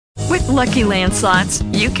Lucky Land Slots,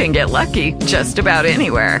 you can get lucky just about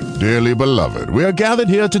anywhere. Dearly beloved, we are gathered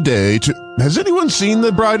here today to... Has anyone seen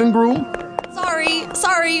the bride and groom?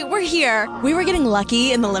 Sorry, we're here. We were getting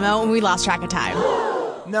lucky in the limo and we lost track of time.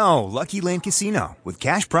 No, Lucky Land Casino, with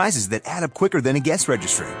cash prizes that add up quicker than a guest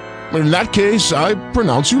registry. In that case, I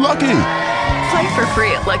pronounce you lucky. Play for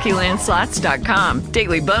free at LuckyLandSlots.com.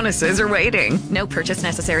 Daily bonuses are waiting. No purchase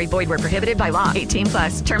necessary. Void where prohibited by law.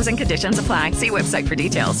 18+. Terms and conditions apply. See website for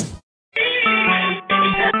details.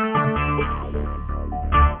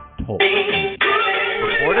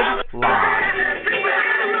 Recorded live.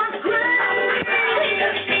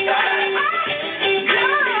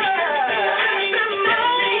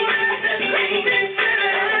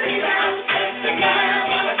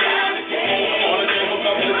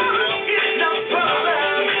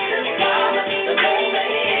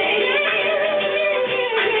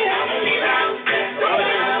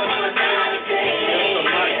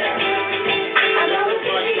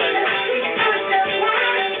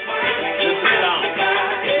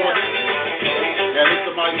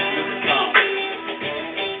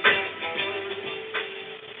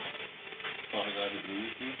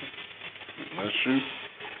 That's true.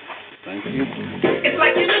 Thank you. It's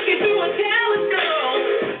like you're looking through a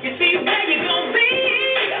telescope. You see where you're gonna be.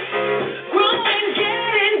 Growing,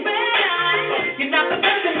 getting better. You're not the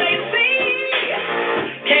person they see.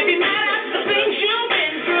 Can't be mad at the things you've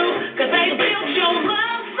been through, 'cause they built your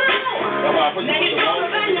muscle. Now you're stronger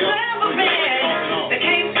than you've ever been. They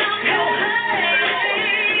can't stop your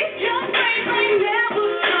hate. Your faith ain't never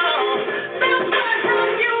slow. That's why from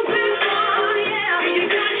you before, yeah. You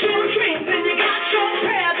got your dreams and you got your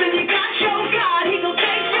prayers and you got your God. He gon'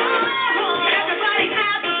 take you home. Everybody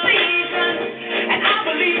has a season, and I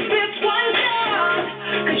believe this one does.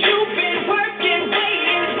 'Cause you've been working,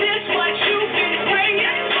 waiting. This what you've been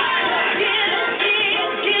praying for. Get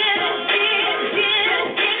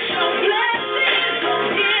your blessings.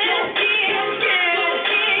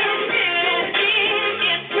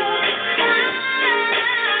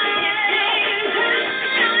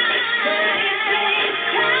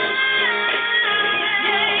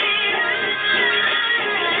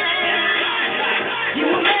 You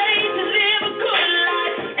were made to live a good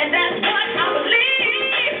life, and that's what I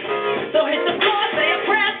believe. So hit the floor, say a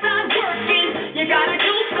prayer, start working. You gotta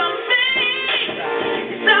do something.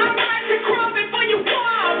 It's alright to crawl before you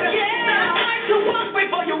walk. It's alright to walk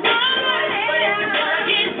before you run. But if you wanna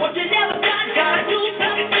get what you never got, gotta do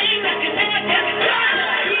something that you never done.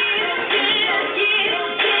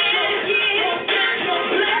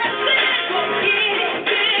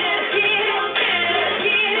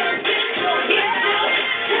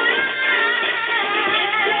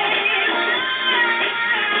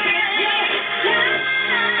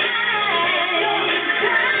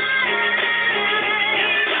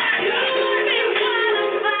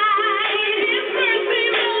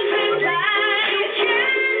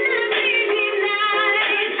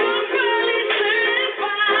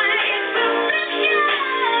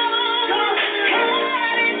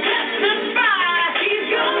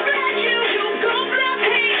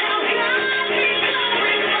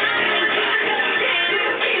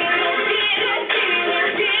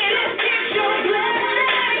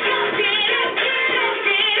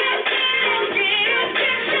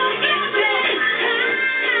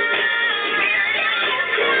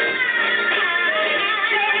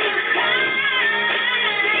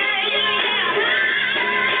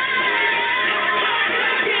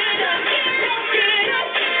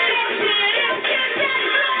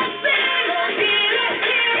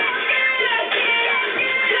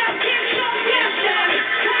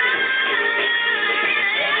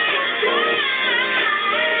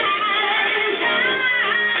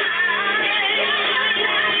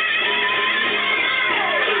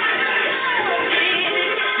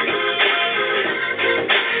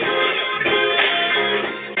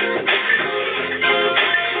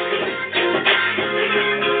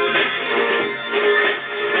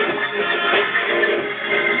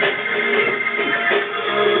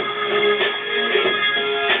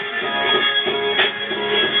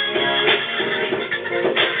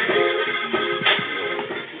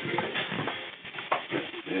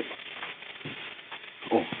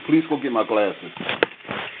 Oh, please go get my glasses.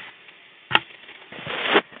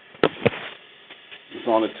 It's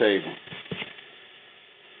on the table.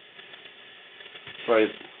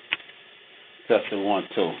 Praise. Testing 1,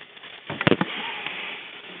 2.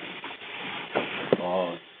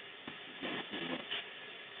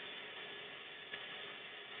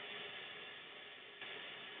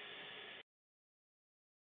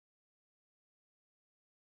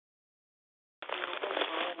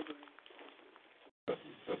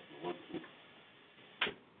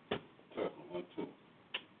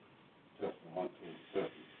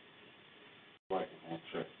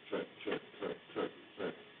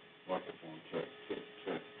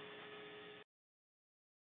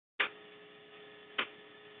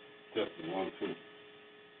 Testing 1, 2.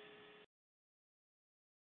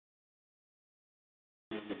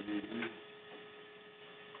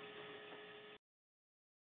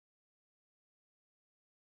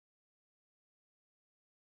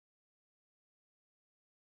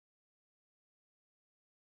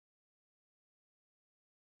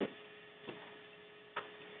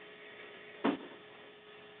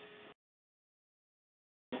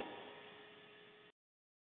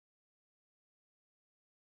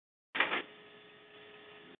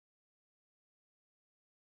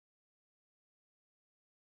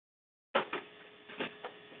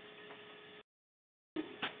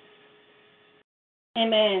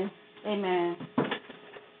 Amen. Amen.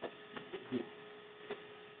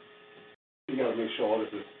 You got to make sure all this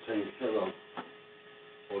is taken care of.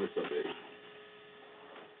 All this up there.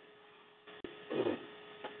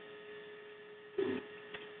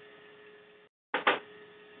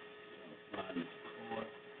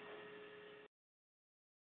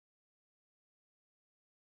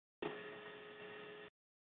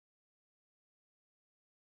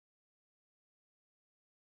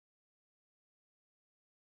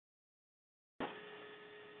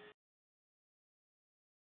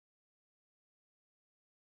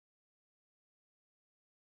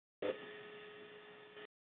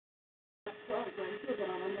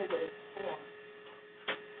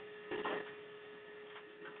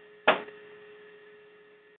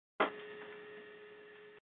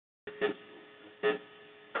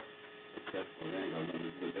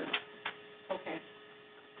 Okay.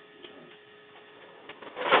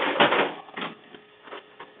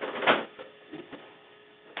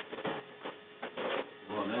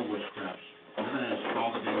 Well, that witchcraft. Man is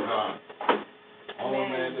stronger than God. All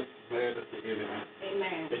man is bad is the enemy.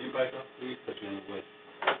 Amen. Can you back up, please? Put you in the way.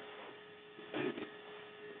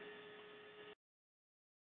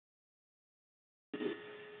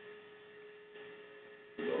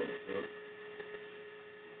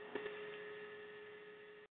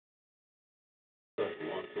 Testing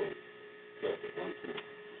 1, 2. Testing 1, 2.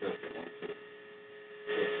 Testing 1, 2.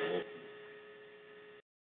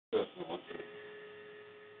 Testing 1, 2.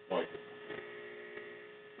 White.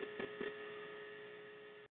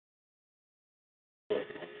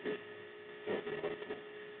 Testing 1, 2. Testing 1, 2.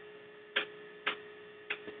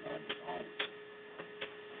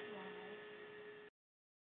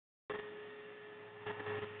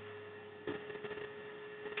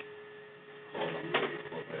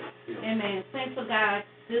 Amen. Thanks for God.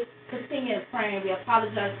 Just continue praying. We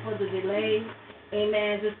apologize for the delay.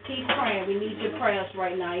 Amen. Just keep praying. We need your prayers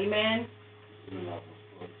right now. Amen.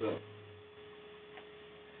 What's up?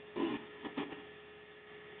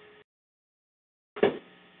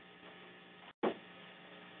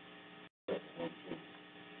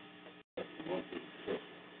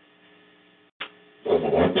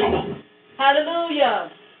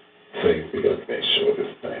 Hallelujah. Say, we got to make sure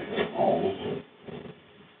this thing is on.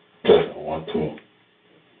 Testing 1, 2.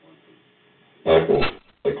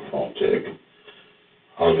 Microphone check.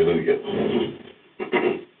 Hallelujah.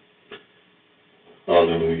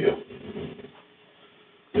 Hallelujah.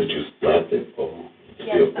 Did you stop it or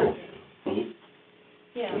still go?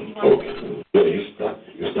 Yeah. You want Okay. No, you stop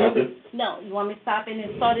it. You stop it? No. You want me to stop it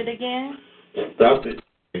and start it again? Stop it.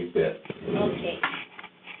 Like that. Okay.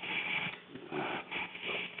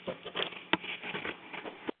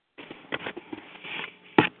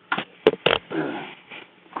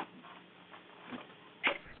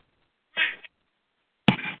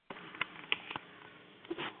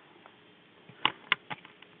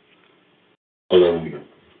 Hallelujah.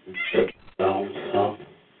 Check down some.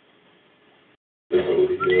 This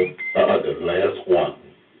over here. The last one.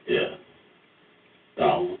 Yeah.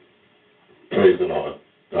 Down. Praise the Lord.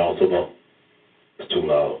 Down some more. It's too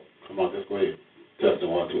loud. Come on, just go ahead. Testing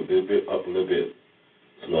 1, 2. A little bit, up a little bit.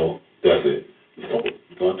 Slow. That's it. You're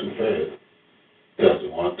going too fast.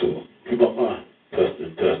 Testing 1, 2. Keep on going.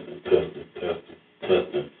 Testing, testing, testing, testing,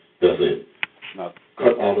 testing. That's it. Now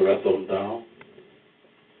cut all the rest of them down.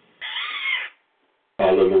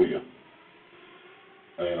 Hallelujah.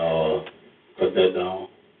 And cut that down.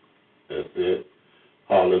 That's it.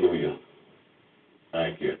 Hallelujah.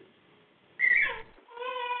 Thank you.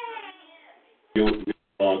 You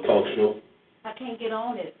on talk show? I can't get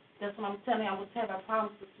on it. That's what I'm telling you. I was having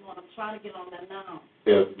problems this morning. I'm trying to get on that now.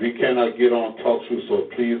 If we cannot get on talk show, so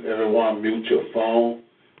please everyone mute your phone,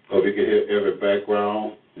 because we can hear every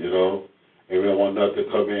background, you know. And we don't want nothing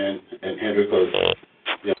to come in and hinder, because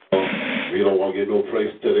we don't want to get no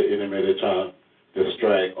place to the enemy. They're trying to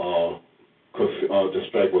distract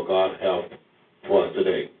distract what God has for us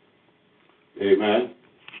today. Amen.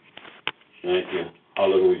 Thank you.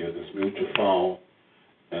 Hallelujah. Just mute your phone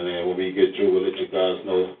And then when we get through, we'll let you guys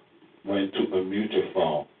know when to unmute your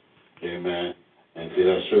phone. Amen. And see,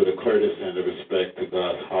 that show the courtesy and the respect to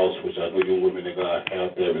God's house, which I know you women of God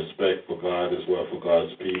have that respect for God as well, for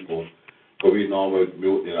God's people. But we normally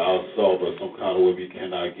mute it ourselves, but some kind of way we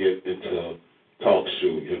cannot get into talk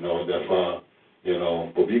shoot, that's why,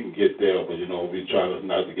 but we can get there, but, we try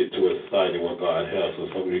not to get too excited what God has.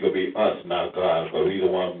 So we going to be us, not God, but we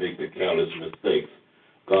don't want to make the careless mistakes.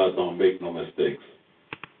 God don't make no mistakes,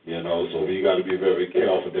 so we got to be very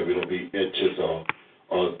careful that we don't be anxious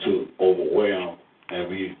or too overwhelmed and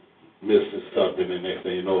we missing something, and next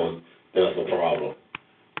thing you know, that's a problem.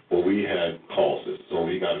 But we had causes, so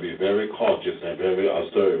we got to be very cautious and very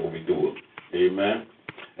assertive when we do it. Amen.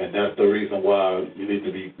 And that's the reason why we need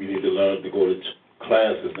to learn to go to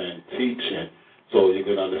classes and teaching so you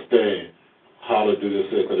can understand how to do this.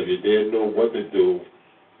 Because if you didn't know what to do,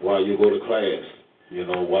 why you go to class?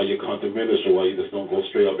 Why you come to ministry? Why you just don't go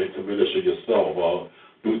straight up into ministry yourself or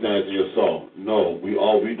do things yourself? No,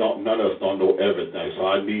 none of us don't know everything. So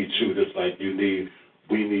I need you just like we need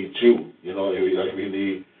you. Like we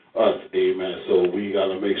need us, amen. So we got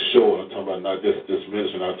to make sure, I'm talking about not just this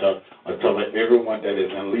ministry, I'm talking about everyone that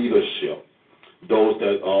is in leadership, those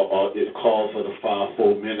that are called for the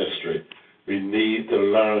fivefold ministry. We need to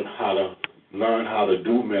learn how to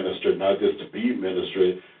do ministry, not just to be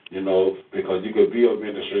ministry, because you could be a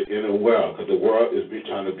ministry anywhere, because the world is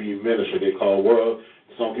trying to be ministry. They call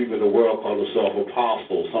some people in the world call themselves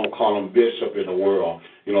apostles, some call them bishop in the world,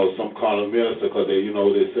 some call them minister because they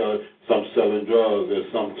sell, some selling drugs and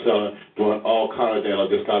some doing all kind of things,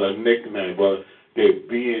 just got a nickname, but they're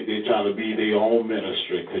trying to be their own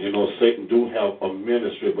ministry, because Satan do have a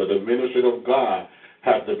ministry, but the ministry of God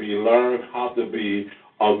has to be learned how to be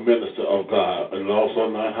a minister of God, and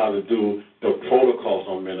also learn how to do the protocols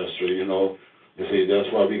on ministry. You see,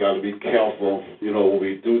 that's why we got to be careful, when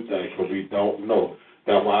we do things, because we don't know.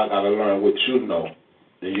 That's why I got to learn what you know,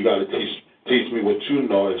 and you got to teach me what you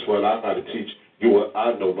know. It's what I got to teach you what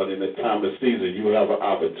I know. But in the time of season, you have an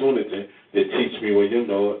opportunity to teach me what you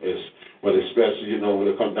know. But especially, when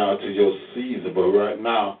it comes down to your season. But right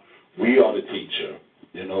now, we are the teacher.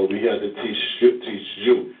 We have to teach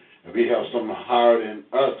you. And we have someone higher than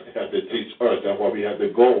us that have to teach us. That's why we have to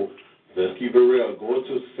go. Let's keep it real. Go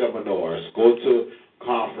to seminars. Go to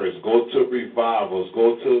conference. Go to revivals.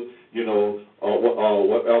 Go to,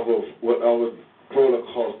 whatever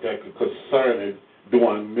protocols that could concern it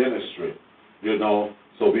doing ministry.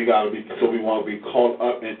 So we want to be caught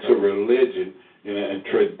up into religion, and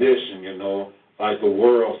tradition, like the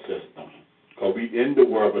world system. Because we in the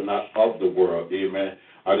world, but not of the world. Amen.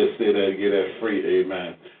 I just say that to get that free.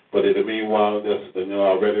 Amen. But in the meanwhile, I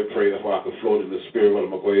already prayed. That's why I can float in the spirit. But I'm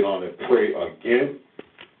going to go on and pray again.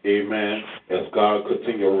 Amen. As God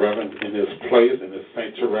continue reverend in this place, in this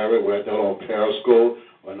sanctuary, right there on Periscope,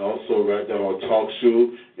 and also right there on Talk Show.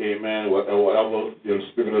 Amen. Whatever your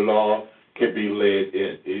spirit of law can be led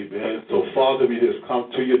in. Amen. So, Father, we just come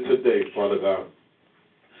to you today, Father God,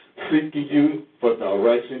 seeking you for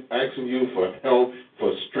direction, asking you for help,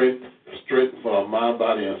 for strength for our mind,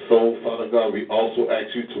 body, and soul, Father God. We also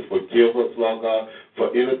ask you to forgive us, Lord God, for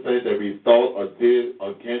anything that we thought or did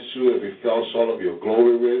against you, if we fell short of your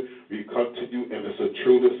glory with. We come to you in the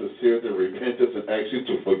truth, sincerity, and repentance, and ask you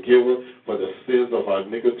to forgive us for the sins of our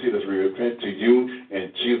iniquity as we repent to you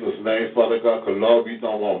in Jesus' name, Father God. Because, Lord, we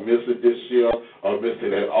don't want to miss it this year or miss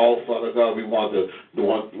it at all, Father God. We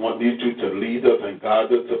need you to lead us and guide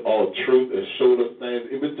us to all truth and show us things,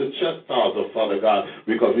 even to chastise us, Father God,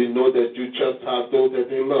 because we know that you chastise those that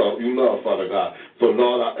you love, Father God. So,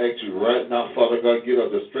 Lord, I ask you right now, Father God, give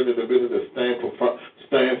us the strength and the ability to stand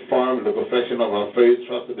firm in the perfection of our faith,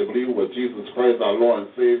 trusting and believing what Jesus Christ, our Lord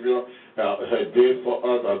and Savior, had did for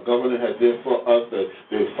us, our government had did for us, that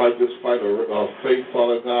they fight this fight of faith,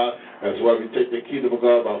 Father God. That's why we take the kingdom of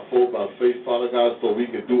God by faith, Father God, so we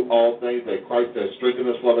can do all things that Christ has strengthened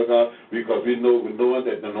us, Father God, because we're knowing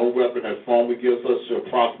that no weapon that form against us shall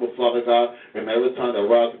prosper, Father God, and every time that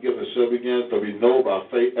rise against us shall begin. So we know by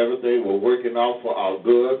faith everything will working out for our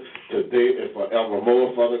good today and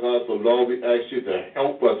forevermore, Father God. So, Lord, we ask you to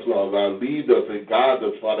help us, Lord God, lead us and guide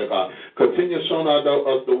us, Father God. Continue showing us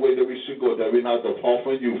the way that we should go, that we not depart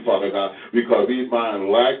from you, Father God, because we bind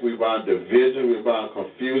lack, we bind division, we bind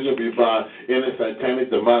confusion, we bind any satanic,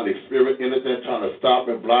 demonic spirit, anything trying to stop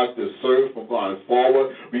and block this service from going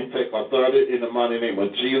forward. We take authority in the mighty name of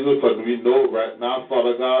Jesus, because we know right now,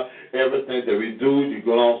 Father God, everything that we do, it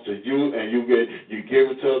belongs to you, and you give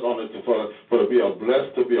it to us to be a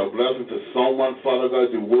blessing to someone, Father God,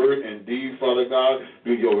 your word and deed, Father God,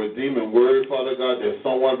 do your redeeming word, Father God, that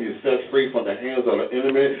someone be set free from the hands of the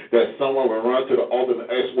enemy, that that someone will run to the altar and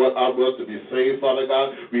ask what I was to be saved, Father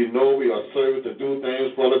God. We know we are servants to do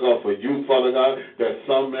things, Father God, for you, Father God, that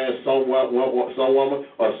some man, some woman,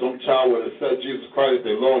 or some child will accept Jesus Christ,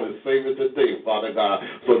 their Lord and Savior today, Father God.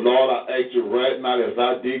 So, Lord, I ask you right now as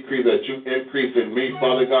I decrease, that you increase in me,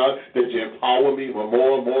 Father God, that you empower me with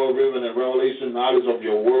more and more rhythm and revelation knowledge of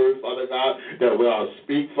your word, Father God, that when I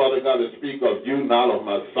speak, Father God, to speak of you, not of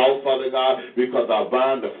myself, Father God, because I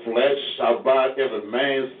bind the flesh, I bind every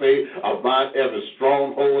man's faith, I bind every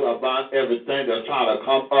stronghold, I bind everything that's trying to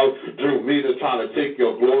come up through me to try to take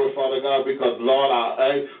your glory, Father God, because, Lord,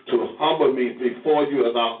 I ask to humble me before you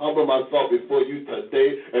as I humble myself before you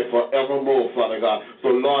today and forevermore, Father God. So,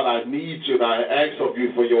 Lord, I need you, and I ask of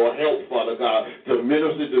you for your help, Father God, to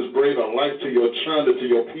minister this greater life to your children, to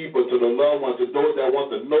your people, to the loved ones, to those that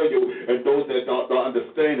want to know you, and those that don't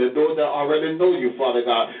understand, and those that already know you, Father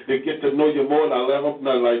God, to get to know you more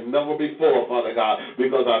like never before, Father God,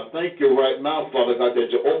 because I thank you right now, Father God,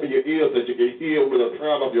 that you open your ears, that you can hear with the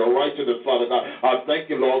crown of your righteousness, Father God. I thank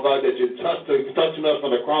you, Lord God, that you're touching us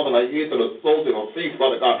from the crown of our head to the soles of our feet,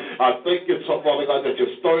 Father God. I thank you, Father God, that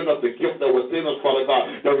you're stirring up the gift that was in us, Father God,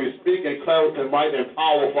 that we speak in clarity, might, and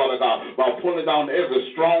power, Father God, by pulling down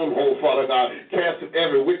every stronghold, Father God, casting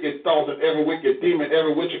every wicked thought and every wicked demon,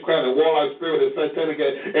 every witchcraft and warlike spirit and satanic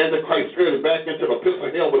and the Christ spirit back into the pits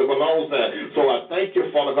of hell where it belongs at. So I thank you,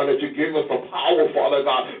 Father God, that you give us the power, Father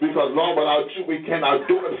God, because, Lord, without you we cannot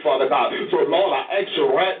do it, Father God. So, Lord, I ask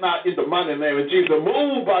you right now in the mighty name of Jesus,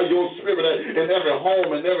 move by your spirit in every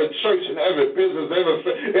home, in every church, in every business,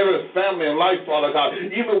 every family and life, Father God.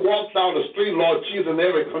 Even walk down the street, Lord Jesus, in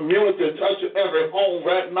every community, touch every home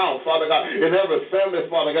right now, Father God, in every family,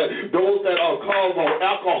 Father God. Those that are called on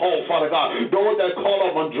alcohol, Father God. Those that call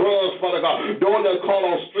up on drugs, Father God. Those that call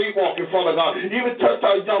on street walking, Father God. Even touch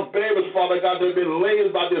our young babies, Father God, that have been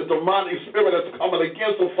laid by this demonic spirit that's coming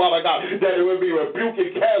against them, Father God, that it will be rebuked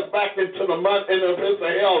and cast back into the mud in the pits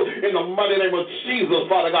of hell in the mighty name of Jesus,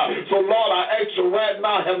 Father God. So, Lord, I ask you right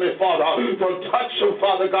now, Heavenly Father, to touch them,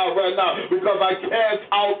 Father God, right now, because I cast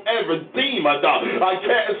out every demon, I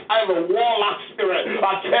cast every warlock spirit,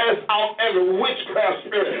 I cast out every witchcraft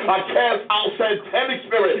spirit, I cast out satanic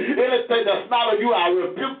spirit, anything that's not of you, I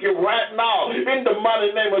rebuke it right now in the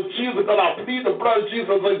mighty name of Jesus, because I plead the blood of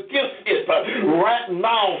Jesus against it right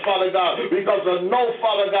now, Father God, because I know,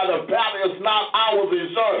 Father God, the battle is not ours,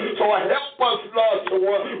 it's yours. So help us, Lord, to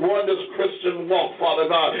run this Christian walk, Father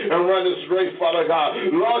God, and run this race, Father God.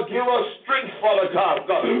 Lord, give us strength, Father God,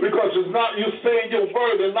 because it's not you saying your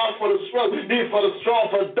word, and not for the strong, need for the strong,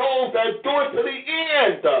 for those that do it to the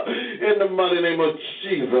end, in the mighty name of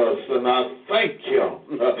Jesus. And I thank you,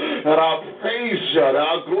 and I praise you, and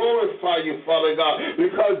I glorify you, Father God,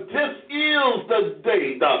 because this is the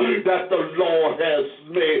day that the Lord has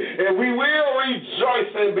made, and we will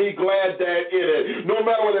rejoice and be glad that in it. No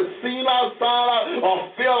matter what it seems outside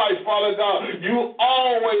or feel like, Father God, you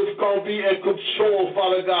always going to be in control,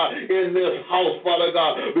 Father God, in this house, Father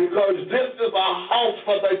God, because this is a house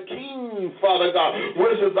for the King, Father God,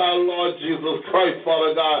 which is our Lord Jesus Christ,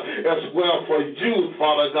 Father God, as well for you,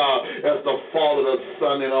 Father God, as the Father, the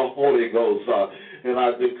Son, and the Holy Ghost. And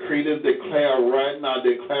I decree and declare right now,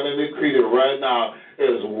 declare and decree it right now,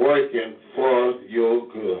 is working for your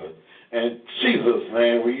good. In Jesus'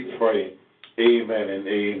 name we pray. Amen and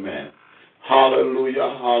amen.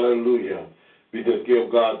 Hallelujah, hallelujah. We just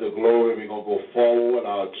give God the glory. We're going to go forward with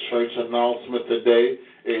our church announcement today.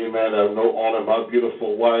 Amen. I know honor my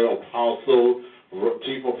beautiful wife,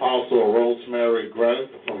 Chief Apostle Rosemary Grant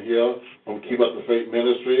from here, from Keep Up the Faith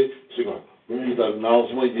Ministry. She's going to read the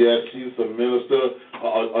announcement. Yes, she's a minister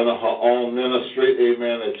under her own ministry.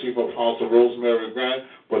 Amen. And Chief Apostle Rosemary Grant.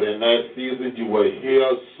 But in that season, you will hear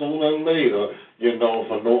sooner or later,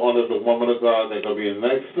 for no honor the woman of God, they're going to be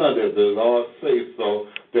next Sunday, if the Lord says so.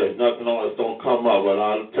 There's nothing else don't come up. But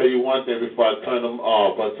I'll tell you one thing before I turn them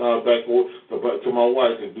off. I turn back to my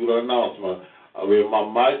wife and do the announcement. My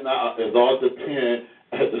mic now is all depend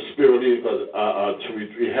at the spirit is, because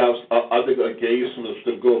we have other engagements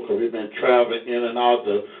to go, because we've been traveling in and out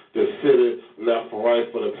the city left and right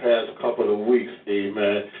for the past couple of weeks.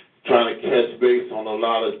 Amen. Trying to catch base on a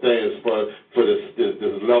lot of things for this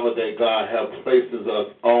level that God has places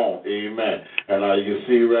us on. Amen. And you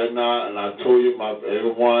see right now, and I told you,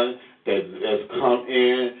 everyone that has come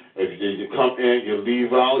in, if you come in, you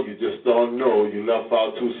leave out, you just don't know. You left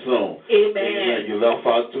out too soon. Amen. Amen. You left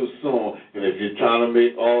out too soon. And if you're trying to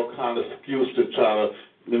make all kind of excuse to try to,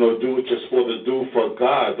 do what you're supposed to do for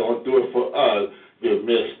God, don't do it for us, you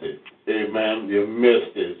missed it. Amen. You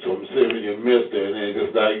missed it. So I'm saying you missed it. And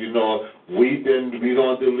it's like, we don't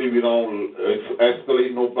delete, we don't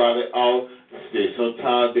escalate nobody out. See,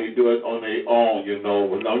 sometimes they do it on their own,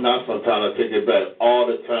 Not sometimes, I take it back. All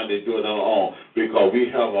the time they do it on their own. Because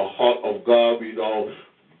we have a heart of God. We don't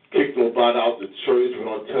kick nobody out the church. We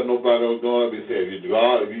don't tell nobody on God. We say, if you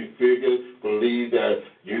believe that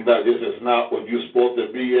this is not what you're supposed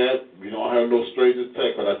to be at, we don't have no straight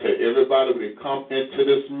attack. But I tell everybody, when they come into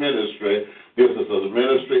this ministry, this is a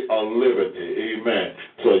ministry of liberty. Amen.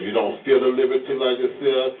 So you don't feel the liberty like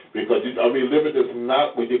yourself, because liberty is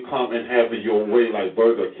not when you come and have it your way like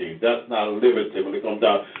Burger King. That's not liberty when it comes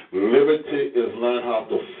down. Liberty is learn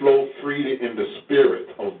how to flow freely in the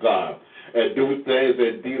spirit of God and do things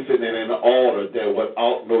that decent and in order, that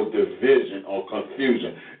without no division or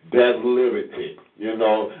confusion. That's liberty, and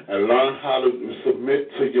learn how to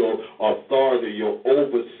submit to your authority, your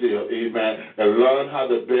overseer, amen, and learn how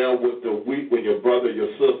to bear with the weak with your brother,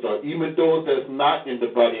 your sister, even those that's not in the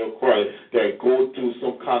body of Christ that go through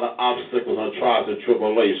some kind of obstacles and trials and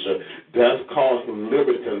tribulation. That's called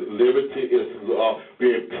liberty. Liberty is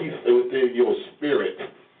being peaceful within your spirit.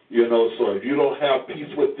 So if you don't have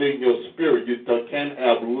peace within your spirit, you can't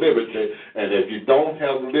have liberty. And if you don't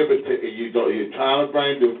have liberty and you're trying to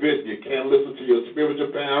bring division, you can't listen to your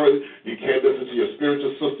spiritual parents, you can't listen to your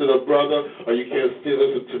spiritual sister or brother, or you can't still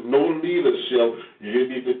listen to no leadership.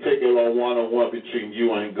 You need to take it on one-on-one between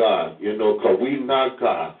you and God, because we not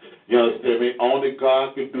God. You understand me? Only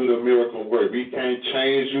God can do the miracle work. We can't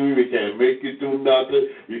change you. We can't make you do nothing.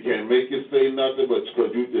 We can't make you say nothing, but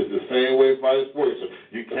because it's the same way, vice versa.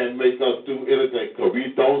 You can't make us do anything, because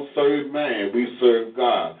we don't serve man. We serve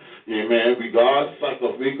God. Amen. We God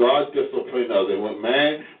discipline us. And when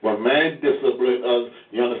man discipline us,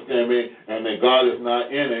 you understand me? And then God is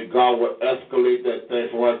not in it, God will escalate that thing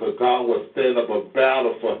for us, because God will stand up a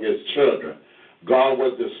battle for his children. God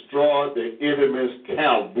will destroy the enemy's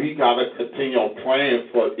camp. We got to continue praying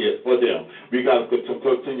for them. We got to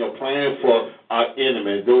continue praying for our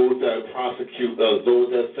enemies, those that prosecute us, those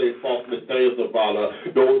that say false things about us,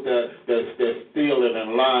 those that's stealing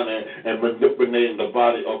and lying and manipulating the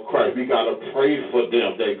body of Christ. We got to pray for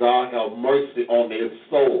them, that God have mercy on their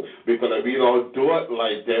soul. Because if we don't do it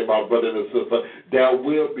like that, my brother and sister, there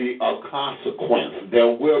will be a consequence. There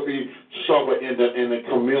will be trouble in the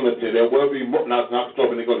community. There will be not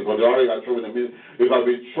trouble in the community, because they already got trouble in the community. There's going to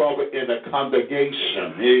be trouble in the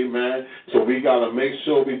congregation. Amen. So we got to make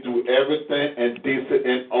sure we do everything and decent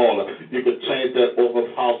in order. You could change that over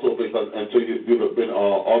household, because until you've been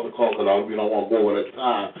altar call, because we don't want to go over that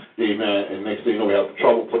time. Amen. And next thing you know, we have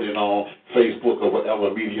trouble putting it on Facebook or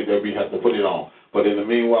whatever media that we have to put it on. But in the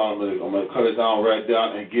meanwhile, I'm going to cut it down right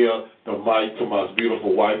down and give the mic to my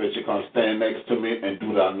beautiful wife, that she can stand next to me and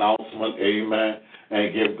do the announcement. Amen.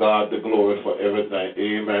 And give God the glory for everything.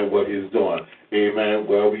 Amen. What he's doing. Amen.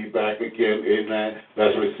 Well, we back again. Amen.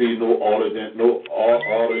 Let's receive no other than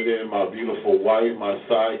my beautiful wife, my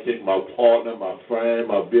sidekick, my partner, my friend,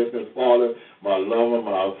 my business partner, my lover,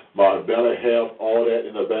 my better half, all that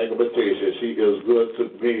in the bag of potatoes. She is good to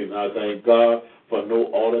me, and I thank God for no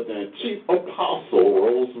other than Chief Apostle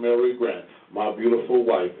Rosemary Grant, my beautiful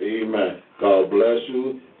wife. Amen. God bless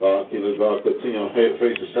you. God continue to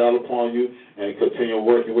face to shine upon you and continue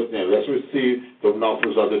working with them. Let's receive the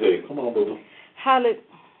announcements of the day. Come on, brother. Hallelujah.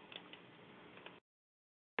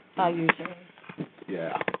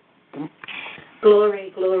 Yeah. Glory,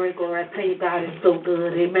 glory, glory. I tell you, God is so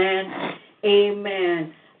good. Amen.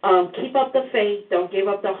 Amen. Keep up the faith. Don't give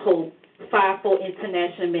up the hope. Fivefold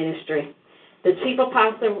International Ministry. The Chief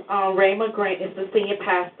Apostle Raymond Grant is the senior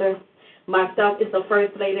pastor. Myself is the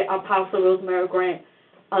First Lady, Apostle Rosemary Grant,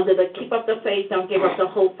 under the Keep Up the Faith, Don't Give Up the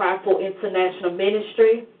Hope Fivefold International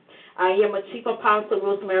Ministry. I am a Chief Apostle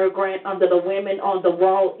Rosemary Grant under the Women on the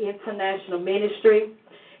Wall International Ministry.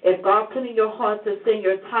 If God put in your heart to send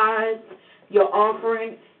your tithes, your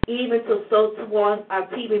offering, even to sow towards our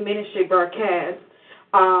TV ministry broadcast,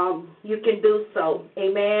 you can do so.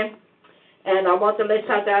 Amen. And I want to let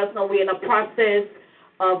y'all guys know we're in the process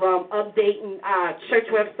of updating our church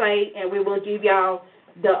website, and we will give y'all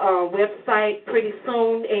the website pretty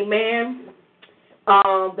soon. Amen.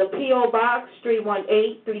 The P.O. Box,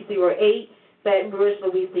 318-308, Baton Rouge,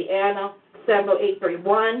 Louisiana,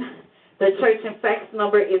 70831. The church and fax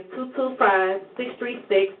number is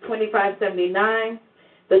 225-636-2579.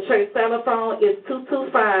 The church telephone is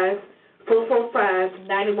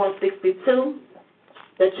 225-445-9162.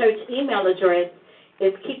 The church email address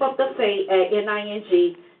is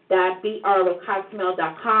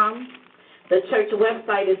keepupthefaith@ning.br@hotmail.com. The church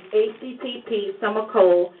website is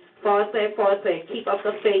http:// Keep Up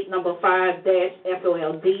the Faith, number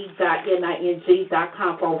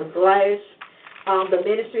 5-FOLD.ning.com/. The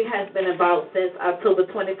ministry has been about since October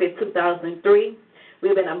 25th, 2003.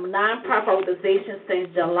 We've been a nonprofit organization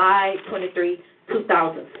since July 23,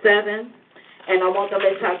 2007. And I want to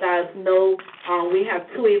let y'all guys know we have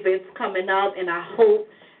 2 events coming up, and I hope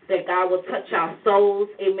that God will touch our souls.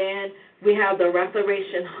 Amen. We have the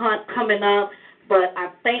Restoration Hunt coming up, but I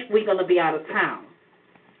think we're going to be out of town.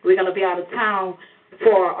 We're going to be out of town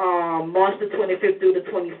for March the 25th through the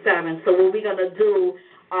 27th. So what we're going to do,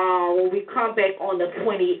 when we come back on the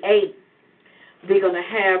 28th, we're going to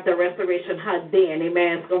have the Restoration Hunt then.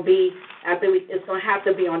 Amen. It's going to be it's going to have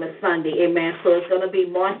to be on a Sunday. Amen. So it's going to be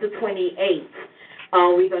March the 28th.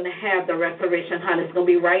 We're going to have the Restoration Hunt. It's going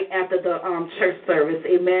to be right after the church service.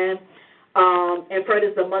 Amen. And for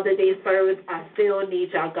the Mother Day service, I still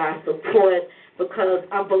need y'all guys' support because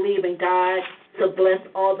I'm believing God to bless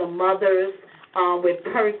all the mothers with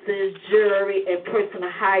purses, jewelry, and personal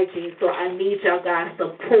hygiene. So I need y'all guys'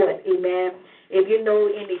 support. Amen. If you know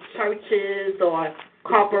any churches or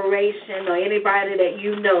corporation or anybody that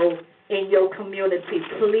you know in your community,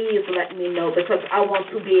 please let me know because I want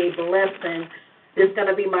to be a blessing. This is going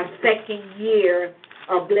to be my 2nd year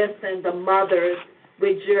of blessing the mothers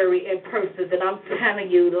with jewelry and purses. And I'm telling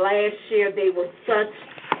you, last year they were such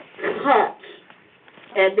touch.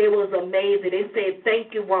 And it was amazing. They said,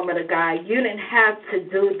 thank you, woman of God. You didn't have to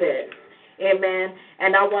do this. Amen.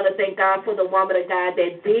 And I want to thank God for the woman of God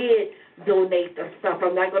that did donate the stuff.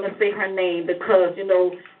 I'm not going to say her name because, you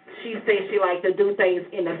know, she says she likes to do things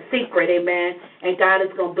in a secret. Amen. And God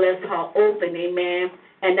is going to bless her open. Amen.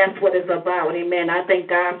 And that's what it's about. Amen. I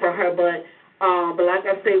thank God for her. But like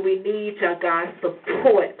I say, we need your guys'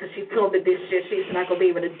 support because she told me this year she's not going to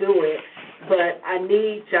be able to do it. But I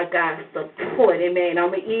need your guys' support, amen. I'm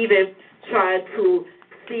going to even try to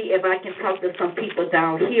see if I can talk to some people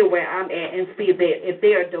down here where I'm at and see if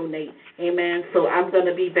they'll donate, amen. So I'm going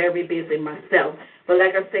to be very busy myself. But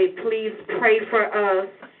like I say, please pray for us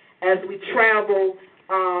as we travel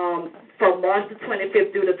from March the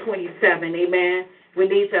 25th through the 27th, amen. We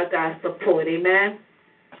need your guys' support, amen.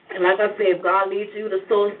 And like I say, if God leads you to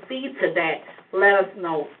sow a seed to that, let us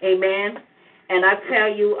know, amen. And I tell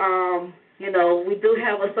you, you know, we do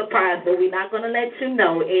have a surprise, but we're not going to let you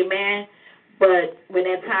know, amen, but when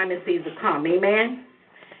that time and season come, amen.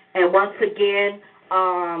 And once again,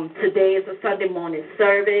 today is a Sunday morning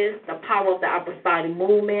service, the power of the apostolic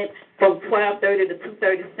movement, from 12:30 to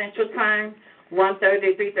 2:30 Central Time, 1:30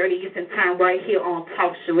 to 3:30 Eastern Time, right here on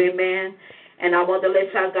Talk Show, amen. And I want to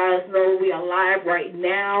let y'all guys know we are live right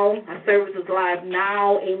now. Our service is live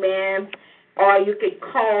now, amen. Or you can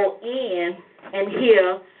call in and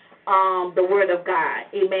hear the word of God,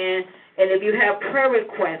 amen. And if you have prayer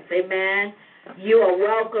requests, amen, you are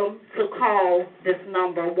welcome to call this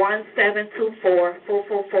number,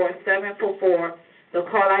 1-724-444-744. The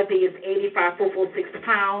call ID is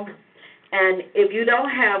 85446#. And if you don't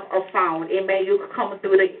have a phone, amen, you can come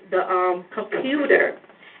through the computer,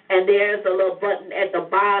 and there's a little button at the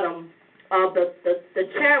bottom of the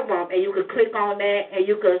chat room, and you can click on that, and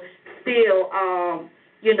you can still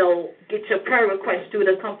you know, get your prayer request through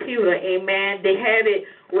the computer, amen. They have it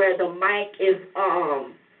where the mic is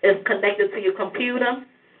connected to your computer,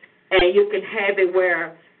 and you can have it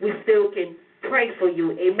where we still can pray for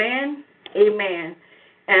you, amen, amen.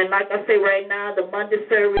 And like I say right now, the Monday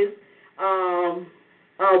service,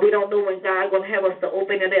 we don't know when God's going to have us to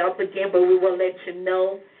open it up again, but we will let you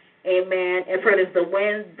know, amen. And for the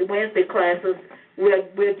Wednesday classes, we'll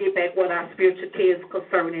get back with our spiritual kids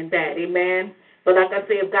concerning that, amen. But like I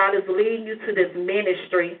say, if God is leading you to this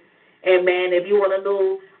ministry, amen, if you want to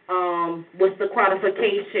know what's the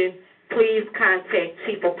qualification, please contact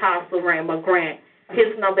Chief Apostle Grant.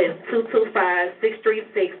 His number is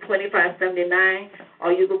 225-636-2579,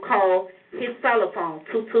 or you can call his telephone,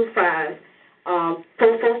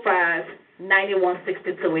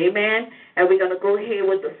 225-445-9162, amen. And we're going to go ahead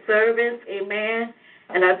with the service, amen.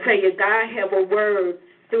 And I tell you, God have a word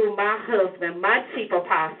through my husband, my chief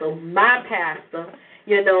apostle, my pastor,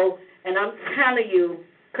 you know, and I'm telling you,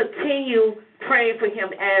 continue praying for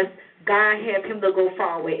him as God have him to go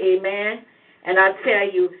forward, amen. And I tell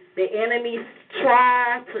you, the enemy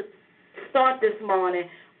tried to start this morning,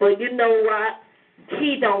 but you know what?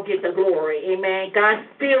 He don't get the glory, amen. God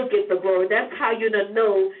still gets the glory. That's how you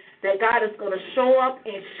know that God is going to show up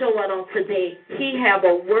and show out on today. He have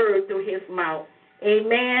a word through his mouth,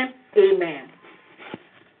 amen, amen.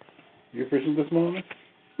 You preaching this morning?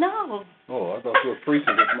 No. Oh, I thought you were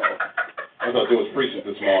preaching this morning. I thought you was preaching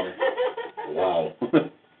this morning. Wow.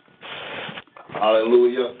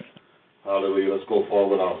 Hallelujah. Hallelujah. Let's go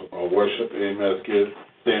forward with our worship. Amen. Let's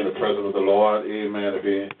stay in the presence of the Lord. Amen.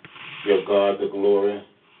 Again, give God the glory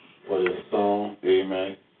for this song.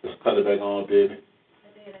 Amen. Just cut it back on, baby.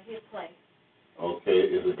 I did. I hit play. Okay.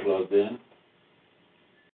 Is it plugged in?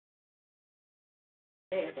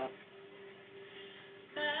 There you go.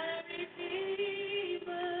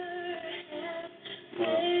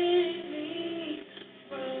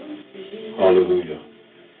 Hallelujah.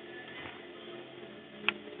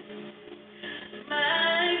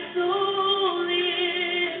 My soul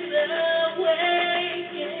is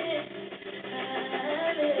awakened.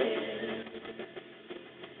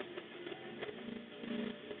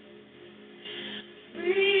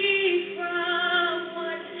 Free from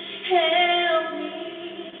what held me.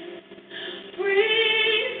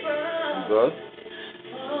 Free from Good.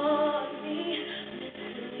 all me.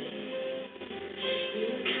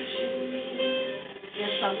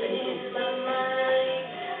 There's something In my mind,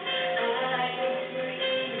 I am free.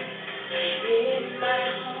 In my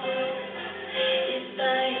heart, if I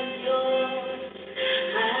am yours,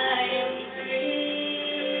 I am free.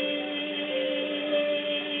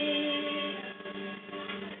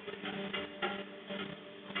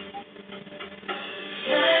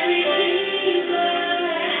 My Redeemer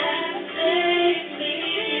has saved.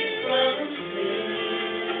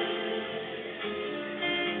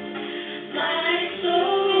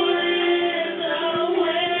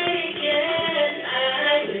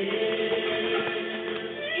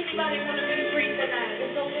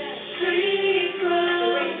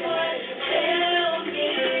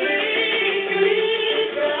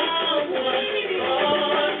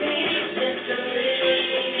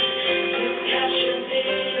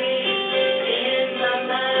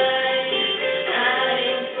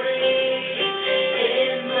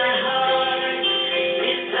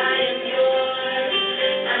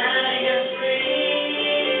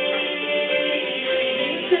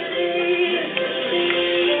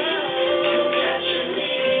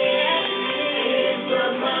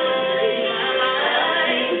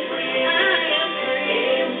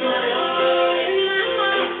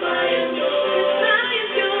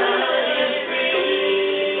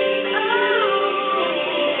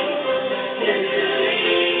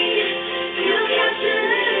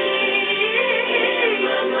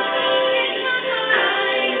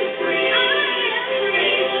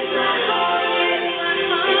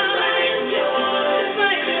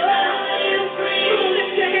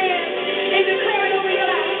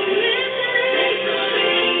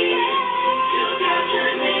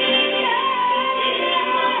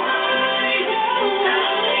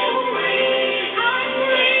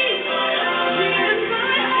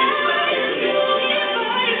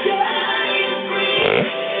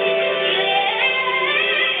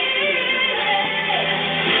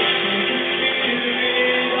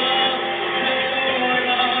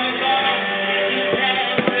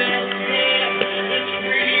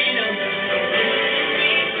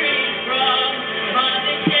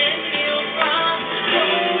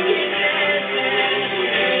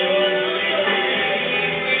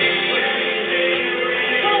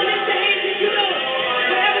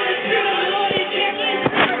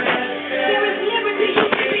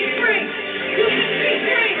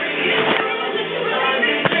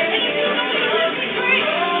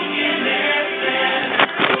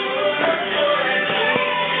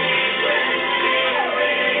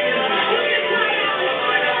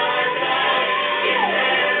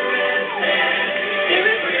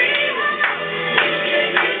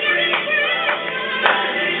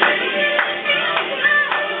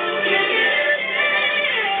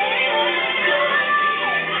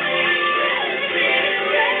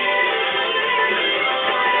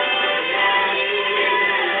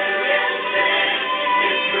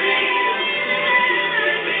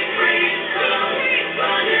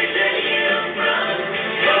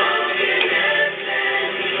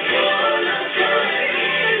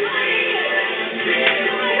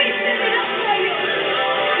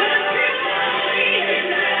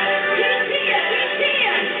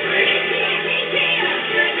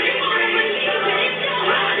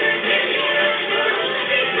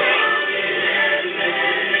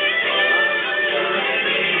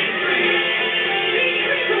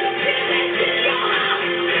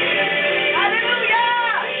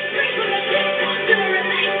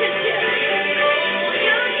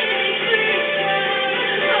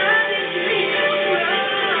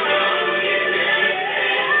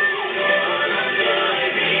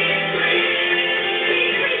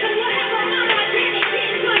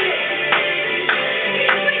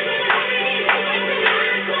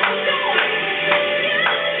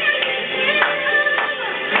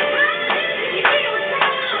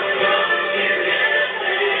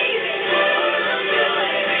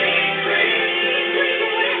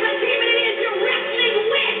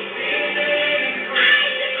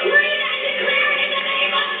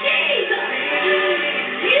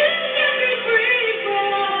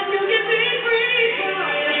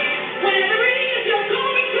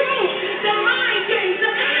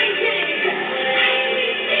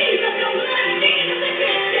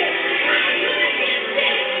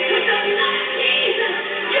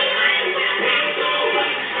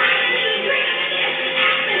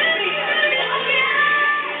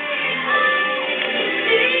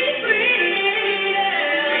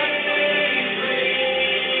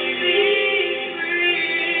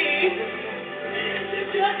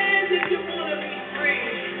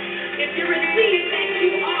 you receive that,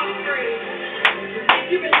 you are free.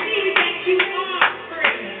 If you receive that, you are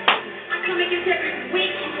free. I come against every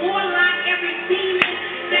witch, warlock, every demon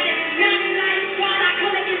that is not like God. I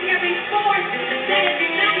come against every force that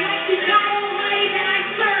is not like the God Almighty that I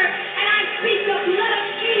serve. And I speak the blood of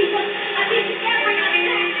Jesus against every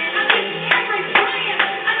attack, against every prayer,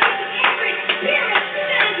 against every spirit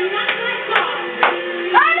that is not like God.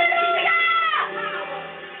 Hallelujah!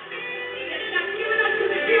 He has not given us to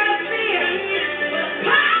the spirit of fear, but of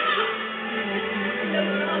power, the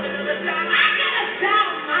love, and of a sound. I got a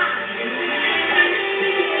sound mind. And I'm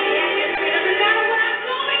speaking in the atmosphere. Doesn't matter what I'm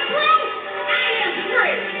going through, I am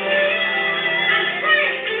free. I'm free.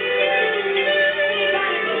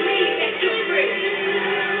 Anybody believe that you're free?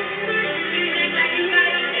 Act like you got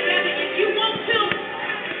it all together if you want to.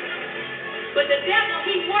 But the devil,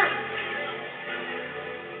 he works.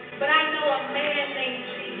 But I know a man named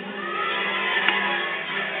Jesus.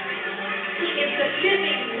 He is the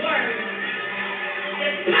living word.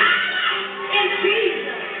 There's power in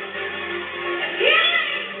Jesus. There's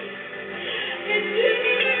healing in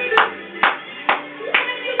Jesus.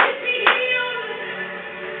 And you can be healed.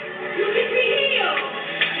 You can be healed.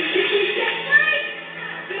 You can be set free.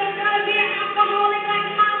 You don't gotta be an alcoholic like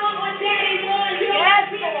mama or daddy was. You don't have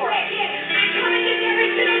to be a crackhead. I come against every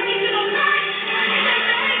generational curse. In the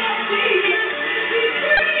name of Jesus. Be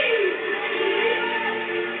free.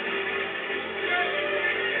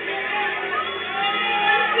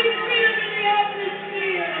 Be free in the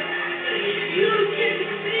atmosphere. You can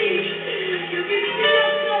see. You can see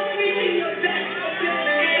yourself reaching your best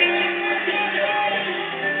ability.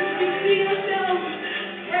 You can see yourself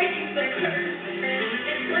breaking the curse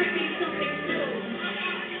and birthing something new.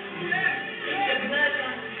 It's your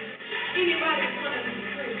bloodline. Anybody want to be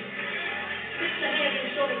free? Lift your hands and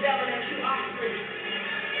show the devil that you are free.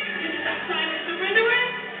 You stop trying to surrender it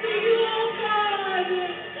to you, oh God.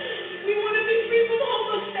 We want to be free from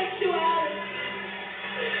homosexuality.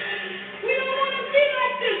 We don't want to be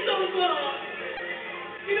like this, oh God.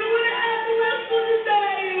 We don't want to have lustful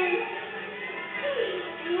desires.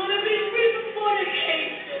 We want to be free from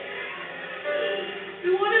fornication. We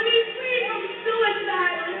want to be free from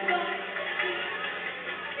suicide, oh God.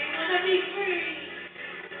 We want to be free.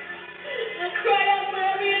 I cry out for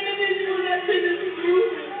every individual that's in this room.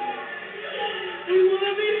 We want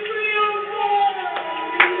to be free, oh God.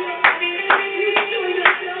 You show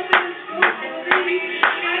yourself in this room.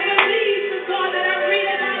 I believe the God that I read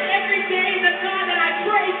about every day, the God that I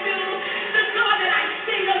pray to, the God that I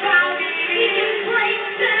sing about. He can break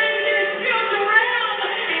chains in the spiritual realm.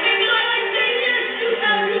 And God, I say yes, you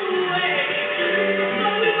have your way. So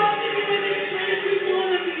we want to be in this place. We want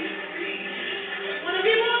to be free. We want to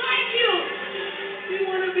be more like you. We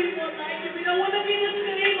want to be more like you. We don't want to be the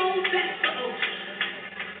same old vessel.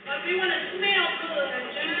 But we want to smell good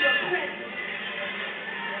in your presence.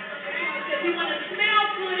 We want to smell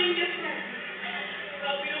good in your presence.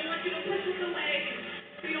 But we don't want you to push us away.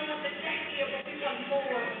 We don't want the jack here, but we want more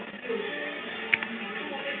of you. We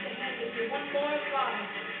want this to happen. We want more of God.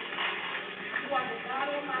 You are the God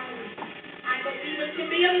Almighty. I believe it to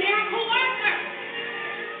be a miracle worker.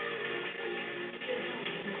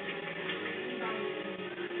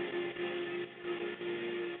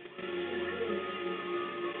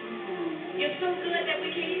 You're so good that we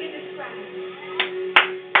can't even describe it.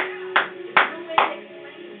 There's no way to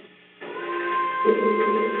explain it.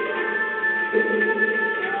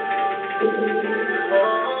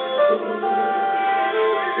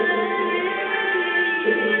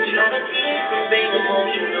 Try to keep from being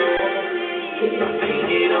emotional. I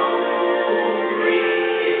paint it all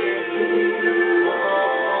red.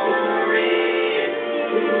 All red.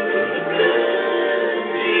 With the blood of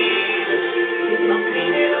Jesus. I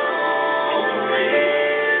paint it all red.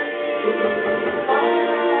 All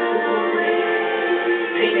red.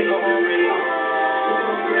 Paint it all red.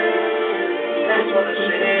 That's what I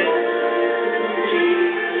said.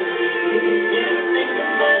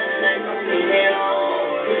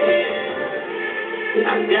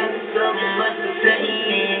 I've got so much to say,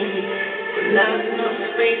 but not enough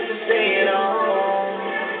space to say it all.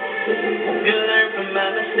 Hope you learn from my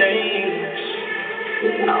mistakes.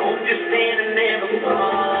 I hope you stand and never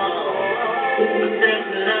fall. But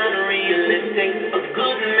that's not realistic. A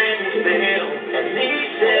good man will fail at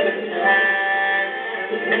least 7 times.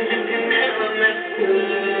 And you can never mess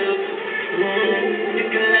up. You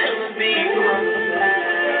can never be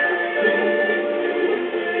qualified.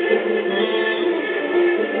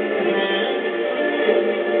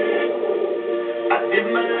 I did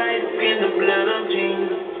my life in the blood of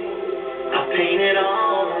Jesus. I painted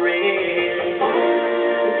all red.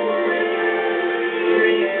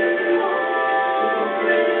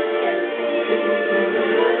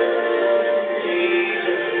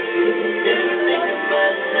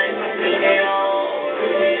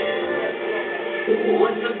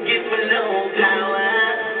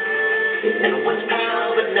 And what's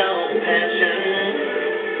power with no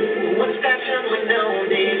passion? What's passion with no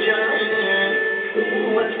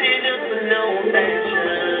vision? What's vision with no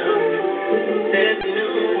passion? There's a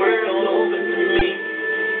new world open to me.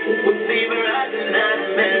 With fever I cannot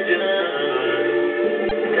imagine.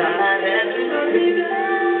 God has begun.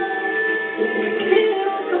 Get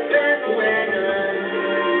off the bandwagon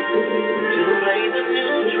to blaze a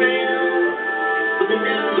new trail with a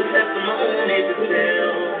new testimony to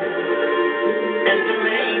tell. And to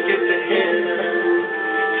make it to heaven,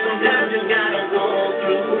 sometimes you gotta go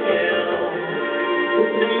through hell.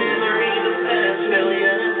 The memories of past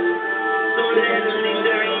failures, don't let it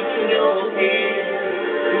linger in your head.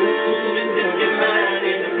 Dip your mind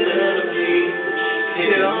in the blood of Jesus.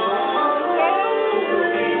 Get on.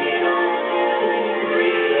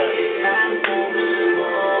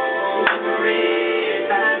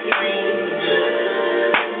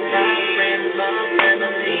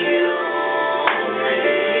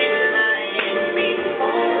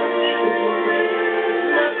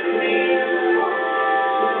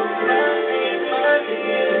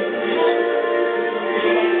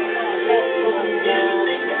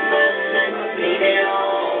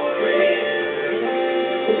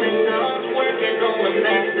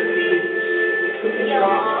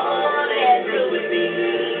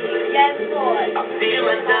 I feel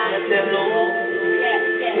like Donatello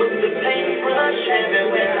with the paintbrush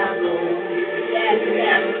everywhere I go.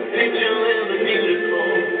 And the picture will be beautiful,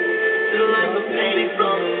 just like a painting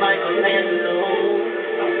from Michelangelo.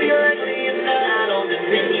 I feel like Leonardo da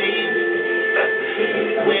Vinci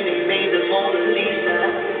when he made the Mona Lisa,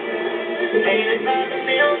 painted by the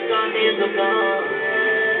nails on his above.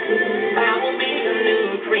 I will be a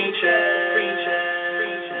new creature.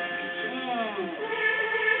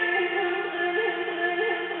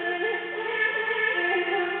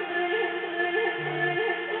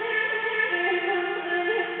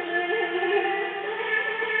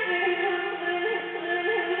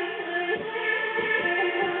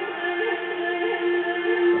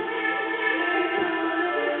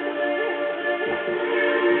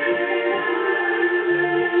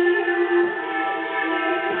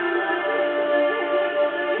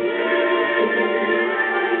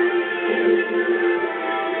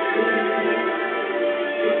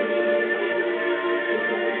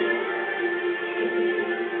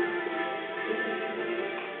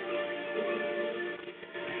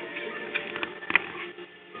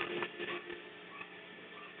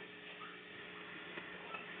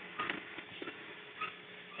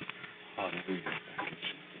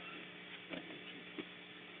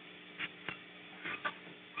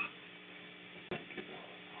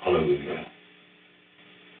 Hallelujah.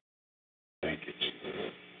 Thank you,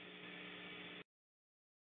 Jesus.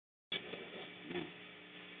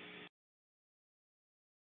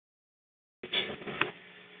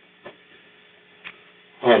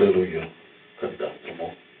 Hallelujah. Cut it out some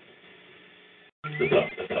more. The top.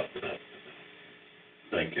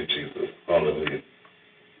 Thank you, Jesus. Hallelujah.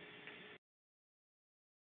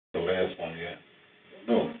 The last one, yeah.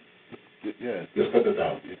 No. Yeah, just cut it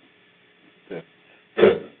down. Yeah. Test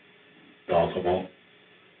it. Down some more.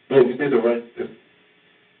 No, you did it right. Test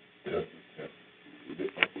it. You did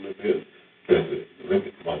up a little bit. Test it. Let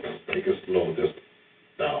me come on. Take it slow. Just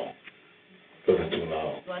down. Cut it too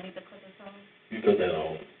loud. Do I need to cut this off? You cut that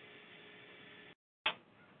off.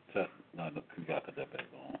 Test. No, you got to cut that back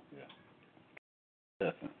on. Yeah.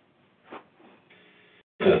 Test it.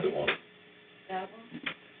 Test it one. That one?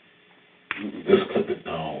 Just cut it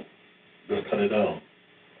down. Just cut it down.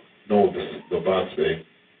 No, the box, babe.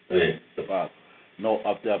 Hey, the box. No,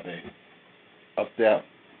 up there, babe. Up there.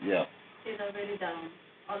 Yeah. It's already down.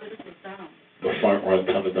 All of this is down. The front one,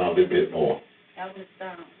 cut it down a little bit more. That one is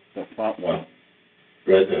down. The front one.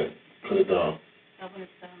 Right there. Cut it down. That one is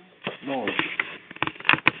down. No.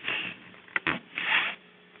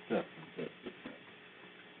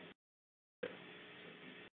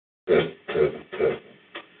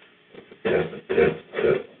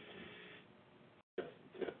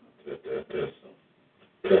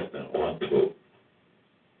 Testing 1, 2.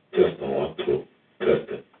 Testing 1, 2.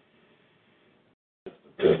 Testing.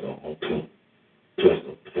 Testing 1, 2.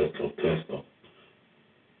 Testing.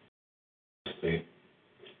 See?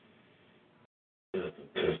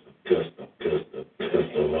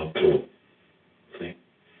 Testing 1, 2. See?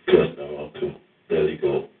 Testing 1, 2. There you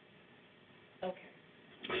go. Okay.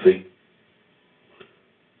 See?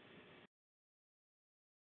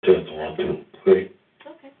 Testing 1, 2. See?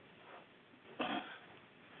 Okay.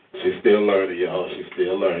 She's still learning, y'all. She's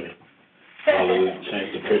still learning. Hallelujah.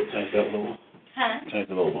 Change that over. Huh? Change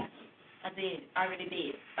it over. I did. I already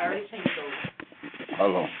did. I already changed over.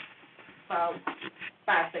 Hold on. about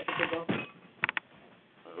 5 seconds ago.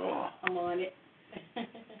 I'm on it.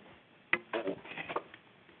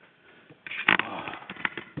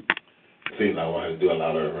 See, now I want to do a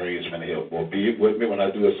lot of arrangement here. Well, be with me when I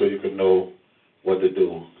do it so you can know what to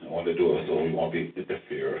do and when to do it, so we won't be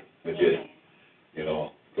interfered with it. You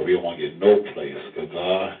know, because we don't want to get no place, because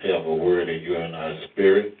God have a word in you and our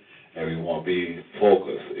spirit, and we want to be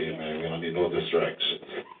focused. Amen. We don't need no distractions.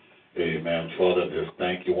 Amen. Father, just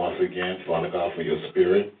thank you once again, Father God, for your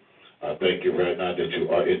spirit. I thank you right now that you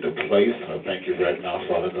are in the place. I thank you right now,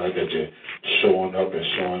 Father God, that you're showing up and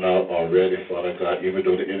showing out already, Father God, even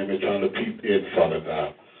though the enemy is trying to peep in, Father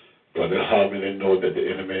God. But how many know that the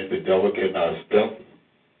enemy, the devil, cannot step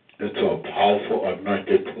into a powerful,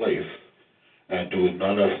 anointed place and do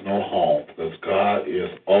none of us no harm, because God is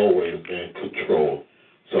always in control.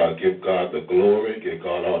 So I give God the glory, give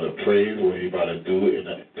God all the praise, what He's about to do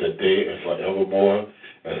today and forevermore,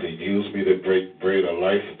 as He used me to break bread of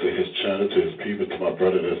life to His channel, to His people, to my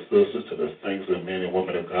brothers and sisters, to the saints and men and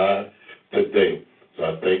women of God today. So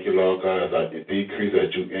I thank you, Lord God, as I decrease,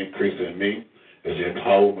 as you increase in me, as you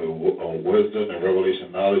empower me with wisdom and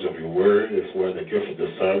revelation knowledge of your word, as well as the gift of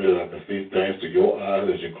discernment, that I can see things to your eyes,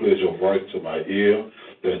 as you clear your voice to my ear,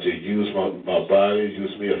 that you use my body,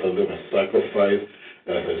 use me as a living sacrifice,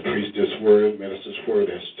 as I preach this word, minister this word,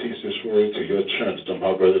 and teach this word to your church, to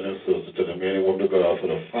my brothers and sisters, to the men and women of God, for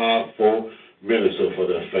the fivefold minister, for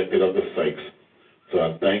the affected of the saints. So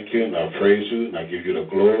I thank you and I praise you and I give you the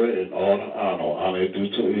glory and all the honor. Honor due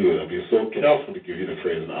to you. And I'll be so careful to give you the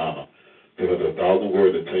praise and honor. Because 1,000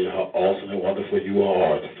 words to tell you how awesome and wonderful you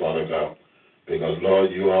are, Father God. Because, Lord,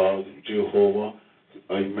 you are Jehovah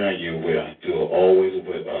Emmanuel. You are always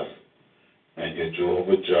with us. And you're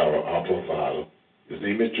Jehovah Jireh, our provider. His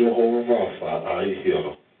name is Jehovah Rapha, our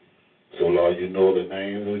healer. So, Lord, you know the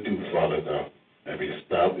name we do, Father God. And we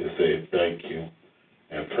stop and say thank you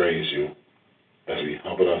and praise you as we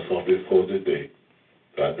humble ourselves before today.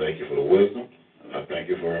 So I thank you for the wisdom, and I thank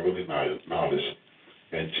you for every knowledge.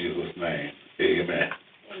 In Jesus' name, amen.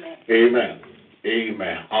 Amen. Amen.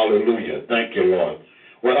 Amen. Hallelujah. Thank you, Lord.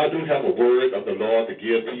 Well, I do have a word of the Lord to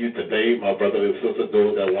give to you today, my brothers and sisters,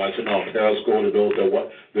 those that are watching on Periscope, and those that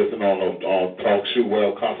listen on Talk Show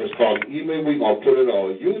World Conference Call. Even we're going to put it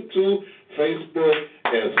on YouTube, Facebook,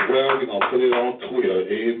 as well. We're going to put it on Twitter.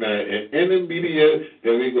 Amen. And in the media,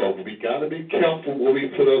 there we go. We got to be careful when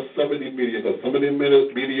we put up some of the media, because some of the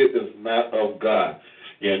media is not of God.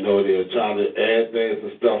 You know, they're trying to add things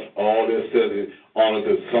and stuff. All this is only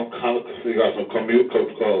because some kind of, you got some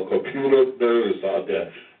computer nerds out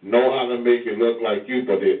there know how to make it look like you,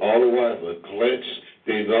 but they otherwise are glitch.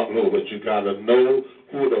 They don't know, but you got to know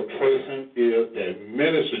who the person is that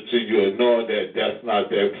ministers to you and knowing that that's not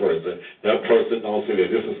that person. That person don't say that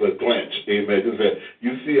this is a glitch. Amen. This is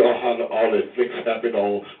you see how all the flicks happen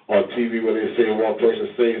on TV where they say one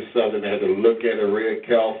person says something, they have to look at it real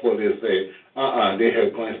careful, they say, they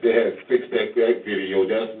have glanced, they have fixed that video.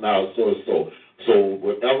 That's not so. So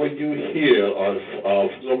whatever you hear or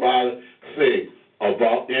somebody say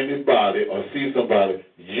about anybody or see somebody,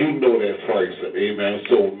 you know that person. Amen.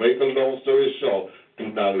 So make a long story short,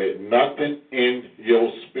 do not let nothing in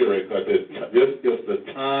your spirit, because this is the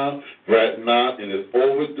time right now, and it's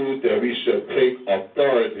overdue that we should take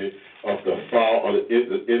authority of the foul of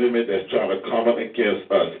the enemy that's trying to come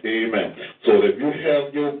against us. Amen. So if you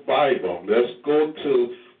have your Bible, let's go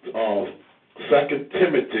to 2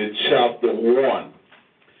 Timothy chapter 1.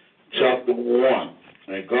 Chapter 1.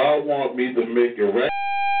 And God wants me to make it right.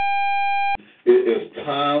 It is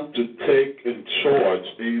time to take in charge.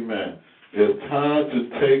 Amen. It's time to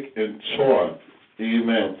take in charge.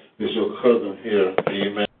 Amen. It's your cousin here.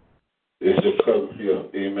 Amen. It's your cousin here.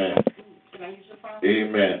 Amen.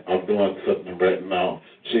 Amen. I'm doing something right now.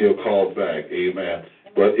 She'll call back. Amen.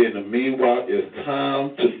 But in the meanwhile, it's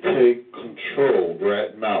time to take control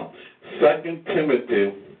right now. 2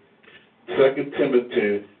 Timothy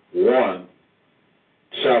 1,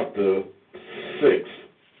 chapter 6.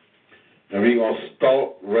 And we're going to start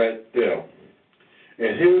right there.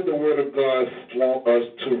 And here's the word of God wants us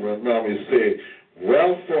to remember. He said,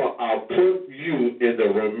 wherefore I put you in the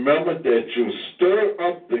remember that you stir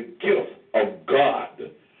up the gift of God.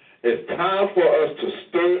 It's time for us to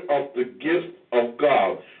stir up the gift of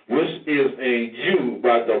God, which is in you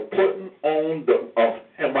by the putting on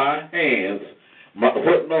of my hands,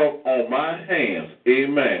 putting on my hands.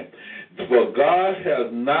 Amen. For God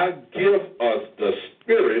has not given us the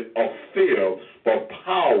spirit of fear, but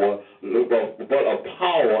power, but of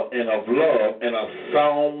power and of love and a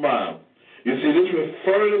sound mind. You see, this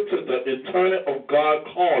refers to the eternity of God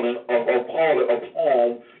calling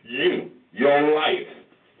upon you, your life.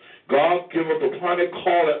 God give us a permanent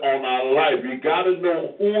calling on our life. You got to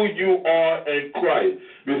know who you are in Christ.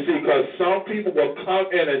 You see, because some people will come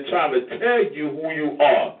in and try to tell you who you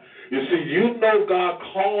are. You see, you know God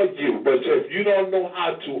called you, but if you don't know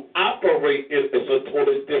how to operate it, it's a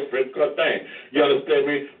totally different thing. You understand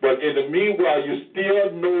me? But in the meanwhile, you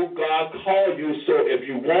still know God called you, so if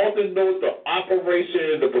you want to know the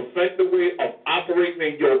operation and the perfected way of operating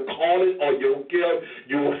in your calling or your gift,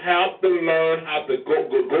 you have to learn how to go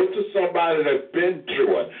to somebody that's been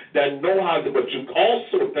through it, that know how to, but you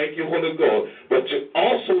also, thank you, Holy Ghost, but you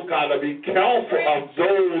also got to be careful of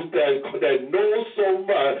those that know so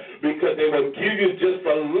much, because they will give you just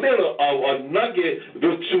a little of a nugget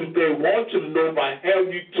that they want you to know by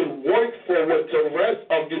having you to work for what the rest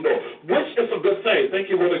of you know, which is a good thing.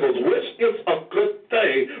 Thank you, Holy Ghost. Which is a good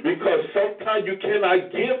thing, because sometimes you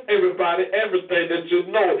cannot give everybody everything that you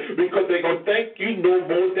know, because they're going to think you know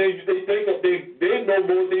more than they know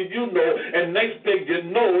more than you know, and next thing you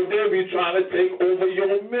know, they'll be trying to take over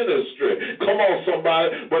your ministry. Come on,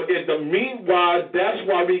 somebody. But in the meanwhile, that's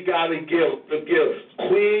why we got to give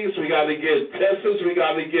queens, we got to get Texas, we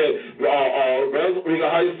got to get help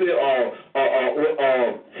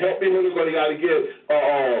me, Holy Ghost. You got to get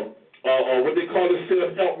what they call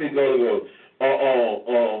it, help me, Holy Ghost.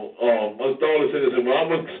 My daughter said this, well, I'm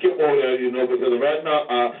gonna skip over that, because right now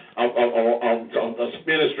I'm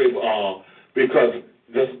ministry because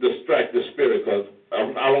this distract the spirit, because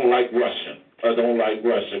I don't like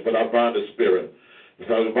rushing. But I bind the spirit.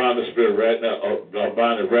 So I bind the spirit right now. I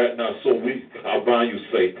bind it right now. So I bind you,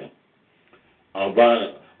 Satan. I bind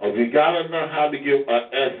it. We got to know how to give an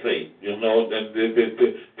essay,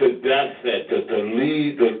 to dissect, to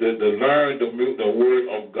lead, to learn the word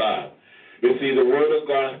of God. You see, the word of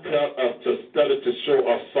God tells us to study to show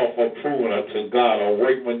ourselves approved unto God, a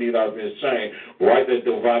workman need not be ashamed, rightly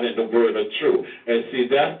dividing the word of truth. And see,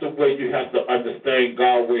 that's the way you have to understand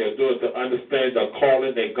God's way of doing it, to understand the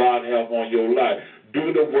calling that God has on your life.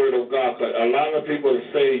 Do the word of God. Because a lot of people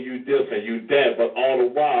say you this and you that, but all the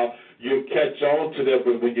while you catch on to that.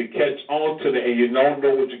 But when you catch on to that and you don't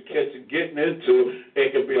know what you're getting into, it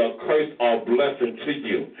can be a curse or a blessing to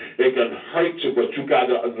you. It can hurt you, but you got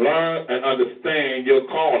to learn and understand your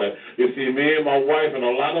calling. You see, me and my wife and a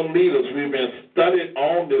lot of leaders, we've been studying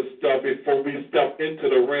on this stuff before we step into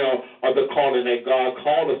the realm of the calling that God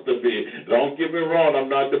called us to be. Don't get me wrong, I'm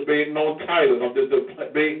not debating on titles. I'm just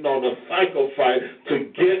debating on the sacrifice to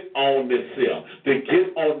get on this here, to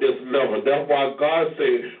get on this level. That's why God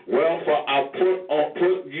said, wherefore I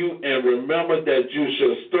put you and remember that you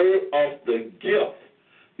should stir up the gift.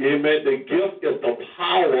 Amen. The gift is the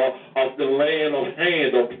power of the laying of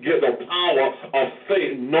hands, the power of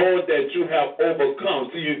faith, knowing that you have overcome.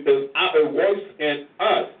 See, it works in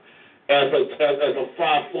us as a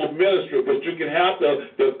fivefold ministry, but you can have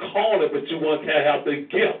the calling, but you can't have the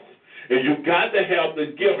gift. And you got to have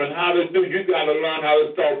the gift. And how to do, you got to learn how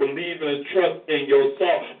to start believing and trust in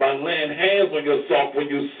yourself by laying hands on yourself when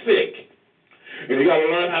you're sick. And you got to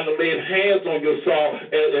learn how to lay hands on yourself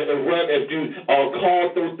if you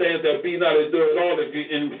call those things that be not as do it all, if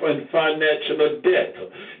you're in financial debt.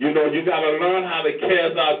 You got to learn how to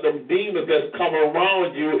cast out them demons that's come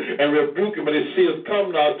around you and rebuke them. And they see us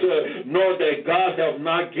coming out to it, knowing that God has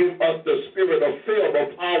not given us the spirit of fear,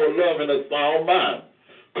 but power, love, and a sound mind.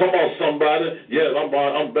 Come on, somebody. Yes, I'm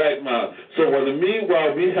back now. So in the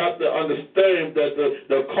meanwhile, we have to understand that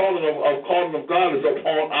the calling of God is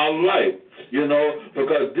upon our life.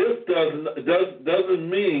 Because this doesn't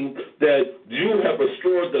mean that you have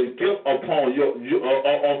destroyed the gift upon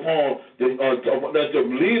that your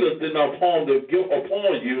leaders did not upon the gift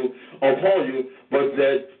upon you, but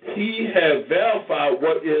that He has verified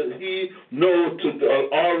what He knows to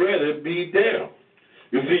already be there.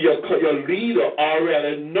 You see, your leader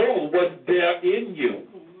already knows what's there in you.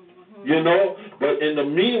 But in the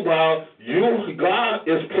meanwhile, God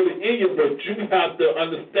is putting in you, but you have to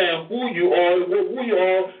understand who you are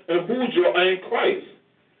and who you are in Christ.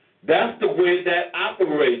 That's the way that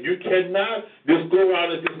operates. You cannot just go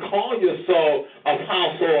around and just call yourself a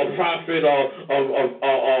apostle, a prophet, or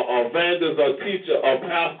evangelist, or teacher, or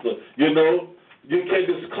pastor. You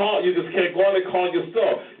can't go on and call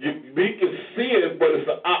yourself. We can see it, but it's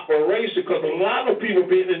an operation, because a lot of people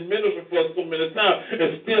been in ministry for so many times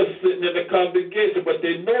and still sitting in the congregation, but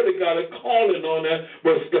they know they got a calling on that,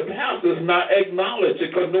 but the pastor's not acknowledging,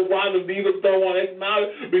 because nobody leaders don't want to acknowledge,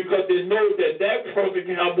 because they know that person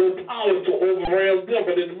can have more power to overwhelm them,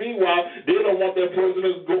 but in the meanwhile, they don't want that person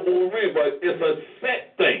to go overwhelm, but it's a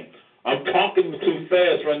set thing. I'm talking too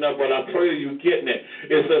fast right now, but I pray you're getting it.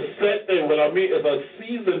 It's a set thing. What I mean is a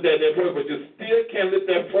season that they work, but you still can't let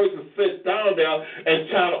that person sit down there and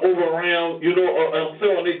try to overround, or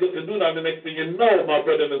so on. They good to do that. The next thing you know, my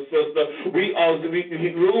brother and sister, we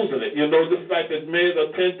losing it. Just like the man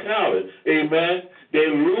of 10 talents. Amen. They're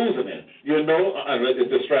losing it. Let the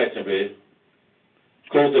distraction, babe.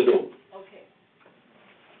 Close the door.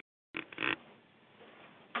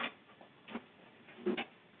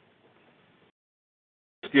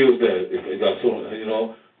 Excuse that if it got so,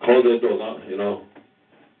 close that door,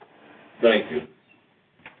 Thank you.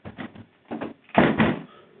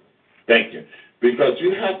 Thank you. Because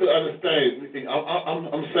you have to understand,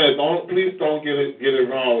 I'm saying, please don't get it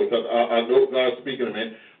wrong, because I know God's speaking to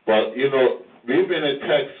me, but, we've been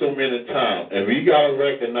attacked so many times, and we got to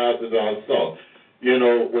recognize it ourselves.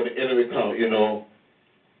 When the enemy comes, you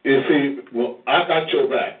see, I got your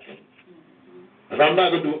back. And I'm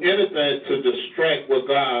not going to do anything to distract what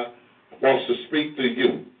God wants to speak to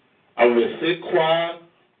you. I'm going to sit quiet.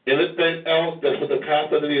 Anything else, that's what the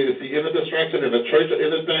pastor did. You see any distraction in the church or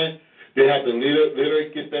anything, they have to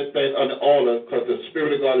literally get that thing under order, because the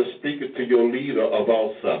Spirit of God is speaking to your leader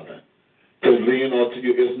about something. To lean on to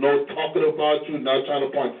you. It's no talking about you, not trying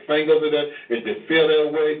to point fingers at that. If you feel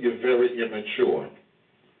that way, you're very immature.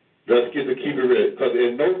 Let's keep it real, because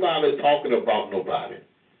there's nobody talking about nobody.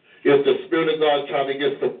 It's the Spirit of God trying to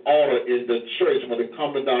get some order in the church when it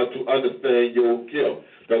comes down to understand your gift.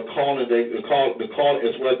 The calling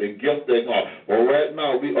is what the gift they got. Well, right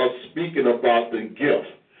now we are speaking about the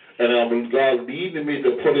gift. And God leading me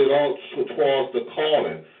to put it on towards the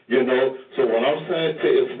calling. So what I'm saying to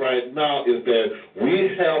you right now is that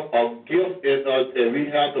we have a gift in us, and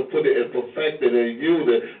we have to put it and perfect it and use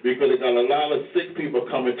it, because they got a lot of sick people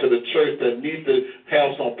coming to the church that need to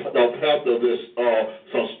have some strong,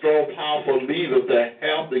 powerful leaders that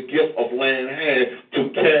have the gift of laying hands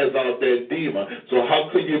to cast out that demon. So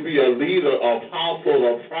how could you be a leader, a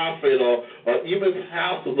apostle, a prophet, or even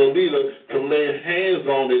pastor, the leader, to lay hands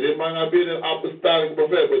on it? It might not be an apostolic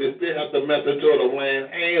prophet, but they still have the message of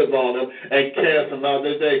laying hands on them and casting out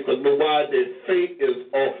their day, because why? Their faith is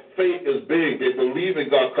big. They believe in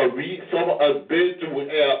God, because some of us been through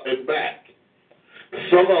hell and back.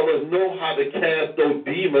 Some of us know how to cast those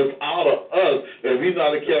demons out of us, and we know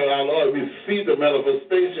how to cast it out of us. We see the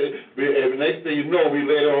manifestation, and next thing you know, we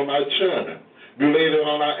lay it on our children. We laid it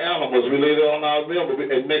on our animals. We laid it on our members.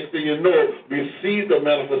 And next thing you know, we see the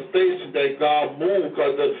manifestation that God moved,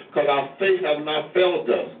 because our faith has not failed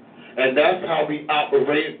us. And that's how we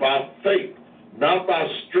operate, by faith, not by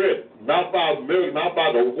strength, not by miracle, not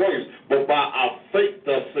by the works, but by our faith,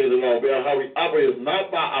 thus says the Lord. How we operate is not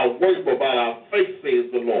by our works, but by our faith, says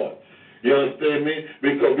the Lord. You understand me?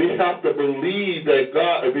 Because we have to believe that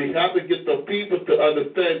God, and we have to get the people to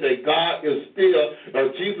understand that God is still,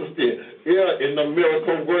 Jesus still, here in the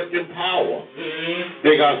miracle working power.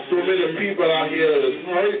 They got so many people out here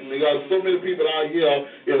that's hurting. They got so many people out here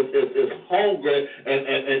is hungry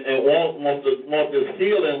and want this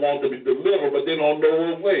healing, want to be delivered, but they don't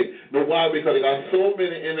know the way. Know why? Because they got so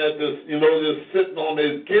many in that just sitting on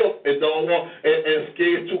this guilt and don't want and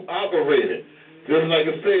scared to operate it. Just like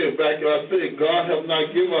I said, God has not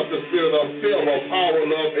given us the spirit of fear, but power,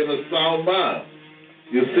 love, and a sound mind.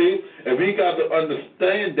 You see? And we got to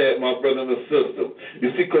understand that, my brother and sister.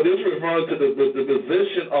 You see, because this refers to the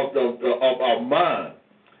position of our mind.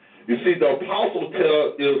 You see, the apostle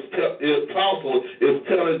is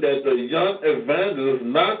telling that the young evangelist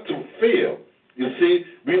not to fear. You see,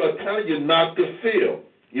 we are telling you not to fear.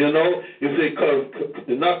 You see, because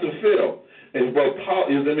not to fear. And what Paul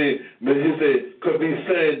is, he said, could be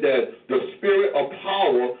saying that the spirit of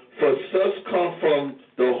power for such come from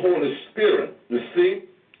the Holy Spirit. You see?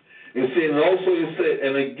 And also he said,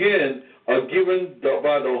 and again, are given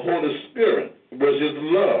by the Holy Spirit, which is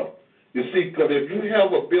love. You see, because if you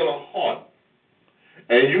have a bitter heart,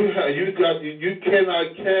 and you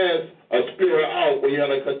cannot cast a spirit out when you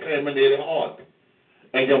have a contaminated heart,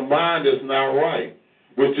 and your mind is not right.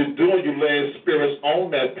 What you're doing, you're laying spirits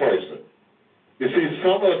on that person. You see,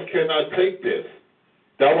 some of us cannot take this.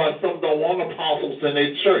 That's why some don't want apostles in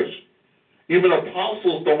their church. Even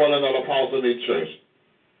apostles don't want another apostle in their church.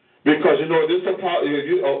 Because, this apostle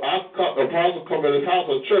come in this house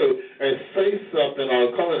or church and say something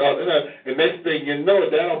or come in, and next thing you know,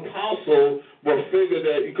 that apostle will figure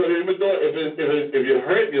that, because even though if you're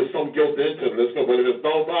hurting, there's some guilt into it. Let's go. But if it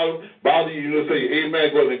don't bother you, you say,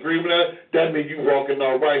 amen, go in agreement with that means you're walking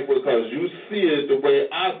all right, because you see it the way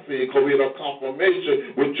I see it, because we have a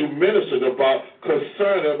confirmation what you ministered about,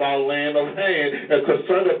 concerned about laying of hand, and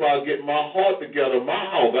concerned about getting my heart together, my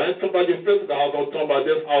house. I ain't talking about your physical house, I'm talking about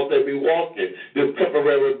this house that we walk in, this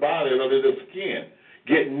temporary body under the skin.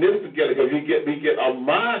 Getting this together, because we get our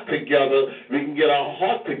mind together, we can get our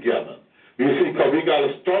heart together. You see, because we got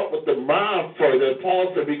to start with the mind first. And Paul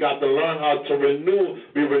said we got to learn how to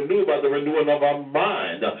be renewed by the renewing of our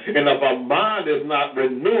mind. And if our mind is not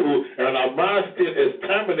renewed, and our mind still is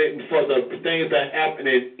terminating for the things that happened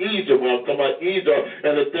in Egypt, when I'm talking about Egypt,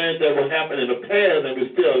 and the things that will happen in the past, and we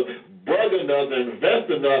still burden us and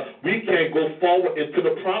investing us, we can't go forward into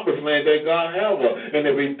the promised land that God has us. And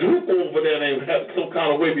if we do go over there and have some kind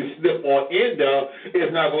of way we slip on in there, it's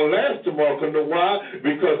not going to last tomorrow. Because you know why?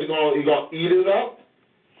 Because you're going to eat it up,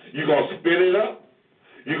 you're going to spit it up,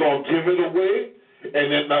 you're going to give it away, and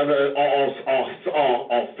then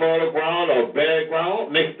on fertile ground or bad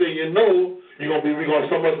ground, next thing you know,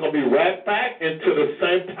 somebody's going to be right back into the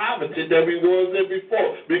same poverty that we was in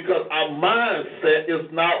before, because our mindset is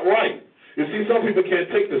not right. You see, some people can't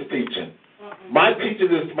take this teaching. My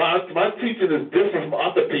teaching is different from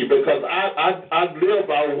other people, because I live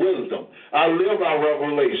by wisdom. I live by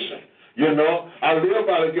revelation. You know, I live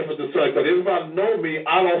by the gift of discernment. Because everybody know me,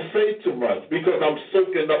 I don't say too much, because I'm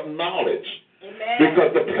soaking up knowledge. Amen.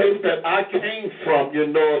 Because the place that I came from, you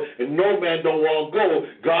know, and no man don't want to go,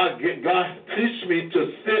 God teach me to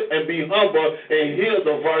sit and be humble and hear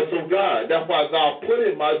the voice of God. That's why God put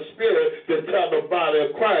in my spirit to tell the body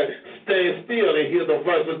of Christ, stand still and hear the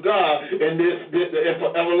voice of God in this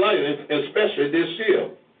forever life, especially this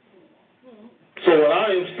year. So what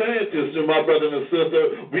I am saying to my brother and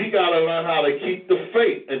sister, we got to learn how to keep the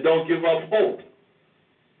faith and don't give up hope.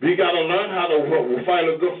 We got to learn how to fight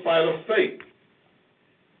a good fight of faith.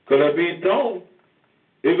 Because if we don't,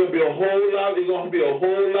 it's going to be a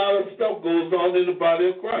whole lot of stuff goes on in the body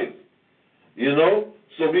of Christ. You know?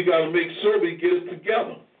 So we got to make sure we get it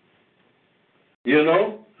together. You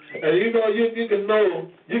know? And you know, you can know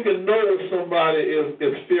if somebody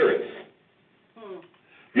is furious.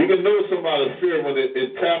 You can know somebody's fear when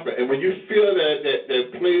it's happening. And when you feel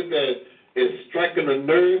that place that is striking a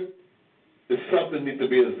nerve, something needs to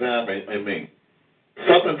be examined in me.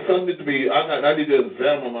 Something needs to be, I need to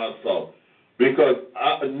examine myself. Because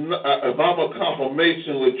if I'm a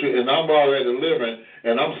confirmation with you and I'm already living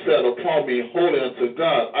and I'm set apart, being holy unto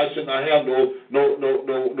God, I should not have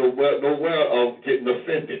nowhere of getting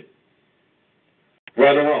offended.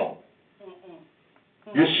 Right or wrong?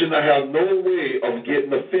 You should not have no way of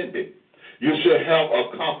getting offended. You should have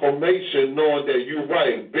a confirmation knowing that you're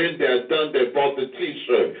right. Been there, done that, bought the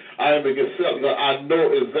T-shirt. I am against self. I know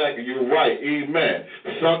exactly you're right. Amen.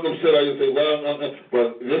 Some of them said, I say, well,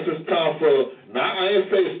 but this is time for, now I ain't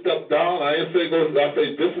say step down. I ain't say go, I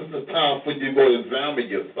say this is the time for you to go examine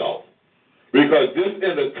yourself. Because this is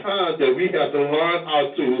the time that we have to learn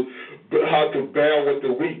how to bear with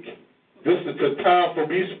the weak. This is the time for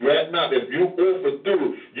me right now. If you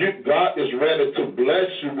overdo, God is ready to bless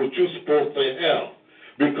you what you're supposed to have.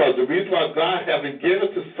 Because the reason why God hasn't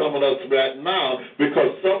given to some of us right now,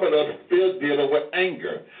 because some of us still dealing with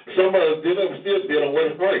anger. Some of us still dealing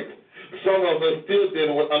with hurt. Some of us still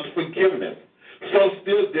dealing with unforgiveness. Some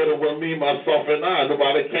still dealing with me, myself, and I.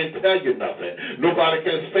 Nobody can tell you nothing. Nobody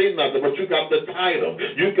can say nothing, but you got the title.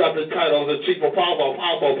 You got the title of the chief apostle,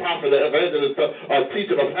 prophet, evangelist,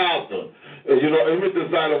 teacher, a pastor. You know, every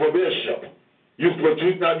designer of a bishop.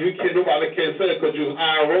 Nobody can say it because you're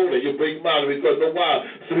high rolling, you're big minded, because no why.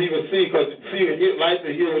 So even because like to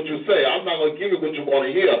hear what you say. I'm not going to give you what you want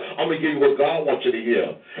to hear. I'm going to give you what God wants you to hear.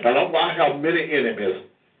 And I have many enemies,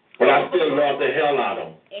 but I still love the hell out of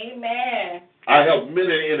them. Amen. I have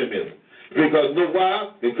many enemies. Because know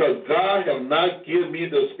why? Because God has not given me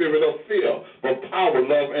the spirit of fear, but power,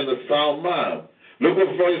 love, and a sound mind. Look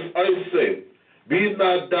what verse 8 says. Be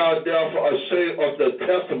not thou therefore ashamed of the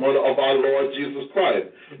testimony of our Lord Jesus Christ,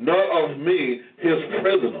 nor of me, his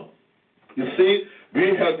prisoner. You see,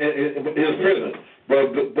 we have his prisoner.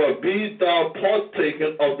 But be thou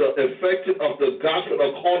partaken of the effective of the gospel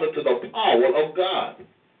according to the power of God.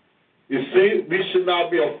 You see, we should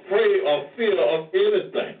not be afraid or fear of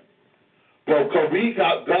anything. But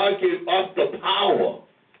because God gave us the power.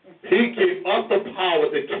 He gave us the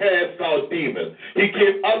power to cast out demons. He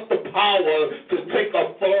gave us the power to take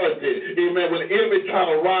authority. Amen. When the enemy try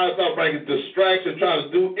to rise up, bring distraction,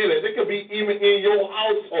 trying to do anything, it could be even in your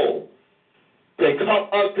household. They come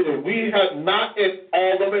up to it. We have not in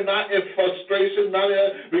argument, not in frustration, not in,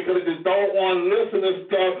 because they don't want to listen to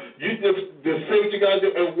stuff. You just say what you got to do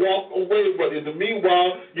and walk away. But in the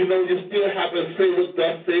meanwhile, you know, you still have to say what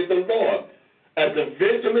thus says the Lord. As the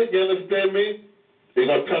vigilant, you understand me? They're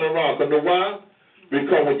going to turn around. Because know why?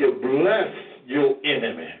 Because when you bless your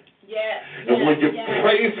enemy, And when you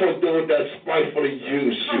pray for those that spitefully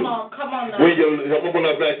use you, when you put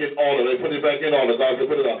it back in order, they put it back in order. God said,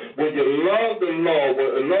 put it out. When you love the Lord,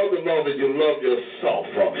 then you love yourself.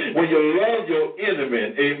 When you love your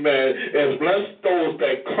enemy, amen, and bless those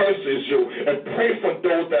that curses you, and pray for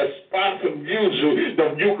those that spitefully use you,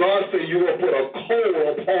 then God said you will put a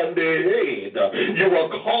coal upon their head. You will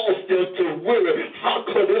cause them to worry. How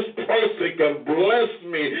could this person can bless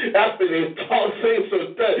me after they say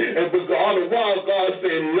so that? And on the while, God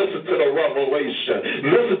said, listen to the revelation.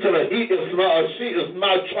 Listen to she is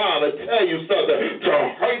not trying to tell you something to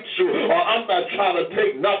hurt you, or I'm not trying to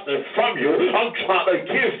take nothing from you. I'm trying to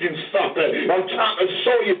give you something. I'm trying to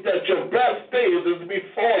show you that your best days is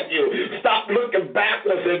before you. Stop looking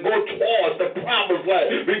backwards and go towards the promised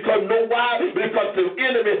land. Because know why? Because the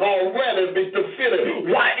enemy already been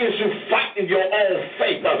defeated. Why is you fighting your own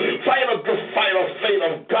faith? Fight a good fight of faith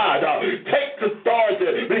of God. Take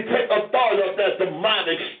authority. We take authority of that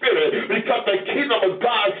demonic spirit, because the kingdom of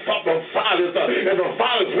God suffers violence, and the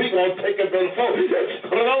violence we going to take it by force.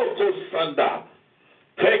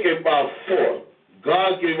 Take it by force.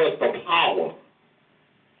 God gave us the power.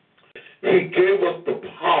 He gave us the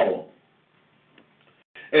power.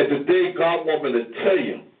 And today God wants me to tell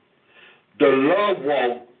you, the love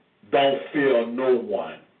walk don't fear no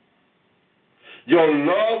one. Your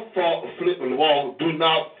love walk do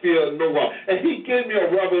not fear no one. And he gave me a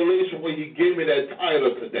revelation when he gave me that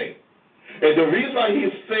title today. And the reason he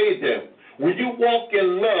said that, when you walk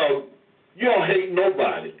in love, you don't hate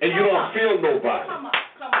nobody, and you don't feel nobody. Come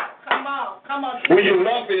on. When you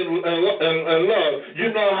love and love,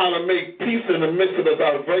 you know how to make peace in the midst of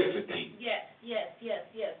adversity. Yes.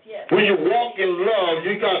 When you walk in love,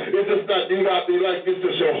 it's just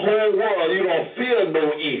your whole world. You don't fear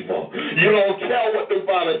no evil. You don't care what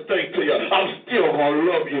nobody think to you. I'm still going to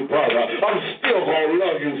love you, brother. I'm still going to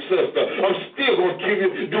love you, sister. I'm still going to give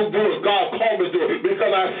you, do what God called me to do,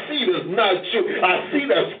 because I see this not you. I see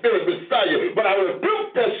that spirit beside you, but I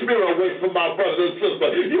rebuke that spirit away from my brothers and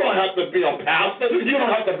sisters. You don't have to be a pastor. You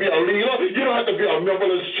don't have to be a leader. You don't have to be a member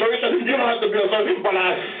of this church. You don't have to be but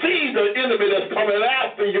I see the enemy that's coming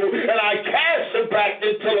after you, and I cast it back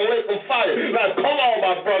into the lake of fire. Now, come on,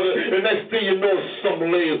 my brother, and next thing you know, some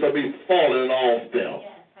layers will be falling off them.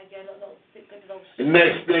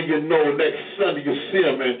 Next thing you know, next Sunday you see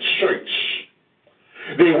them in church.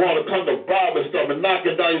 They want to come to Bible study and knock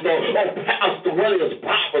it down. You go, oh, Pastor, when is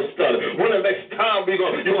Bible study? When the next time you're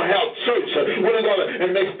going to have church? When are going to, and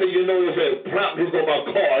next thing you know, you say, he's going to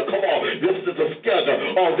call. Come on, this is a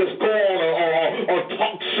schedule. Or just go on or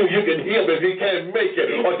talk to you can hear me if you can't make it.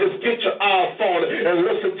 Or just get your iPhone and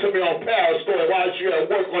listen to me on Periscope while you're at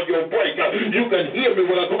work on your break. You can hear me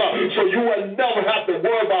when I come out. So you will never have to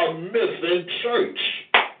worry about missing church.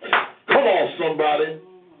 Come on, somebody.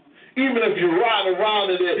 Even if you ride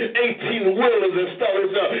around in the 18-wheelers and stuff,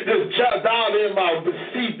 just jump down in my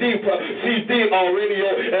CD on radio,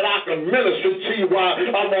 and I can minister to you while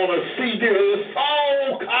I'm on a CD. There's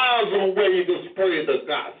all kinds of ways you can spread the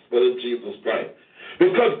gospel of Jesus Christ.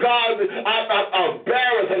 Because God, I'm not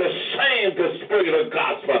embarrassed and ashamed to spread the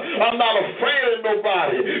gospel. I'm not afraid of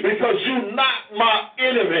nobody, because you're not my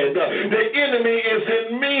enemy. The enemy is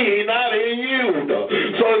in me, not in you.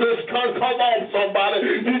 So this come on,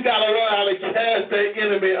 somebody. You got to learn how to cast that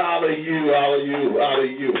enemy out of you.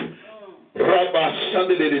 Rabba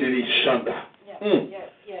Shanda.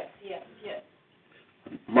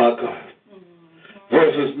 My God.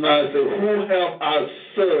 Verses 9 says, who have I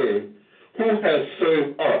served? Who has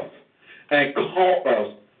served us and called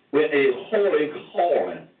us with a holy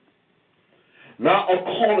calling, not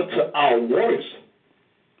according to our works,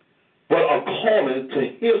 but according to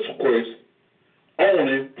his works,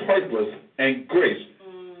 only purpose and grace,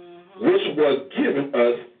 which was given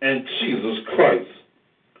us in Jesus Christ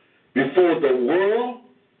before the world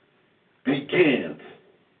begins.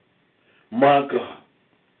 My God,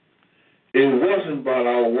 it wasn't by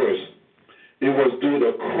our works. It was through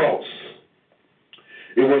the cross.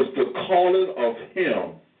 It was the calling of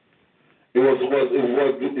him.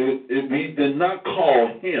 We did not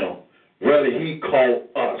call him, rather he called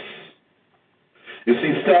us. You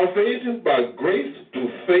see, salvation by grace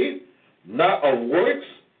through faith, not of works.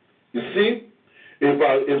 You see,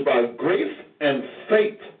 it's by grace and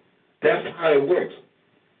faith. That's how it works.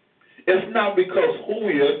 It's not because who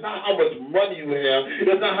you are. It's not how much money you have.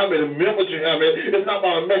 It's not how many members you have. It's not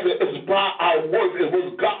about a message. It's by our work. It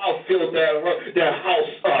was God filled that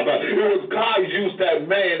house up. It was God used that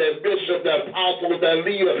man, that bishop, that apostle, that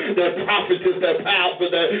leader, that prophetess, that pastor,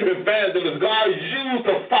 that evangelist. God used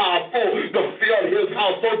the fivefold to fill his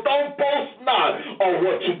house. So don't boast not on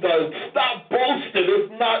what you've done. Stop boasting.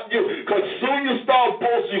 It's not you.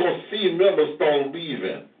 see members start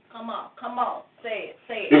leaving. Come on. Say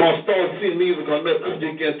it. You're going to start seeing leaders because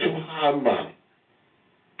you're getting too high money.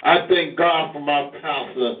 I thank God for my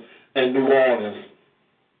pastor in New Orleans.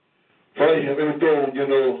 For him, even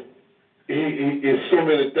though, he so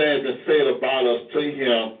many things that said about us to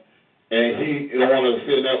him, and he don't want to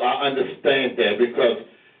say that. I understand that because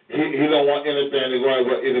he don't want anything to go on.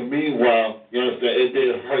 But in the meanwhile, you understand, it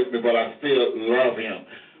did hurt me, but I still love him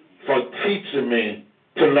for teaching me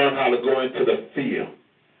to learn how to go into the field.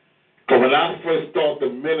 Because when I first started the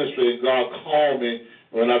ministry, God called me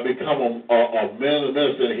when I become a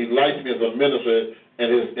minister, and he likes me as a minister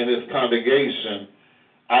in his congregation.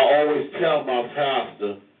 I always tell my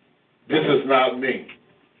pastor, this is not me.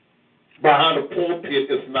 Behind the pulpit,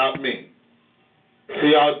 it's not me.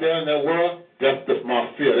 See out there in that world, that's just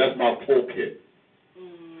my field. That's my pulpit.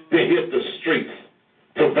 They hit the streets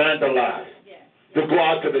to vandalize, to go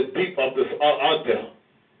out to the deep of this out there.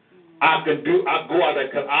 I go out there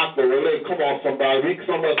because I can relate. Come on, somebody.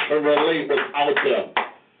 Some of us can relate what's out there.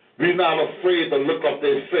 We're not afraid to look up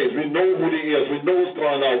their face. We know who they is. We know what's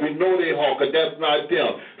going on. We know they hawk, because that's not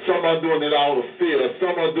them. Some are doing it out of fear.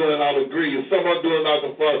 Some are doing it out of greed. Some are doing it out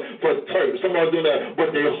for turf. Some are doing that,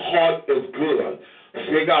 but their heart is good.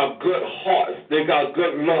 They got good hearts. They got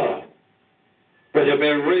good love. But they've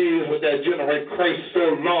been raised with that generate Christ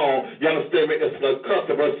so long, you understand me, it's a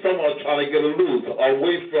custom, but some are trying to get loose,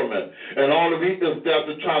 away from it. And all of these is that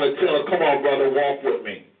they're trying to tell them, come on, brother, walk with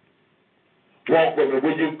me. Walk with me.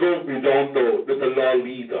 Where you go, we don't know that the Lord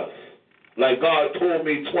leads us. Like God told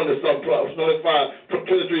me 25 plus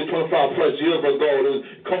years ago,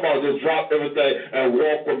 come on, just drop everything and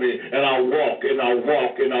walk with me. And I walk, and I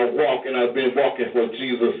walk, and I walk, and I've been walking for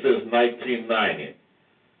Jesus since 1990.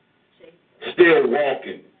 Still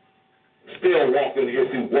walking as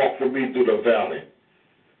he walked with me through the valley.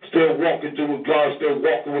 Still walking through with God, still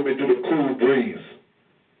walking with me through the cool breeze.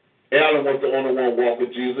 Alan was the only one walk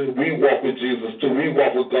with Jesus. We walk with Jesus too. We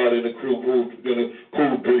walk with God in the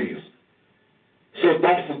cool breeze. So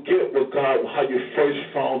don't forget what God, how you first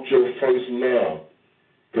found your first love.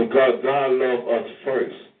 Because God loved us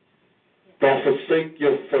first. Don't forsake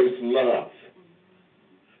your first love.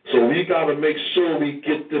 So we got to make sure we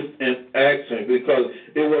get this in action because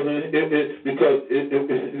like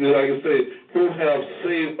I said, who have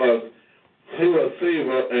saved us, who have saved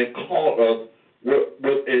us and called us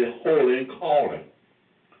with a holy calling.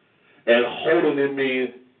 And holding it means,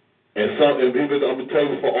 and people, I'm going to tell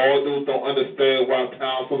you, for all those who don't understand why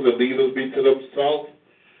pastors and leaders be to themselves,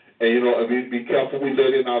 and be careful we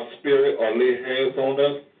let in our spirit or lay hands on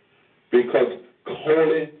us, because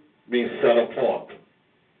holy means set apart.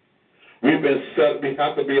 We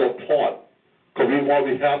have to be apart, because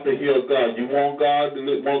we have to hear God. You want God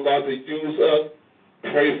to use us?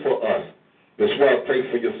 Pray for us. That's why I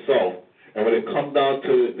pray for yourself. And when it comes down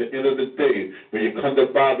to the end of the day, when you come to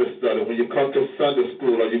Bible study, when you come to Sunday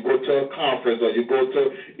school, or you go to a conference, or you go to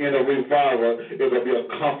a revival, it'll be a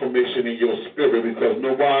confirmation in your spirit, because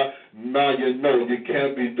now you know you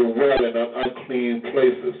can't be dwelling in unclean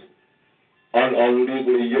places.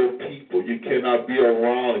 Unlegally your people. You cannot be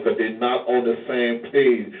around because they're not on the same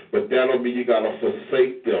page. But that don't mean you got to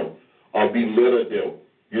forsake them or belittle them.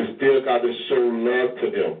 You still got to show love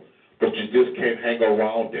to them, but you just can't hang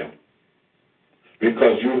around them.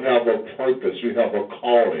 Because you have a purpose, you have a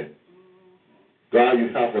calling. God, you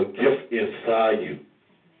have a gift inside you.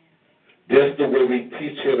 That's the way we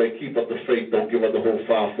teach here to keep up the faith. Don't give up the whole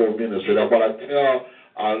 5-4 ministry. That's what I tell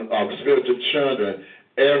our spiritual children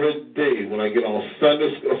every day when I get on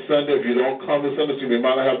Sunday, if you don't come to Sunday school, we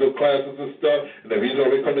might not have the classes and stuff. And if you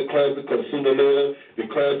don't come to classes, because sooner or later, the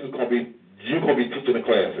class is going to be, you're going to be teaching the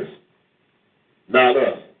classes. Not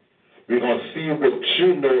us. We're going to see what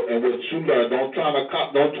you know and what you learn. Don't try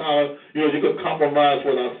to, you can compromise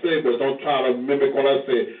what I say, but don't try to mimic what I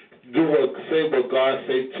say. Say what God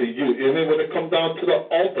says to you. And then when it comes down to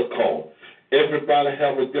the altar call, everybody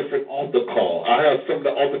have a different altar call. I have some of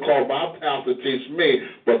the altar call my pastor teach me,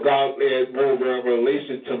 but God added more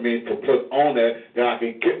revelation to me to put on that I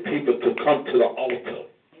can get people to come to the altar.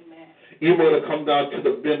 Amen. Even when it comes down to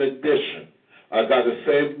the benediction. I got the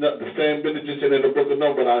same benediction in the book of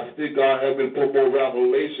Numbers, but I still God has me put more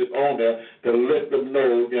revelation on there to let them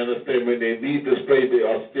know, you understand, when they leave this place, they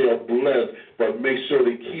are still blessed, but make sure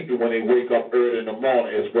they keep it when they wake up early in the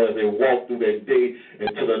morning as well as they walk through their day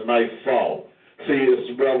into the night fall. See, it's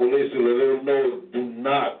revelation to let them know,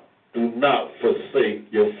 do not forsake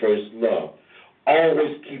your first love.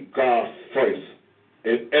 Always keep God first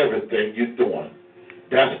in everything you're doing.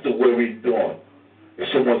 That's the way we're doing.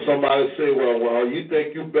 So when somebody say, well, you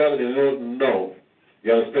think you better than no.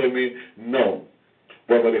 You understand me? No.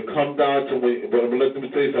 But when it comes down to me, let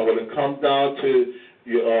me tell you something. When it comes down to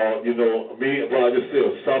me, what I just said,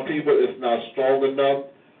 some people it's not strong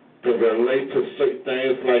enough to relate to certain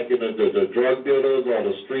things like the drug dealers or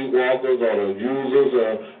the street walkers or the users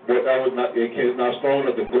or whatever. It's not strong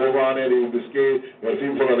enough to go around there. They will be scared. When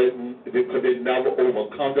people because they never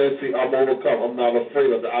overcome that. See, I'm overcome. I'm not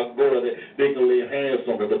afraid of that. I can go there. They can lay hands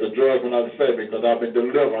on me, but the drugs will not affect me because I've been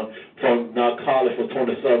delivered from narcotics for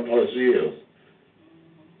 27 plus years.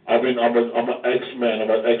 I'm an ex-man. I'm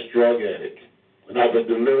an ex-drug addict. And I've been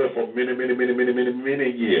delivered for many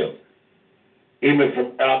years. Even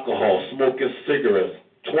from alcohol, smoking cigarettes,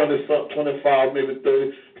 25, maybe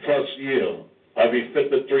 30 plus years. I've been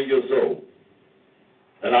 53 years old.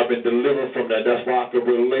 And I've been delivered from that. That's why I can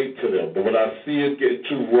relate to them. But when I see it get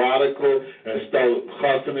too radical and start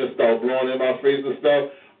cussing and start blowing in my face and stuff,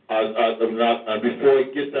 before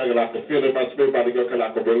it gets there, I can feel it in my spirit by the God, because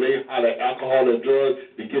I can relate how the alcohol and drugs,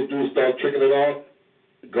 to get through, start tricking it off.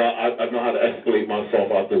 God, I know how to escalate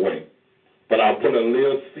myself out the way. But I put a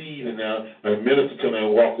little seed in there and minister to them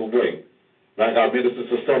and walk away. Like I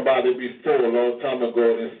ministered to somebody before a long time ago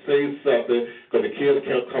and say something, because the kids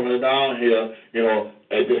kept coming down here,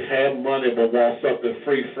 and they have money but want something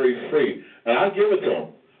free. And I give it to them.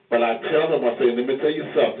 But I tell them, I say, let me tell you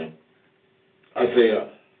something. I say,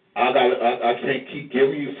 I can't keep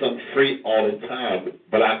giving you something free all the time,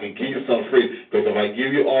 but I can give you something free. Because if I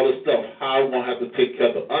give you all the stuff, how am I have to take care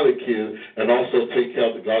of the other kids and also take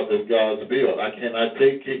care of God's bill? I cannot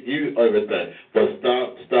give you everything. But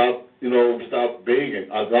stop begging.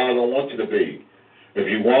 God don't want you to beg.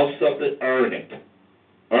 If you want something, earn it.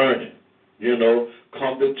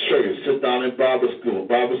 Come to church, sit down in Bible school,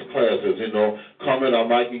 Bible classes, come in, I'll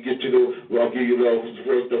give you the work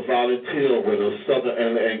to volunteer with or something,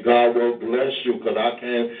 and God will bless you, because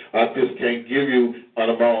I just can't give you an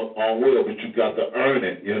amount on will, but you got to earn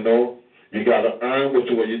it, You got to earn what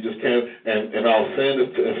you just can't. And I was saying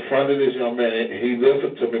this in front of this young man, and he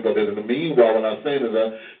listened to me. But in the meanwhile, when I was saying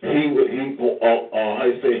this, he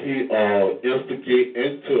instigate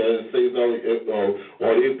into it and say,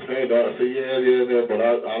 or they planned on. I say, yeah, but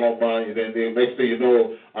I don't mind. And then next thing you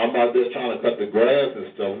know, I'm out there trying to cut the grass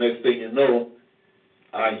and stuff. Next thing you know,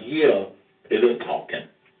 I hear it is talking.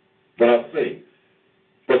 But I say,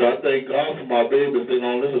 but I thank God for my babies. They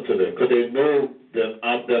don't listen to them because they know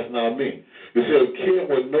that's not me. You see, a kid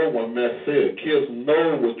would know what mess is. Kids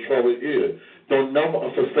know what trouble is. Don't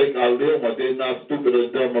never forsake our little ones. They're not stupid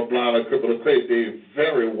or dumb or blind or crippled or crazy. They're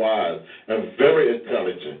very wise and very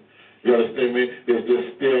intelligent. You understand me? They're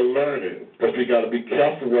just still learning. But we got to be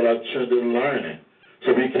careful what our children learning.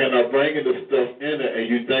 So we cannot bring this stuff in there and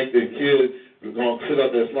you think the kids are going to sit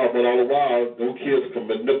up there smart, but all the while, those kids can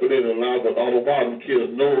manipulate and lie, but all the while, them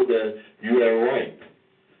kids know that you are right.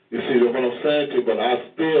 You see what I'm saying to you? But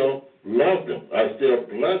I still love them. I still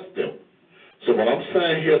bless them. So what I'm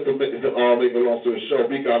saying here to make a long story short,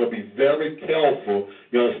 we got to be very careful,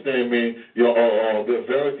 you understand me? Be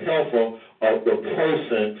very careful of the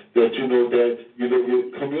person that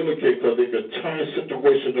you communicate, because they can turn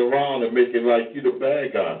situations around and make it like you the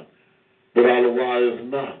bad guy. But otherwise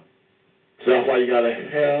it's not. So that's why you got to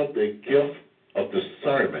have the gift of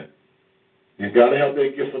discernment. You got to have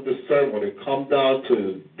that gift of discernment when it comes down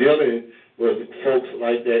to dealing with folks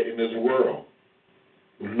like that in this world.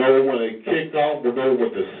 Know when to kick off, know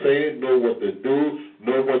what to say, know what to do,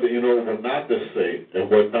 know what what not to say and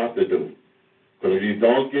what not to do. Because if you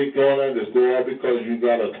don't get going, just go out because you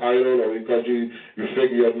got a title or because you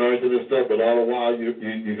figure your anointing and stuff, but all the while you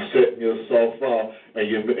setting yourself up, and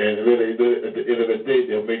at the end of the day,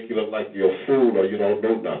 they'll make you look like you're a fool or you don't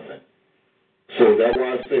know nothing. So that's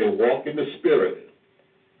why I say walk in the Spirit.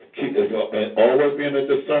 And always be in the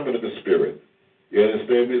discernment of the Spirit. You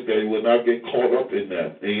understand me? That you will not get caught up in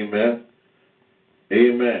that. Amen.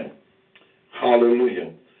 Amen.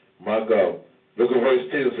 Hallelujah. My God. Look at verse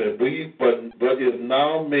 10. It says, but is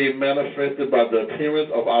now made manifested by the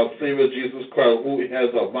appearance of our Savior Jesus Christ, who has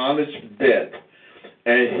abolished death.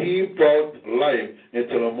 And he brought life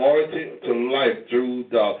into the mortality to life through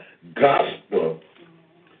the gospel.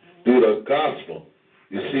 Through the gospel.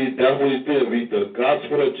 You see, that's what he did. Read the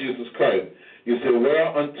gospel of Jesus Christ. He said,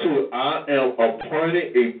 whereunto I am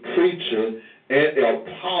appointed a preacher and an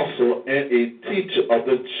apostle and a teacher of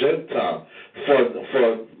the Gentiles. For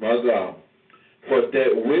my God, for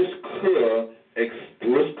that which could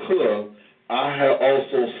I have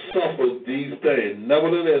also suffered these things.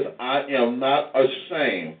 Nevertheless, I am not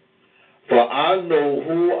ashamed, for I know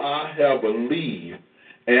who I have believed,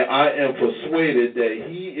 and I am persuaded that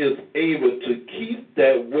he is able to keep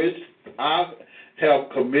that which I have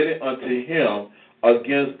committed unto him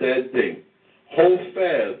against that day. Hold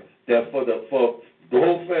fast the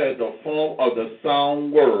form of the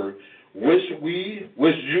sound word which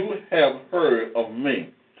you have heard of me,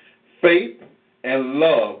 faith and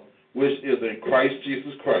love which is in Christ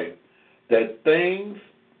Jesus Christ, that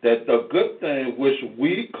the good things which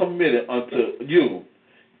we committed unto you,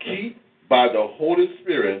 keep by the Holy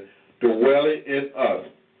Spirit dwelling in us.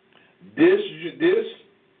 This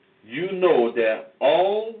you know, that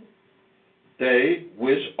all they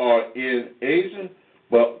which are in Asia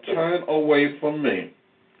but turn away from me,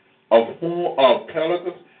 of whom are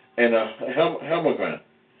Pelagus and Hermogen.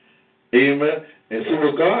 Amen. And so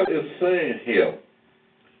what God is saying here,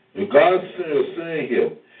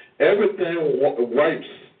 everything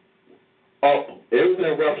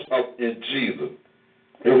wraps up in Jesus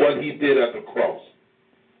and what he did at the cross.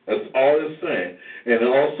 That's all it's saying. And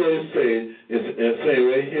also it's saying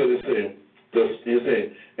right here, it's saying,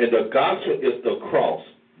 and the gospel is the cross.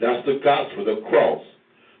 That's the gospel, the cross.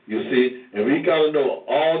 You see, and we got to know,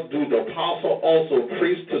 the apostle also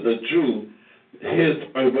preached to the Jew, his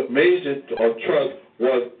major trust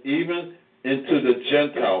was even into the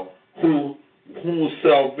Gentile, whose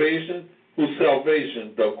salvation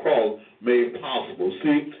the cross made possible.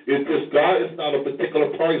 See, God is not a particular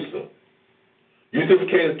person. You just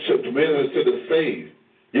can't minister to the saved.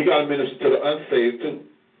 You got to minister to the unsaved too.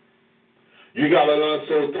 You got to learn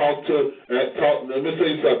to talk. Let me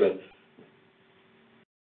say something.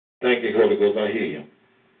 Thank you, Holy Ghost. I hear you.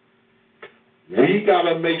 We got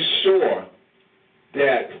to make sure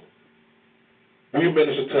that we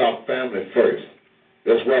minister to our family first.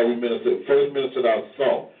 That's why we minister to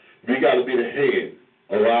ourselves. We got to be the head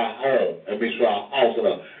of our home and make sure our house is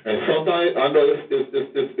up. And sometimes, I know it's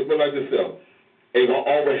like this. Ain't going to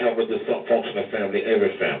always have a dysfunctional family,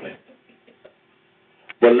 every family.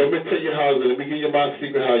 But let me tell you let me give you my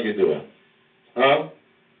secret how you do it.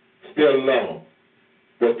 Still love them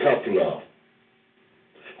with tough love.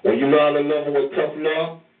 When you learn to love them with tough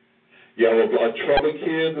love, you have troubled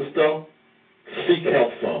kids and stuff, seek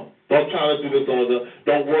help from. Don't try to do this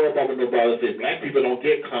don't worry about what nobody says. Black people don't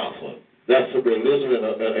get counseling. That's a religion and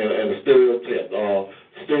a stereotype,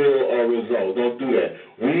 result. Don't do that.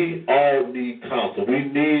 We all need counsel. We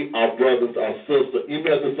need our brothers, our sisters, even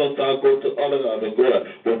as we sometimes go to other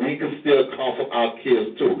but we can still counsel our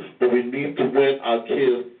kids too. But we need to win our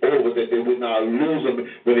kids over, that they will not lose them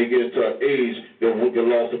when they get into an age that we'll get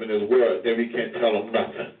lost them in this world. Then we can't tell them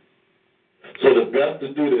nothing. So the best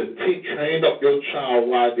to do is train up your child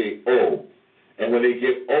while they're old. And when they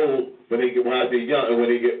get old, while they're young, and when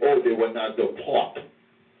they get old, they will not depart.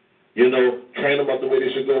 You know, train them up the way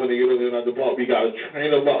they should go when they get older, they will not depart. We got to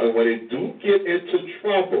train them up. And when they do get into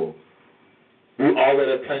trouble, we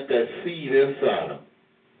already plant that seed inside them.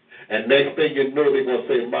 And next thing you know, they're going to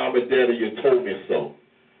say, Mom and Daddy, you told me so.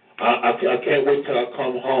 I can't wait till I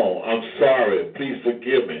come home. I'm sorry. Please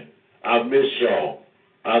forgive me. I miss y'all.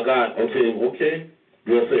 Okay.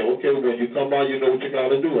 You'll say, okay, when you come out, you know what you got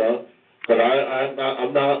to do, huh? But I'm not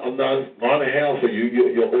going to hell for you.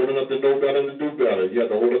 You're old enough to know better to do better. You have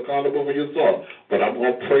to hold accountable for yourself. But I'm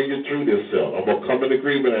going to pray you through this self. I'm going to come in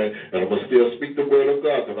agreement and I'm going to still speak the word of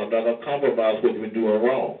God, because I'm not going to compromise what you're doing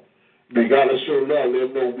wrong. We got to show love.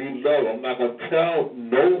 Let them know we love them. I'm not going to tell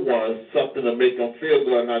no one something to make them feel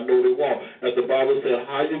good, and I know they won't. As the Bible says,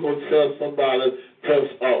 how you going to tell somebody,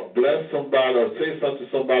 bless somebody or say something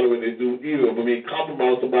to somebody when they do evil? I mean,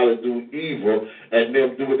 compromise somebody to do evil and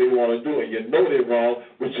them do what they want to do, and you know they're wrong.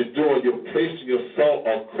 What you're doing, you're placing yourself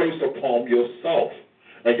a curse upon yourself,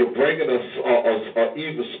 and you're bringing a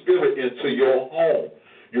evil spirit into your home.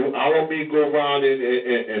 I don't mean go around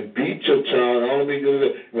and beat your child. I don't mean do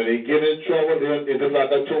that. When they get in trouble, it's just like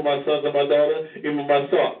I told my sons and my daughter, even my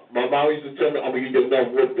son. My mom used to tell me, I'm going to give you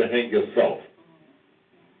enough rope to hang yourself.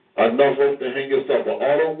 Enough rope to hang yourself. But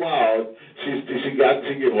all the while, she got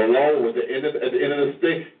to get along with at the end of the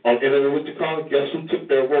stick, on the end of what you call it, guess who took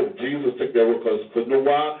that rope? Jesus took that rope. Because you know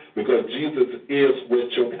why? Because Jesus is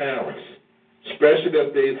with your parents. Especially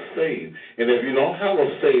if they're saved. And if you don't have a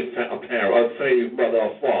saved parent, a saved mother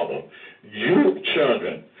or father, you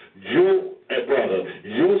children, you brother,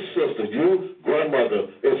 you sister, you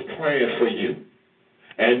grandmother is praying for you.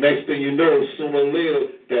 And next thing you know, sooner or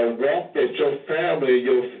later, that walk that your family,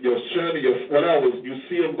 your children, your whatever, you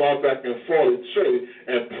see them going back and forth in church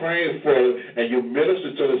and praying for them, and you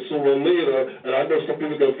minister to them sooner or later. And I know some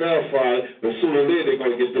people can verify, but sooner or later they're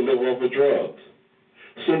going to get delivered off of drugs.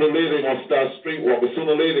 Sooner or later, they're going to start street walking.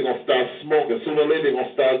 Sooner or later, they're going to start smoking. Sooner or later, they're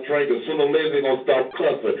going to start drinking. Sooner or later, they're going to start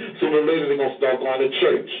cussing. Sooner or later, they're going to start going to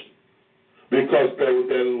church. Because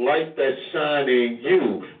that light that shines in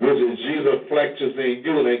you, which is Jesus flexes in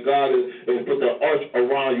you, and God is put the arch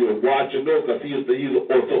around you and watch you know, because he's the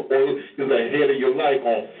head of your life,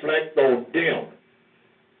 going to flex on them.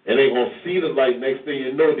 And they're going to see the light. Next thing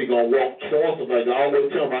you know, they're going to walk towards it. Like I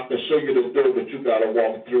always tell them, I can show you the door, but you got to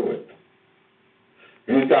walk through it.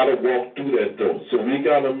 We got to walk through that door. So we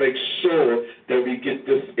got to make sure that we get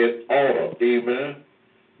this in order. Amen?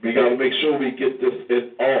 We got to make sure we get this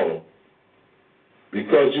in order.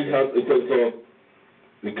 Because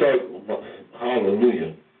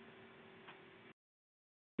hallelujah.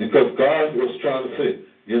 Because God was trying to say,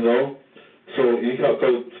 you know, so you have,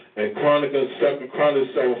 because in Chronicles 2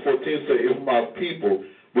 Chronicles 7:14 say, if my people,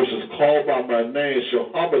 which is called by my name, shall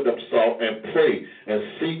humble themselves and pray and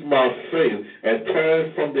seek my face and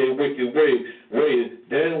turn from their wicked ways,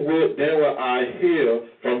 then will I hear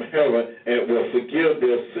from heaven and will forgive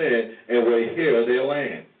their sin and will heal their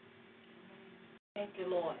land. Thank you,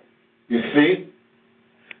 Lord. You see?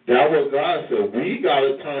 That's what God said. We got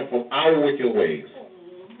to turn from our wicked ways.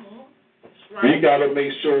 Right. We got to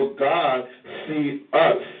make sure God see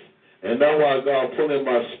us. And that's why God put in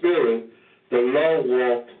my spirit, the love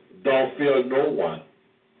walk, don't fear no one.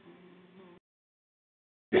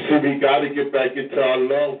 You see, we got to get back into our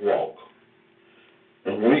love walk.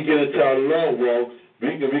 And when we get into our love walk,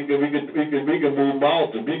 we can move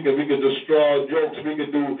mountains. We can destroy jokes. We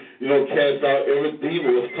can do, cast out every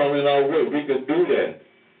demon that's coming our way. We can do that.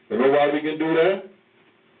 You know why we can do that?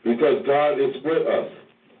 Because God is with us.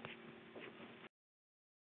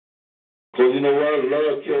 Because you know what?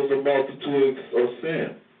 Love kills a multitude of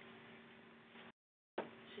sin.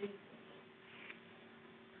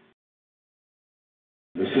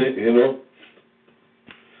 You see,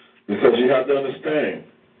 because you have to understand.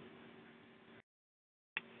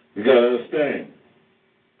 You got to understand.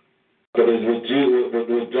 Because what Jesus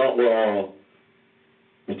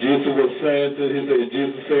was saying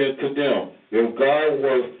Jesus said to them, if God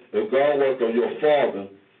was your father,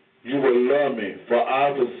 you will love me, for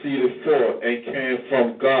I proceeded forth and came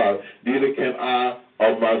from God. Neither can I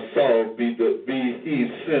of myself be he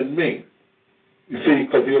send me. You see,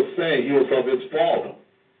 because he was saying he was of his father.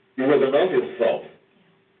 He wasn't of himself.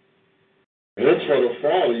 And it's for the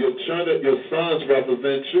father. Your sons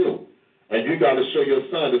represent you. And you got to show your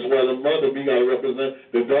son. That's why the mother, we got to represent,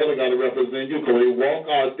 the daughter got to represent you. Because when they walk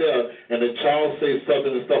out there and the child says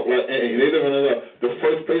something and stuff like that, and they don't know, the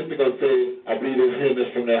first place they're going to say, I believe they're hearing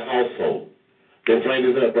this from their household. They bring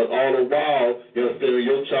this up. But all the while,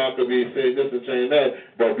 your child could be saying this and saying that.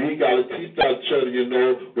 But we got to teach our children,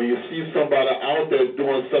 when you see somebody out there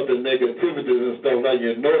doing something negativity and stuff like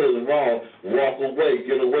you know it's wrong, walk away,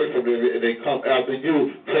 get away from it, and they come after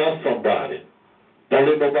you, tell somebody. Don't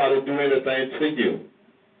let nobody do anything to you.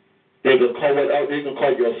 They can call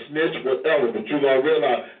you a snitch, whatever, but you're going to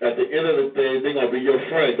realize at the end of the day, they're going to be your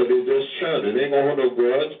friend because they just trying. They ain't going to hold no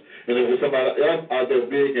grudge. And if there's somebody else out there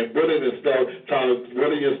big and bullying and stuff, trying to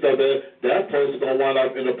bully and stuff, that person's going to wind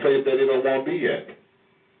up in a place that they don't want to be at.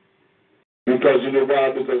 Because you know why?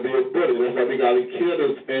 Because they're bullied. That's why we got to kill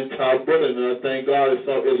this entire bullying. And I thank God it's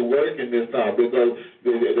working this time because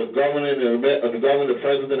the government and the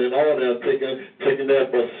president and all that are taking that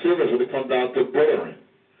but serious when it comes down to bullying.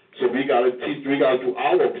 So we got to teach. We got to do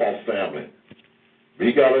our part, family.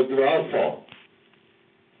 We got to do our part.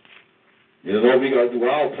 We got to do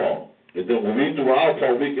our part. And then when we do our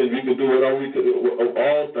part, we can do whatever we can do,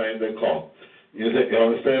 all things they call. You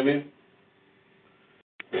understand me?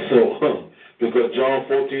 So, because John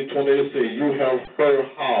 14:28 says, you have heard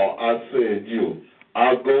how I said you.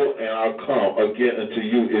 I'll go and I'll come again unto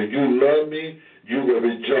you. If you love me, you will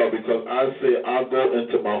rejoice, because I say I'll go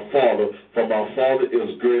into my Father, for my Father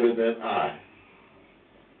is greater than I.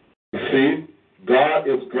 You see, God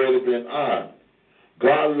is greater than I.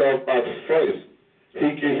 God loved us first.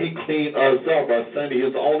 He cleaned us up by sending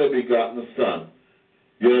his only begotten Son.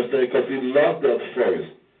 You understand? Because he loved us first.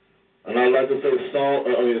 And I like to say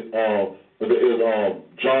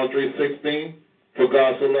John 3:16. For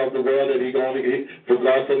God so loved the world that he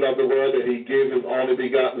gave his only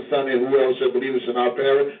begotten Son, and whoever shall believe it shall not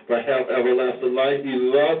perish, but have everlasting life. He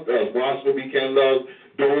loved us. Why should we can't love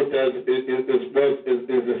those that is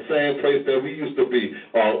the same place that we used to be?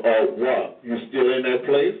 Or what? You still in that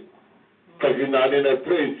place? Because you're not in that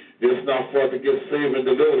place. It's not for us to get saved and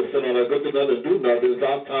delivered and sit on that good to nothing and do nothing. It's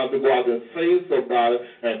our time to go out and save somebody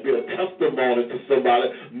and be a testimony to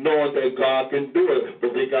somebody knowing that God can do it.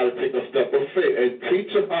 But we got to take a step of faith and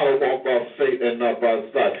teach them how to walk by faith and not by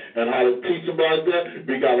sight. And how to teach them like that,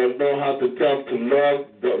 we got to know how to tell them to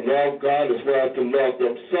love God as well as to love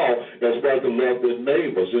themselves, as well as to love their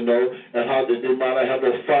neighbors, you know, and how they might not have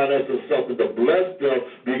no finances or something to bless them.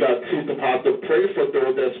 We got to teach them how to pray for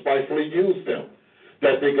those that spitefully use them,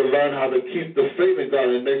 that they can learn how to keep the faith in God.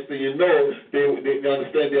 And next thing you know, they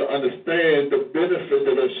understand the benefit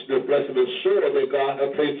of the blessing of sure that God has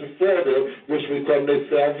placed before them, which become their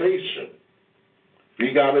salvation.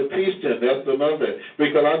 We got to teach them. That's another thing.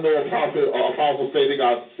 Because I know apostles say they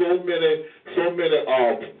got so many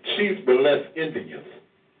chiefs but less Indians.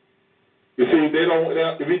 You see,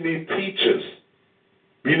 we need teachers.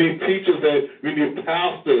 We need teachers, we need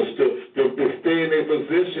pastors to stay in their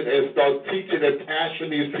position and start teaching and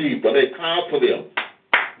passioning these people. They count for them.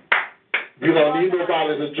 You don't need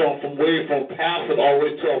nobody to jump from pastor all the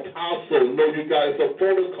way to apostle. No, you guys, it's a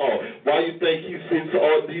protocol. Why you think he sees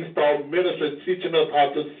all these ministers teaching us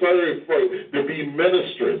how to serve to be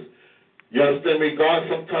ministers? You understand me? God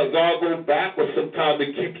goes backwards sometimes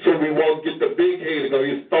to keep so we won't get the big head.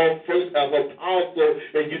 You start first as an apostle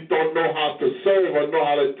and you don't know how to serve or know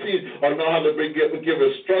how to teach or know how to give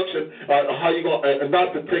instruction, how you going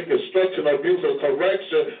not to take instruction, abuse, or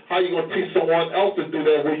correction, how you going to teach someone else to do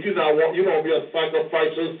that when you don't be a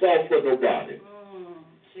sacrifice yourself for nobody.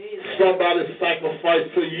 Somebody sacrifice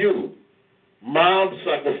for you. Mom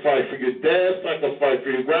sacrifice for you. Dad sacrifice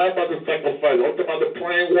for you. Grandmother sacrifice. I'm talking about the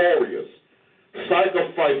praying warriors.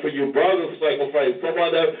 Sacrifice for you. Brother sacrifice.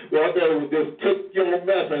 Someone that just took your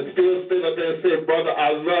mess and still stood up there and said, brother,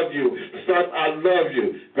 I love you. Son, I love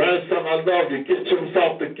you. Grandson, I love you. Get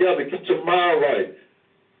yourself together. Get your mind right.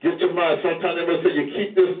 Get your mind. Sometimes they may say, you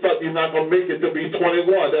keep this stuff, you're not going to make it to be 21.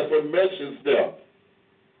 That's what mentions there.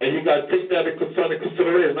 And you got to take that into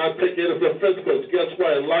consideration, not take it as a physical. Guess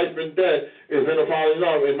what? Life and death is in the power of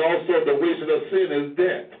love, and also the wages of sin is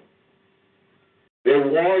death. They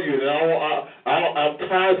warn you. I'm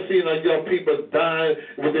tired of seeing our young people dying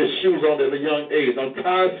with their shoes on at a young age. I'm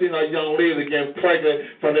tired of seeing our young ladies getting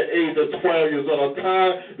pregnant from the age of 12 years old. I'm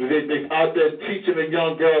tired they out there teaching the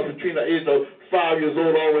young girls between the age of 5 years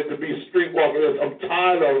old all the way to be streetwalkers. I'm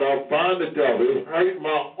tired of it. I find the devil. It hurts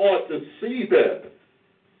my heart to see that.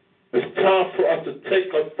 It's time for us to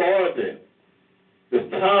take authority. It's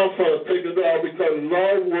time for us to take authority because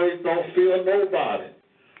love works don't fear nobody.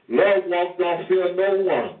 Love walk don't fear no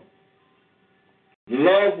one.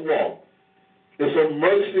 Love walk. It's a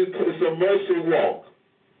mercy walk.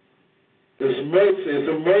 It's a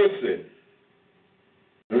mercy.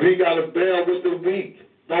 We gotta bear with the weak.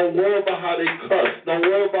 Don't worry about how they cuss. Don't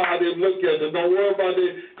worry about how they look at it. Don't worry about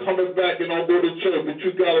they coming back and don't go to church. But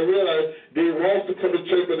you got to realize they want to come to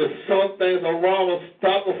church, but there's some things around them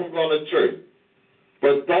stop them from going to church.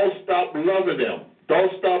 But don't stop loving them. Don't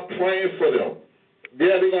stop praying for them.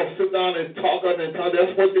 Yeah, they're going to sit down and talk.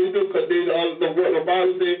 That's what they do because the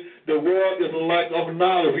Bible says the world is a lack of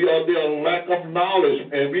knowledge. We are there a lack of knowledge,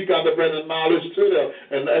 and we got to bring the knowledge to them.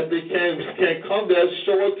 And if they can't come there,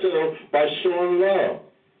 show it to them by showing love.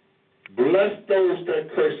 Bless those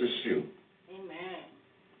that curses you. Amen.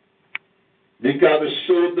 You got to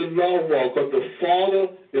show the love walk because the Father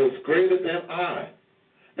is greater than I.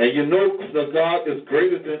 And you know that God is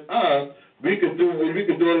greater than I. We can do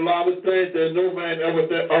a lot of things that no man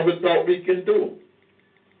ever thought we can do.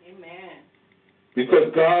 Amen.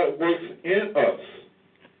 Because God works in us.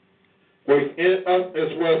 Works in us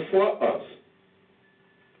as well for us.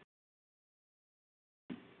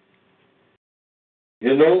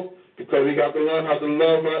 You know? Because we got to learn how to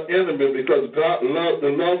love our enemy because the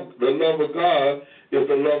love of God is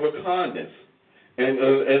the love of kindness. And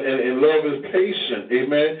love is patient,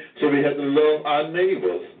 amen? So we have to love our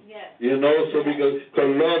neighbors, you know, because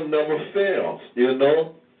love never fails, you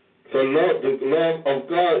know? So the love of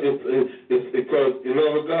God is because the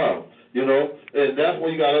love of God, you know? And that's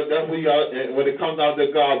when you got and when it comes out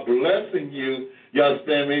to God blessing you, you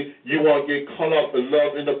understand me? You won't get caught up in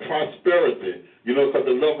love in the prosperity. You know, because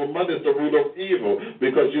the love of money is the root of evil.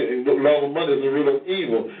 Because the love of money is the root of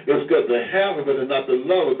evil. It's good to have it, but it's not to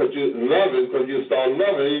love it. Because you love it, because you start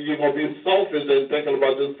loving it, you're going to be selfish and thinking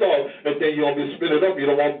about yourself. And then you're going to be spinning up. You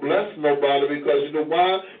don't want to bless nobody because you know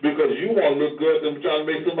why? Because you want to look good and trying to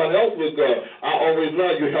make somebody else look good. I always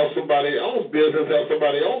love you help somebody else's business, help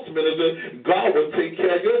somebody else's ministry. God will take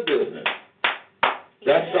care of your business.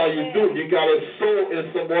 That's how you do it. You got to sow in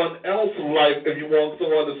someone else's life if you want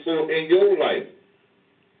someone to sow in your life.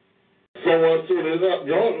 Someone sow in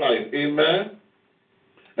your life. Amen?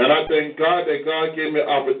 And I thank God that God gave me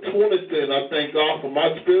opportunity, and I thank God for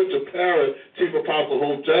my spiritual parent, Chief Apostle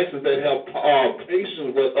Hope Jackson, that have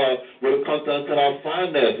patience with when it comes down to our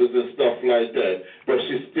finances and stuff like that. But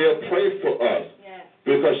she still prays for us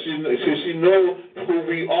because she knows who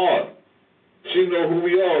we are. She knows who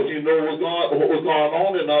we are. She knows what was going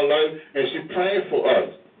on in our life, and she praying for us.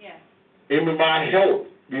 Even my health,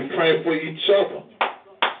 we praying for each other.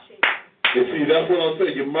 You see, that's what I'm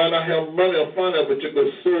saying. You might not have money or finance, but you can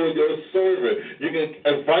sow your servant. You can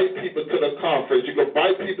invite people to the conference. You can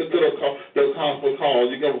invite people to the conference hall.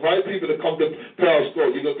 You can invite people to come to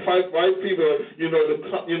Periscope. You can invite people, to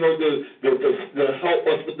help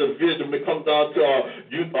us with the vision. We come down to our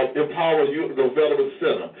Empower Youth Development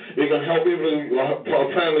Center. You can help people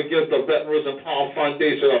plan against the Veterans Empower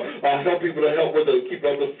Foundation. Or help people to help with the Keep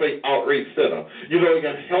Up the Faith Outreach Center. You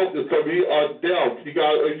can help us because we are there.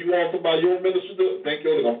 If you want somebody, your minister to, thank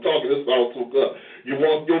you, I'm talking, this is all too good. You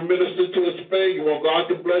want your minister to expand, you want God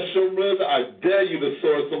to bless your ministry, I dare you to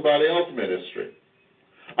sow somebody else's ministry.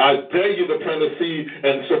 I dare you to plant a seed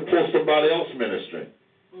and support somebody else's ministry.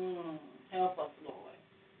 Help us, Lord.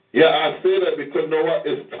 Yeah, I say that because, you know what,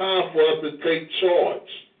 it's time for us to take charge.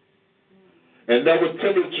 And that was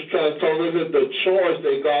Timothy trying to tell us the charge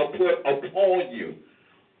that God put upon you.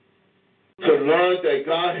 To learn that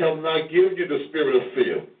God has not given you the spirit of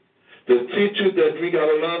fear. To teach you that we got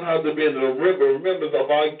to learn how to be in the remembrance of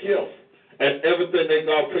our gift and everything that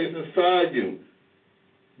God placed inside you.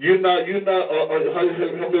 You're not a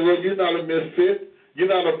misfit. You're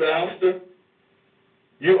not a bastard.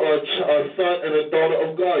 You are a son and a daughter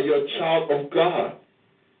of God. You're a child of God.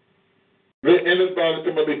 Anybody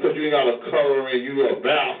come up because you ain't got a color and you're a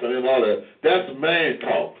bastard and all that. That's man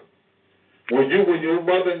talk. When your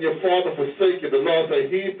mother and your father forsake you, the Lord said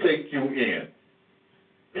He'll take you in.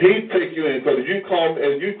 He take you in because you come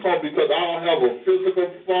because I don't have a physical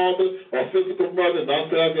father or physical mother. And I'm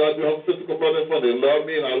saying I do have a physical mother and father. They love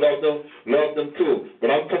me and I love them too. But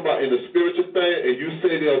I'm talking about in the spiritual thing, and you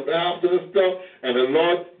say they're bastards and stuff, and the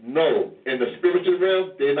Lord, no. In the spiritual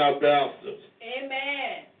realm, they're not bastards.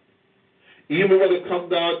 Amen. Even when it comes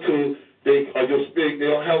down to they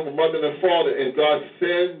don't have a mother and father, and God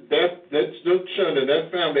sends that children, that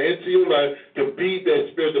family into your life to be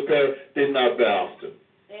that spiritual parent, they're not bastards.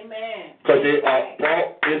 Amen. Because they are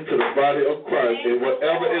brought into the body of Christ. And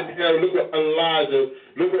whatever inherit, look at Elijah,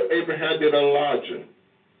 look what Abraham did Elijah.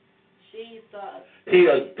 Jesus. He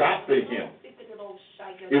adopted him.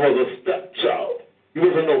 He was a stepchild. He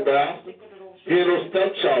wasn't no bastard. He ain't no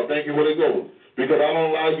stepchild. Thank you for the go. Because I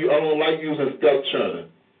don't like using stepchildren.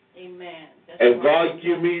 Amen. And God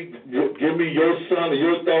give me your son or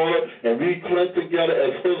your daughter, and we cling together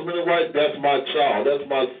as husband and wife. That's my child. That's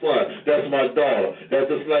my son. That's my daughter.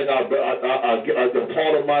 That's just like I the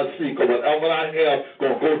part of my seed. Because whatever I have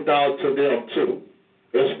gonna go down to them too.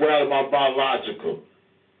 It's well my biological.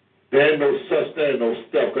 There ain't no such thing, no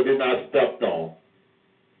step, because they're not stepped on.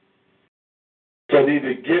 So we need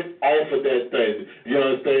to get off of that thing. You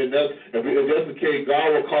understand? If that's the case,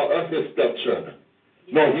 God will call us His stepchildren.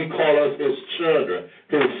 No, He called us His children,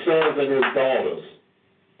 His sons and His daughters.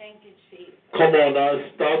 Thank you, Jesus. Come on now,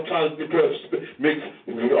 stop trying to mix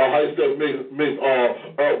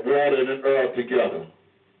water and earth together.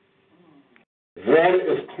 Water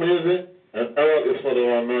is cleansing, and earth is for the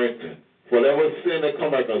anointing. Whatever sin that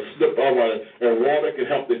come like a slip out, and water can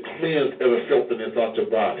help to cleanse every filthiness out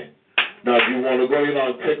your body. Now, if you want to go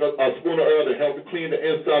and take a spoon of earth to help to clean the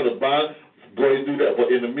inside of the body, go ahead and do that.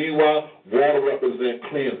 But in the meanwhile, water represents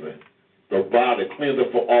cleansing. The body,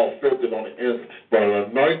 cleansing for all filthy on the inside. But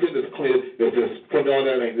anointing is clean. It's just putting on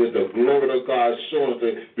that and it's the glory of God showing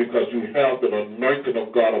it because you have the anointing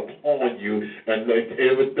of God upon you, and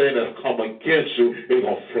everything that's come against you is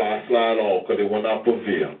going to slide off because it will not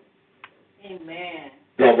prevail. Amen.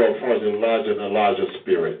 Double for Elijah and Elijah's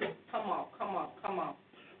spirit. Come on.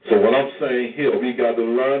 So what I'm saying here, we got to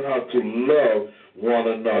learn how to love one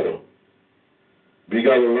another. We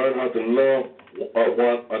got to learn how to love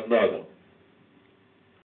one another.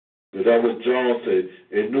 That's what John said.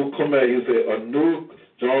 A new command. He said,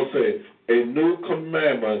 John said, a new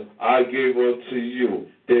commandment I gave unto you,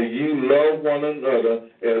 that you love one another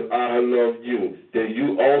as I love you, that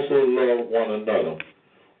you also love one another.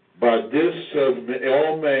 By this shall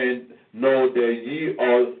all men know that ye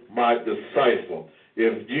are my disciples.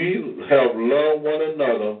 If you have loved one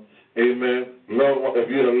another, amen, if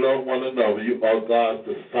you have loved one another, you are God's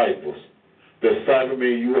disciples. Disciple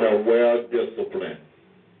means you have well discipline.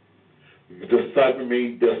 Disciple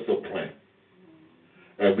means discipline.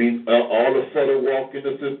 And we all the further walk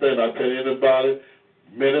into this thing, I tell anybody,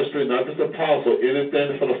 ministry, not just apostle,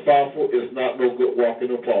 anything for the fivefold is not no good walk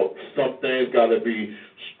in the park. Some things got to be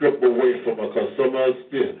stripped away from us because some of us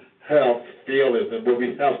still have feelings, and when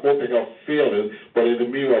we have supposed to have feelings, but in the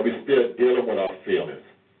meanwhile, we're still dealing with our feelings.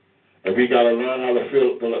 And we got to learn how to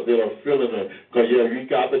feel, they're feeling it. Because, you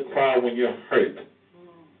got to cry when you're hurt.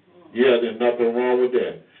 Yeah, there's nothing wrong with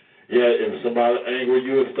that. Yeah, if somebody angry with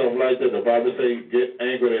you and stuff like that, the Bible says get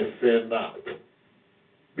angry and sin not.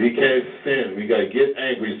 We can't sin. We got to get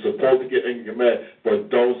angry. You're supposed to get angry and mad, but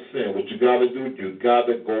don't sin. What you got to do, you got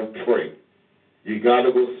to go pray. You got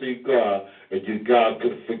to go see God, and you got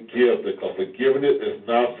to forgive, because forgiveness is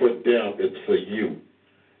not for them, it's for you.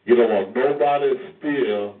 You don't want nobody to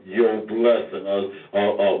steal your blessing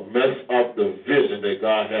or mess up the vision that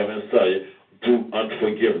God has inside you through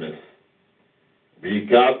unforgiveness. We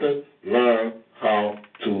got to learn how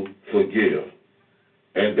to forgive.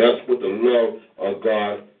 And that's what the love of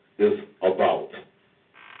God is about.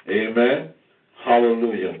 Amen?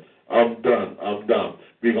 Hallelujah. I'm done.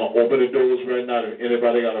 We're going to open the doors right now. If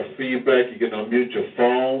anybody got a feedback, you can unmute your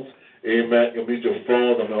phones. Amen. You mute your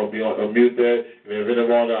phones. I'm going to be on unmute that. And if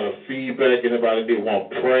anyone got a feedback, anybody want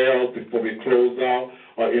prayers before we close out,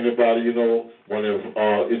 or anybody, want to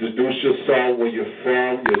introduce yourself, where you're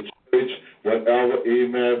from, your church, whatever,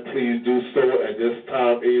 amen, please do so at this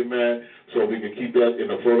time, amen, so we can keep that in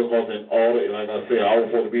the protocols in order. And like I said, I was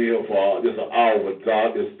supposed to be here for just an hour, but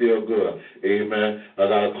God is still good, amen. I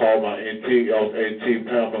got to call my auntie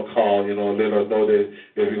Pamela call, let her know that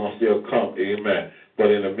we're going to still come, amen. But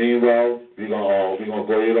in the meanwhile, we're gonna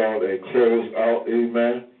go ahead on and close out.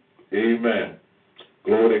 Amen. Amen.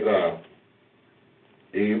 Glory to God.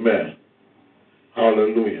 Amen.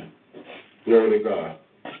 Hallelujah. Glory to God.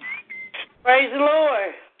 Praise the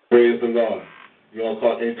Lord. Praise the Lord. You want to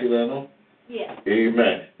call Auntie Leno? Yeah.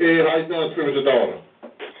 Amen. Hey, how you doing, spiritual daughter?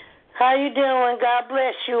 How you doing? God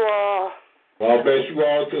bless you all. God bless you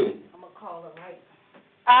all, too. I'm going to call her right.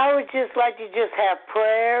 I would just like to just have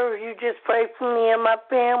prayer. You just pray for me and my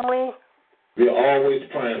family. We're always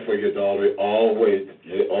praying for your daughter. Always.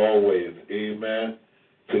 Amen.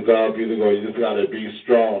 To God be the glory. You just got to be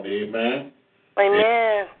strong. Amen.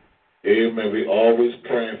 Amen. Amen. We're always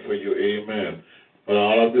praying for you. Amen. But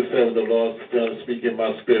all I'm just saying, the Lord still speaking in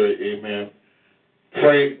my spirit. Amen.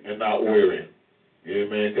 Pray and not worry.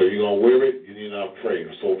 Amen. Because you're going to wear you need not pray.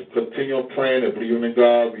 So continue praying and believing in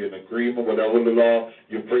God. Be in agreement, whatever the law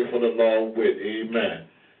you pray for the Lord with. Amen.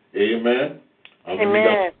 Amen.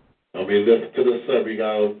 Amen. Listen to the sermon. We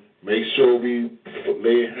got to make sure we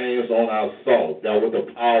lay hands on our soul. That with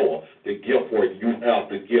the power, the gift word, you have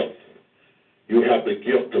the gift. You have the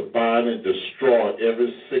gift to bind and destroy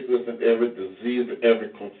every sickness and every disease, every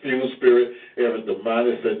confused spirit, every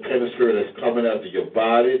demonic satanic spirit that's coming after your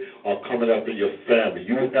body or coming after your family.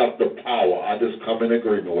 You have the power. I just come in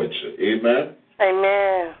agreement with you. Amen?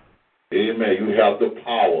 Amen. Amen. You have the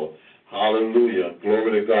power. Hallelujah.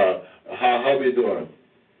 Glory to God. How are you doing?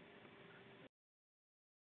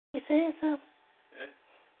 You saying something?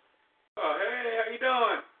 Oh, hey, how you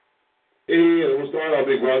doing? Hey, what's going on,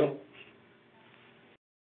 big brother?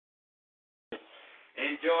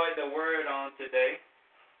 Enjoyed the word on today.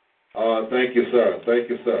 Thank you, sir. Thank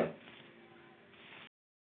you, sir.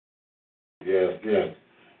 Yes.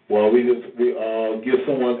 Well, we give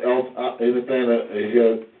someone else anything to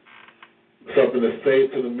hear something to say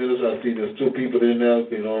to the minister. I see there's two people in there.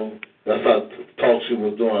 That's how talk show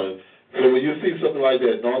was doing. So when you see something like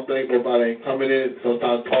that, don't think nobody ain't coming in.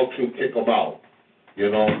 Sometimes talk show kick them out.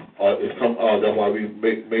 It's come out. That's why we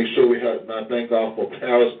make sure we have. Not thank God for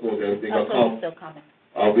Periscope. Everything will come. Still coming.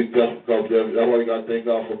 That's why we got to thank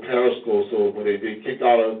God for Periscope. So when they kick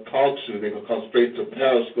out a talk show, they can come straight to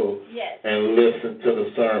Periscope and listen to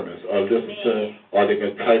the sermons, or they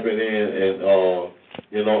can type it in and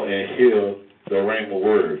and hear the rhema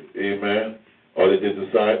word. Amen. Or they can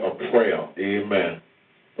decide a prayer. Amen.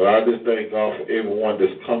 But I just thank God for everyone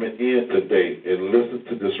that's coming in today and listen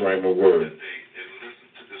to this rhema word.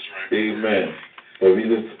 Amen. But I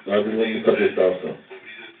just want you to cut this off, son.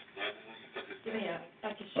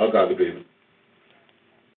 I got it, baby.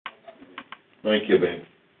 Thank you, baby.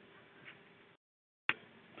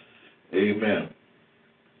 Amen.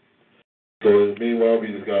 So meanwhile, we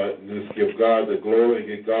just give God the glory and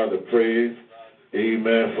give God the praise.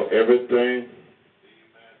 Amen. For everything.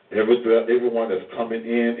 Everyone that's coming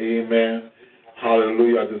in. Amen.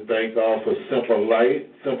 Hallelujah. I just thank God for Simple Light.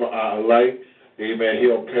 Amen.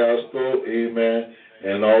 Here on Periscope. Amen.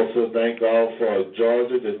 And also thank God for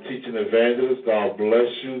Georgia, the teaching evangelist. God bless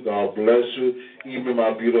you. God bless you. Even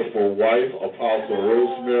my beautiful wife, Apostle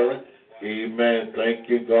Rosemary. Amen. Thank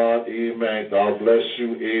you, God. Amen. God bless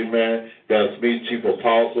you. Amen. That's me, Chief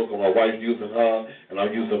Apostle, because my wife using her, and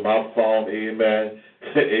I'm using my phone. Amen.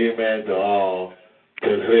 Amen. To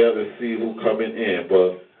hear to see who coming in.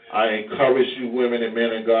 But I encourage you, women and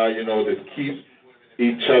men of God, to keep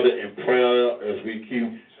each other in prayer as we keep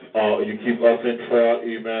you keep us in prayer.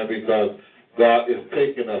 Amen. Because God is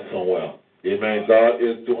taking us somewhere. Amen. God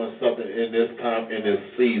is doing something in this time, in this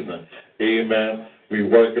season. Amen. We're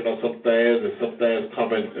working on some things, and some things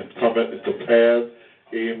coming to pass.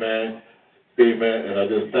 Amen. Amen. And I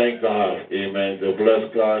just thank God. Amen. To bless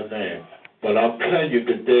God's name. But I'm telling you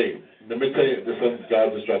today, let me tell you, this something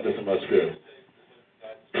God just dropped this in my spirit.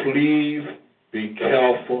 Please be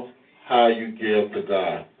careful how you give to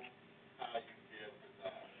God.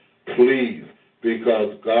 Please.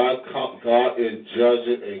 Because God is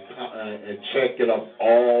judging and checking up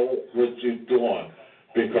all what you're doing,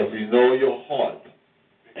 because He know your heart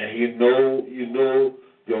and He know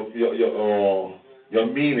your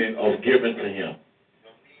meaning of giving to Him.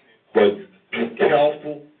 But be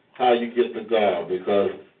careful how you get to God,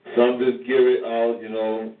 because some just give it out,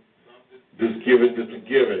 just give it,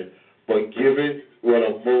 but give it with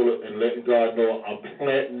a motive and letting God know I'm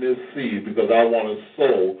planting this seed because I want to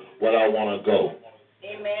sow what I want to go.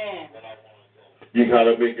 Amen. You got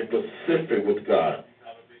to make it specific with God.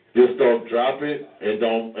 Just don't drop it and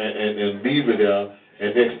leave it there,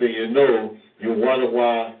 and next thing you know, you wonder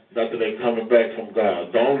why nothing ain't coming back from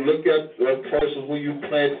God. Don't look at that person who you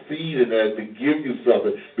plant seed in that to give you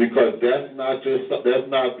something, because that's not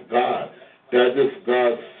God. That's just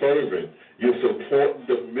God's servant. You're supporting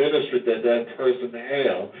the ministry that person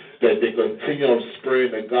has, that they continue on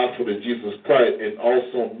spreading the gospel of Jesus Christ and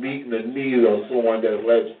also meeting the need of someone that's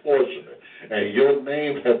less fortunate. And your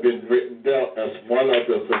name has been written down as one of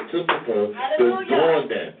the participants that's doing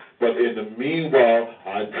that. But in the meanwhile,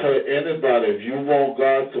 I tell anybody, if you want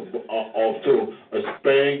God to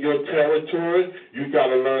expand your territory, you got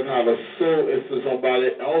to learn how to sow into somebody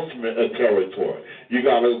else's territory. You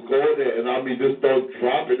got to go there, and just don't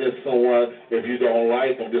drop it at someone if you don't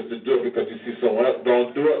like them, just to do it because you see someone else.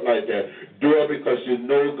 Don't do it like that. Do it because you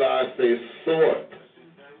know God says sow it.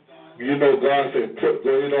 God said,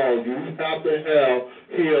 you have to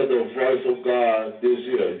hear the voice of God this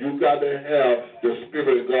year. You got to have the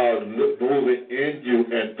Spirit of God moving in you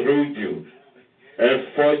and through you and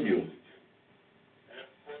for you.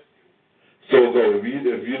 So if you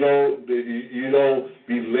don't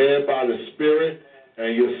be led by the Spirit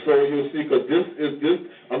and your soul, you'll see, because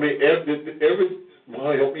help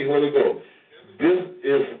me, Holy Ghost. This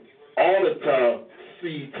is all the time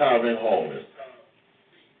seed time and harvest.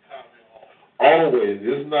 Always.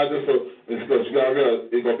 It's not just it's because you got to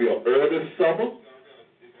realize it's going to be an early summer.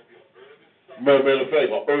 Matter of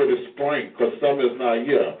fact, an early spring, because summer is not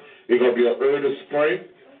here. It's going to be an early spring,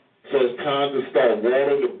 so it's time to start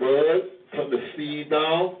watering the bud, put the seed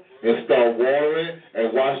down, and start watering,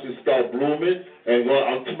 and watch it start blooming. And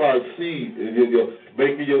I'm talking about seed. You're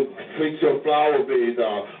making fix your flower bed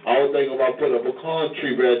down. I was thinking about putting a pecan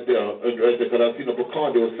tree right there, because I seen a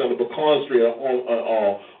pecan. They were selling a pecan tree at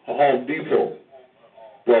Home Depot.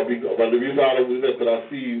 But the reason I was there, because I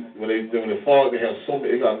see when they fall, they have so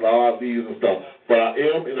many, they got a lot of leaves and stuff. But I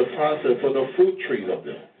am in the process for the fruit trees up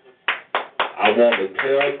there. I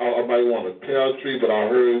might want a pear tree, but I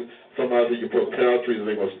heard somebody said you put pear trees and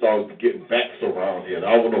they're going to start getting bats around here. And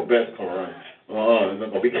I don't want no bats come around. They're not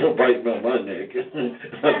going to be biting me on my neck.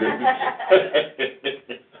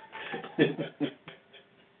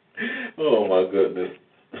 Oh, my goodness.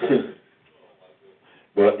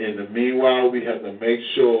 But in the meanwhile, we have to make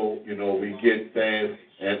sure, we get things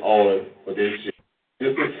in order for this year.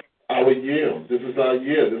 This is our year. This is our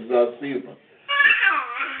year. This is our season.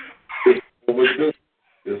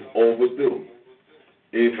 It's overdue.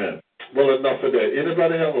 Amen. Well, enough of that.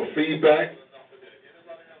 Anybody have a feedback?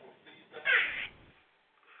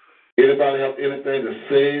 Anybody have anything to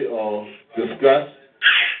say or discuss?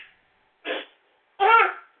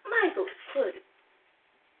 Michael's foot.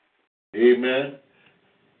 Amen.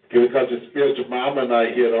 Because your spiritual mama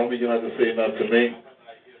not here, don't mean you don't have to say nothing to me.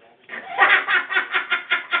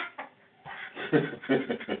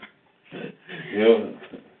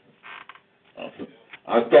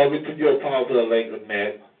 I'm talking to your apostle later,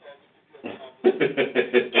 Matt.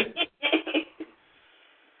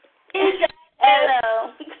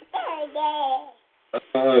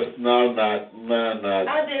 Hello. No, not.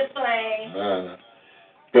 I'm just playing. No.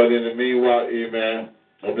 But in the meanwhile, amen,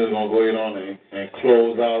 I'm just going to go ahead on and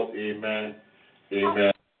close out, amen,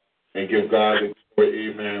 and give God the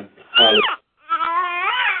glory, amen. Hallelujah.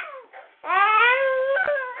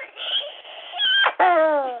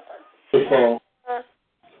 The phone.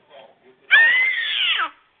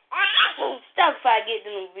 Stop if I get to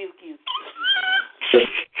rebuke you.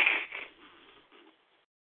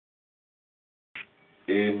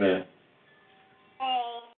 Amen.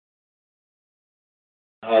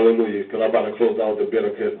 Hallelujah. Because I'm about to close out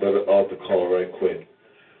the altar call right quick.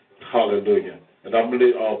 Hallelujah. And I'm going to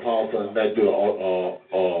let Apostle and that do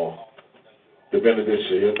the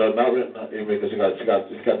benediction. Amen. Because she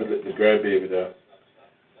got the grandbaby there.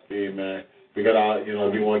 Amen. We got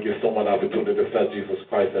we want to give someone an opportunity to accept Jesus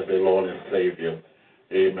Christ as their Lord and Savior.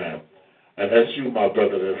 Amen. And that's you, my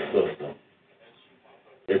brother and sister.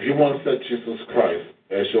 If you want to accept Jesus Christ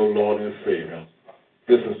as your Lord and Savior,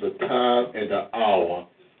 this is the time and the hour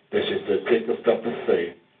that you said take a step of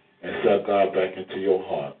faith and accept God back into your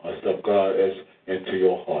heart. Accept God into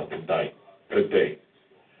your heart today.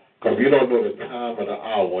 Because you don't know the time or the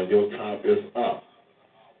hour when your time is up.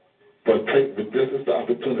 But this is the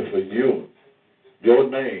opportunity for you, your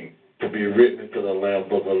name, to be written into the Lamb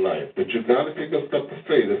Book of Life. But you got to take a step of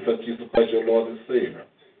faith and accept Jesus Christ your Lord and Savior.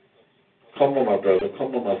 Come on, my brother.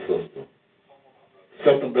 Come on, my sister.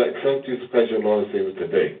 Accept Jesus Christ your Lord and Savior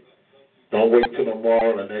today. Don't wait till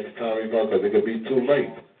tomorrow or the next time, because it could be too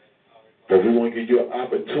late. But we want to give you an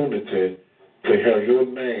opportunity to have your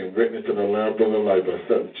name written into the Lamb Book of Life by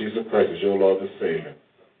accepting Jesus Christ as your Lord and Savior.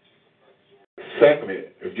 Secondly,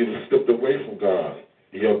 if you have slipped away from God,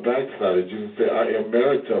 you're a backslider. Jesus said, I am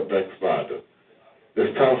married to a backslider.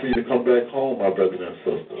 It's time for you to come back home, my brother and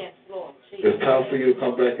sister. Yes, Lord. It's time for you to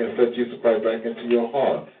come back and set Jesus Christ back into your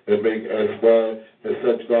heart and make as well and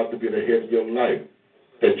set God to be the head of your life,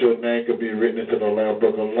 that your name could be written into the Lamb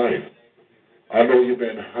Book of Life. I know you've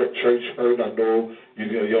been church hurt. I know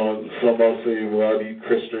some of us say, well, these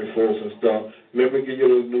Christian folks and stuff. Let me give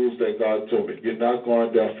you the news that God told me. You're not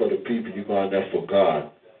going there for the people. You're going there for God.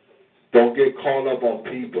 Don't get caught up on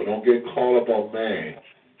people. Don't get caught up on man.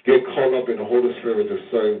 Get caught up in the Holy Spirit to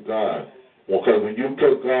serve God. Because when you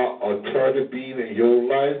put God authority being in your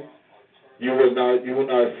life, you will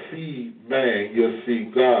not see man. You'll see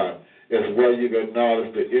God. As well, you can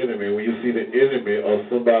acknowledge the enemy. When you see the enemy or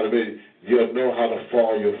somebody, you'll know how to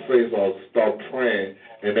fall on your face or start praying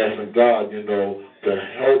and asking God, to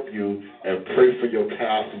help you and pray for your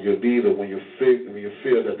pastor, your leader, when you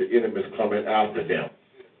feel that the enemy is coming after them.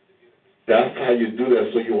 That's how you do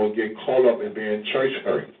that, so you won't get caught up in being church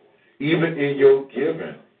hurt. Even in your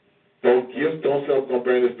giving. Don't say, I'm going to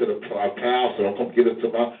bring this to the pastor, I'm going to give it to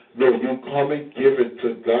no, you come and give it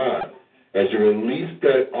to God. As you release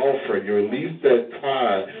that offering, you release that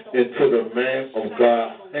tithe into the man of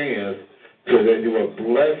God's hands, so that you will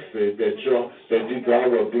bless it, that God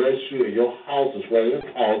will bless you and your house as well. His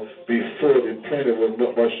house be full and plenty with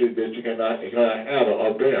much that you cannot handle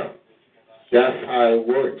or bear. That's how it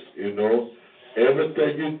works,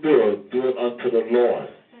 Everything you do it unto the Lord,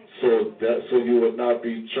 so you will not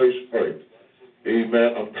be church hurt.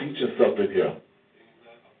 Amen. I'm teaching something here.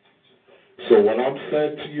 So what I'm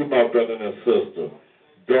saying to you, my brother and sister,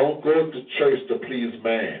 don't go to church to please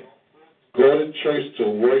man. Go to church to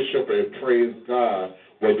worship and praise God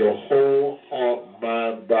with your whole heart,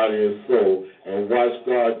 mind, body, and soul, and watch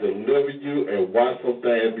God deliver you and watch some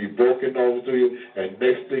things be broken over to you, and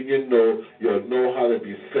next thing you know, you'll know how to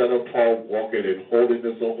be set apart, walking in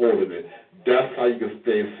holiness or holiness. That's how you can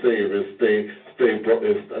stay saved and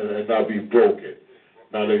and not be broken.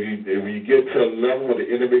 Now, if you get to a level where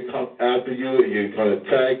the enemy comes after you and you're going to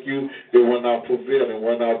attack you, it will not prevail, it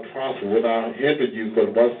will not prosper, it will not hinder you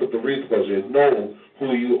for one simple reason, because you know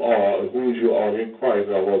who you are in Christ.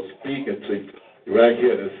 I was speaking to you right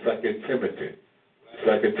here in 2 Timothy.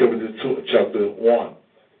 2 Timothy 2, chapter 1,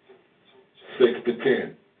 6 to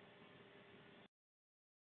 10.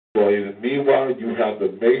 So meanwhile, you have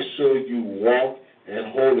to make sure you walk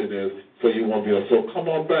in holiness so you won't be. So come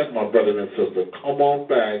on back, my brother and sister. Come on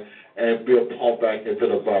back and be a part back into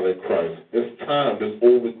the body of Christ. It's time. It's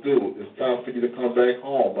overdue. It's time for you to come back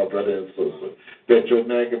home, my brother and sister, that your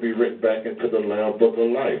name can be written back into the Lamb Book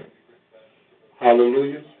of Life.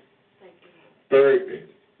 Hallelujah. Thirdly,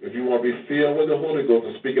 if you want to be filled with the Holy Ghost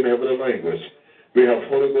and speaking heavenly language, we have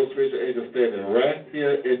Holy Ghost spiritual angels standing right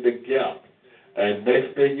here in the gap. And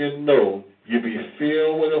next thing you know, you be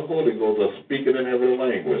filled with the Holy Ghost or speaking in heavenly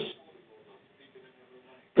language.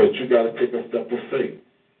 But you got to take a step of faith.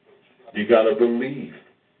 You got to believe.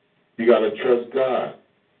 You got to trust God.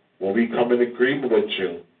 When we come in agreement with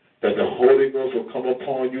you, that the Holy Ghost will come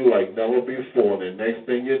upon you like never before, and the next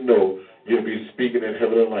thing you know, you'll be speaking in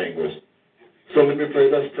heavenly language. So let me pray.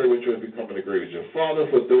 Let's pray with you as we come in agreement with you. Father,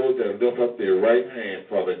 for those that lift up their right hand,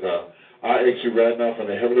 Father God, I ask you right now from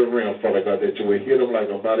the heavenly realm, Father God, that you will hear them like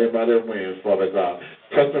a mighty, mighty wind, Father God.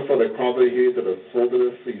 Touch them from the crown of their head to the sole of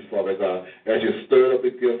their feet, Father God. As you stir up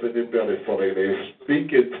the gifts in their belly, Father God, they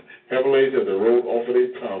speak it heavenly to the road off of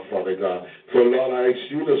their tongue, Father God. So, Lord, I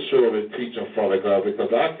ask you to show and teach them, Father God,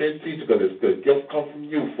 because I can't teach because it's good. Gifts come from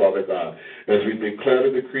you, Father God, as we declare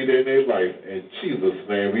the decree in their life. In Jesus'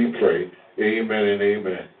 name we pray. Amen and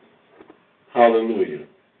amen. Hallelujah.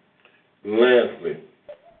 Lastly,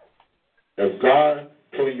 if God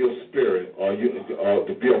put in your spirit or you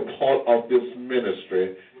to be a part of this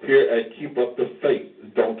ministry here at Keep Up the Faith,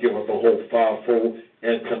 don't give up the whole fivefold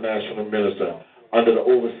international minister under the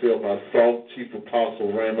overseer of myself, Chief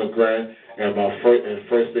Apostle Raymond Grant, and my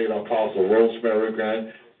First Aid Apostle Rosemary Grant.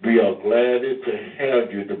 We are glad to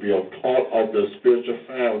have you to be a part of the spiritual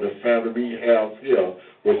family, the family we have here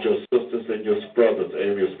with your sisters and your brothers,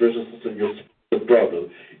 and your spiritual sisters and your brothers,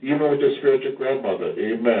 even with your spiritual grandmother.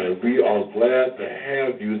 Amen. We are glad to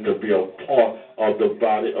have you to be a part of the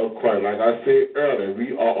body of Christ. Like I said earlier,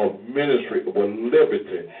 we are a ministry with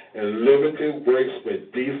liberty, and liberty works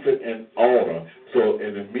with decent and honor. So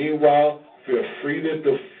in the meanwhile, feel free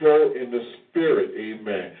to flow in the spirit.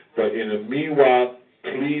 Amen. But in the meanwhile,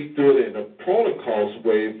 please do it in a protocols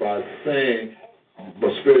way by saying, my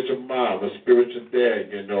spiritual mom, my spiritual dad,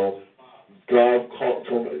 you know, God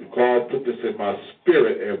put this in my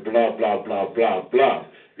spirit and blah, blah, blah, blah, blah.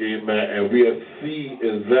 Amen. And we'll see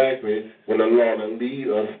exactly what the Lord will lead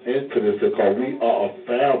us into this because we are a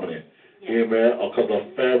family. Amen. Because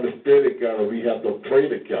a family stay together, we have to pray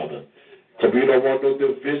together. Because we don't want no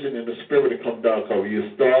division in the spirit to come down. Because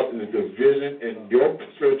you start in the division in your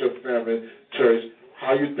spiritual family church,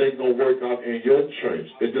 how you think going to work out in your church?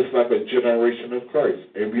 It's just like a generation of Christ,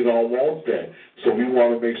 and we don't want that. So we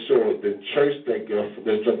want to make sure the church,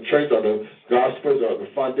 the church or the gospel, or the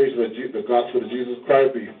foundation of the gospel of Jesus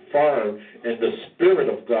Christ be firm in the spirit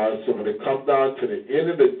of God. So when it comes down to the end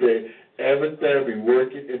of the day, everything be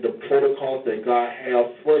working in the protocols that God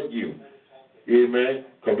has for you. Amen.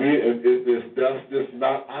 Because that's just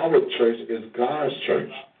not our church; it's God's church.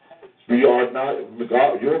 We are not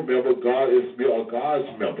God. Your member, we are God's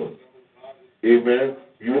member. Amen.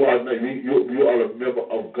 You are a member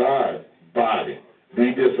of God's body. We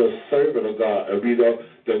just a servant of God, and we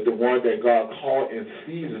the one that God called in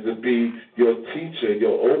season to be your teacher,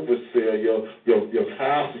 your overseer, your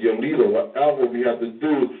pastor, your leader, whatever we have to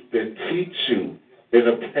do to teach you in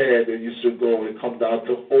the path that you should go and come down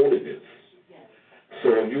to holiness. So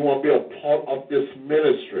if you want to be a part of this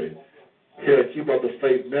ministry, here at Keep Up the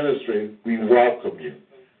Faith Ministry, we welcome you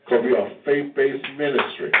because we are a faith-based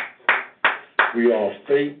ministry. We are a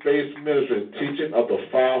faith-based ministry, teaching of the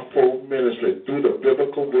fivefold ministry through the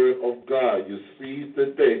biblical word of God. You see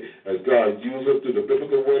today, as God uses through the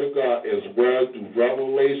biblical word of God as well through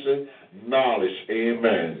revelation, knowledge,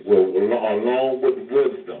 amen, along with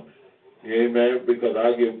wisdom. Amen, because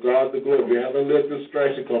I give God the glory. We have a little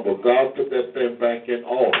distraction come, but God put that thing back in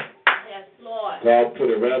order. God put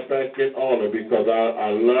it right back in order because I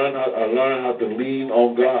learned how to lean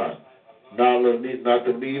on God, not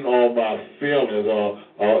to lean on my feelings or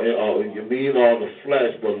lean on the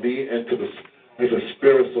flesh, but lean into the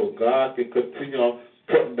spirit so God can continue on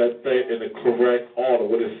putting that thing in the correct order,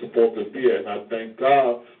 what it's supposed to be. And I thank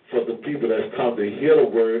God for the people that's come to hear the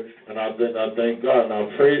word, and I thank God, and I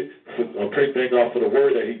thank God for the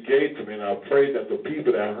word that He gave to me, and I pray that the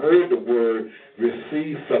people that heard the word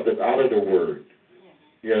receive something out of the word.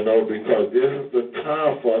 You know, because this is the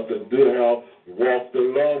time for us to walk the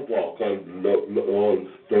love walk. Because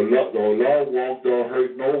the love walk don't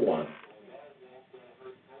hurt no one.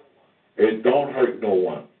 It don't hurt no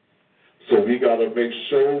one. So we got to make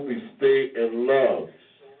sure we stay in love.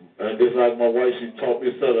 And just like my wife, she taught me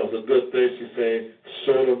something. It was a good thing. She said,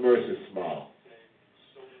 show the mercy smile.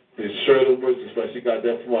 Show the mercy smile. She got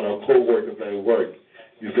that from one of her co-workers at work.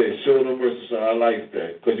 You say, show the mercy smile. I like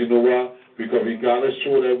that. Because you know why? Because we got to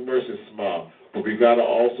show that mercy smile. But we got to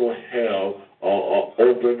also have an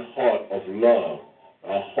open heart of love.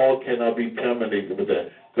 Our heart cannot be contaminated with that.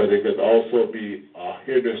 Because it can also be a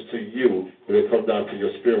hindrance to you when it comes down to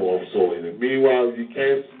your spiritual soul. And meanwhile, if you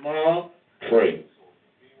can't smile, pray.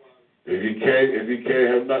 If you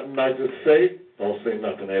can't have nothing nice to say, don't say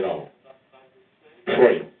nothing at all.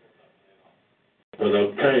 Pray. But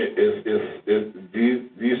I'm telling you,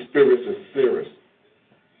 these spirits are serious.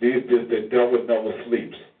 The devil never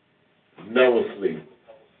sleeps. Never sleeps.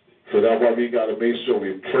 So that's why we got to make sure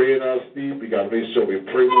we pray in our sleep. We got to make sure we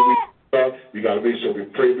pray when we start. We got to make sure we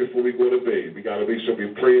pray before we go to bed. We got to make sure we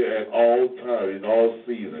pray at all times, in all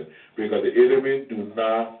seasons. Because the enemy do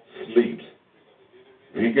not sleep.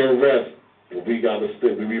 We can rest, but we got to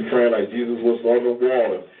sleep. We be praying like Jesus was on the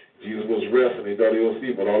water. Jesus was resting. He thought he was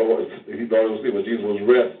asleep, but he thought he was asleep, but Jesus was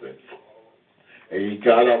resting. And he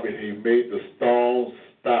got up and he made the stone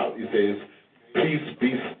stop. He says, peace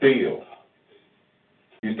be still.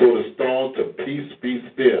 He told the stone to peace be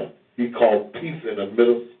still. He called peace in the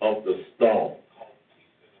middle of the stone.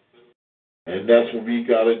 And that's what we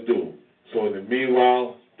got to do. So in the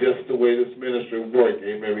meanwhile, that's the way this ministry works.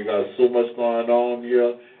 Amen. We got so much going on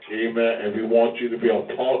here. Amen. And we want you to be a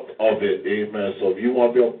part of it. Amen. So if you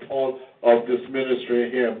want to be a part of this ministry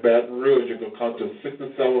here in Baton Rouge, you can come to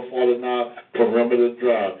 6749 Perimeter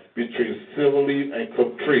Drive between Silverleaf and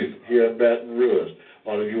Caprice here in Baton Rouge.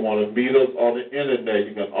 Or if you want to meet us on the internet,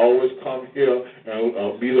 you can always come here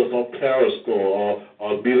and meet us on Periscope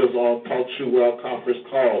or meet us on Talk Show World Conference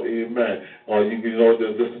Call. Amen. Or you can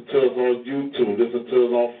listen to us on YouTube, listen to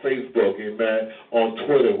us on Facebook. Amen. On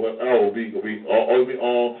Twitter, whatever. We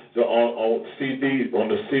on CD, on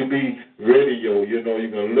the CB radio. You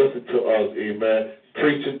can listen to us. Amen.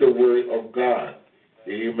 Preaching the word of God.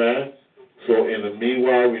 Amen. So in the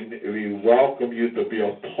meanwhile, we welcome you to be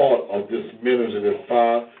a part of this ministry, the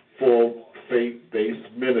five-fold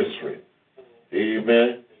faith-based ministry.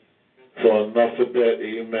 Amen. So enough of that.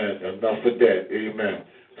 Amen. Enough of that. Amen.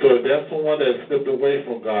 So if that's someone that slipped away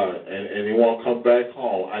from God and you want to come back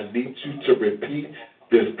home, I need you to repeat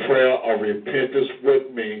this prayer of repentance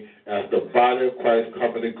with me as the body of Christ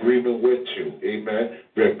come in agreement with you. Amen.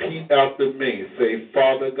 Repeat after me. Say,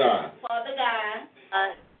 Father God. Father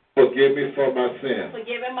God. Forgive me for my sins.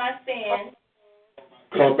 Forgive me my sins.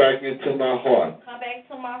 Come back into my heart. Come back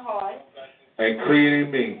to my heart. And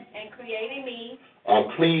creating me. And creating me. A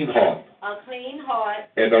clean heart. A clean heart.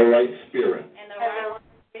 And a right spirit. And a right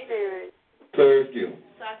spirit. Serve you.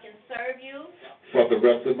 So I can serve you. For the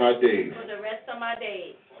rest of my days. For the rest of my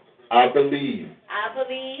days. I believe.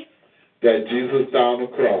 That Jesus died on the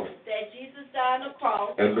cross. That Jesus died on the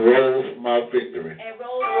cross. And rose my victory. And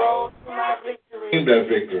rose my victory. Claim that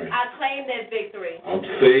victory. I claim that victory. I'm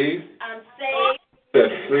saved. I'm saved.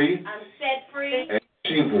 Set free. I'm set free. In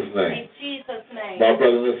Jesus' name. In Jesus' name. My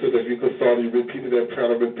brother and sister, if you could start, you repeated that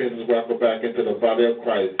prayer of repentance, welcome back into the body of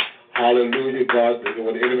Christ. Hallelujah, God.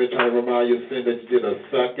 When the enemy trying to remind you of sin that you did a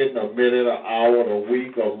second, a minute, an hour, a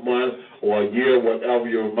week, a month, or a year, whatever,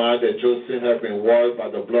 you remind that your sin has been washed by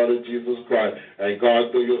the blood of Jesus Christ. And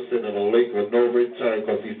God threw your sin in a lake of no return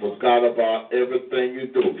because he forgot about everything you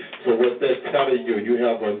do. So what that's telling you, you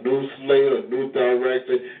have a new slate, a new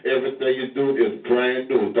direction. Everything you do is brand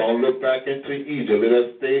new. Don't look back into Egypt. Let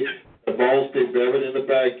us stay. The bones stay buried in the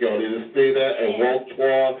backyard. You just stay there and walk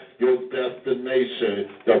toward your destination,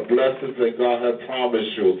 the blessings that God has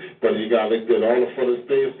promised you. But you got to get all for the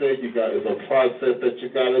stay. It's a process that you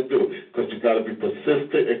got to do because you got to be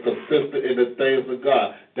persistent and consistent in the things of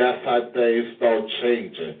God. That's how things start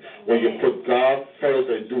changing. When you put God first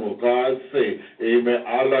and do what God say, amen.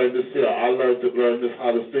 I learned this here. I learned this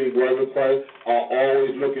how to stay right with Christ. I'm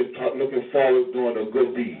always looking forward to doing a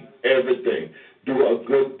good deed every day. Do a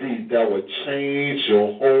good deed that will change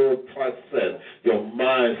your whole process, your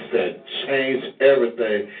mindset, change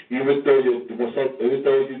everything. Even though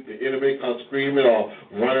the enemy comes screaming or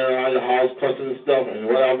running around your house, cussing and stuff and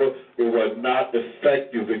whatever, it will not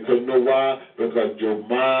affect you. Because you know why? Because your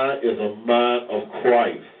mind is a mind of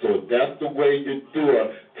Christ. So that's the way you do it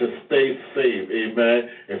to stay safe. Amen.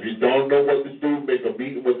 If you don't know what to do, make a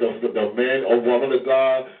meeting with the man or woman of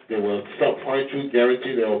God. They will point you,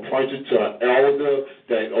 guarantee they will point you to an elder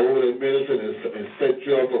that over the ministry and set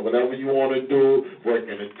you up for whatever you want to do, work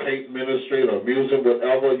in the tape ministry or music,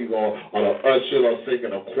 whatever. You go on an usher or sing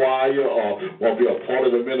in a choir or want to be a part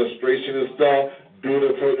of the administration and stuff. Do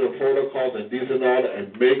the protocols and these and all,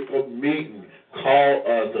 and make a meeting. Call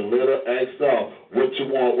us and let us ask out what you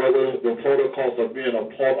want, whether the protocols of being a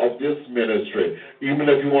part of this ministry. Even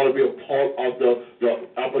if you want to be a part of the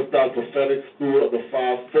apostolic prophetic school of the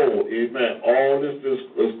fivefold, amen. All this is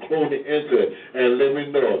included into it. And let me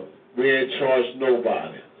know, we ain't charge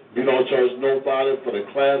nobody. We don't charge nobody for the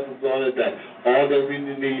classes on it. That all that we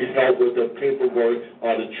need help with the paperwork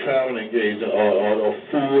or the traveling engagement or the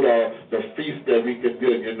food or the feast that we can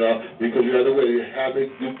do, because you have to have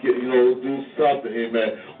it, do something,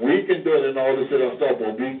 amen. We can do it and all this other stuff,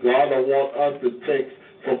 but God don't want us to take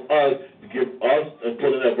from us to give us and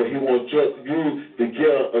put it there, but he wants you to do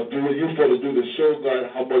to show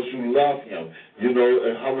God how much you love him,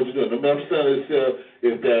 and how much you do. And what I'm saying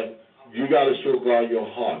is that you got to show God your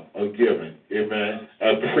heart of giving, amen,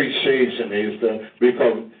 appreciation,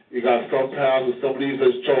 because you got some pastors, some of these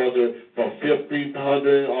is charging from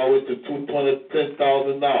 $1,500 all the way to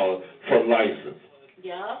 $10,000 for license.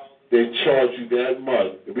 Yeah. they charge you that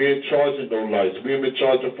much. We ain't charging no lights. We ain't been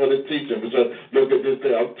charging for the teaching. We just look at this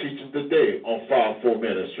day. I'm teaching today on 5-4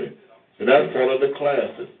 ministry. And that's part of the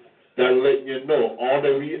classes. That letting you know all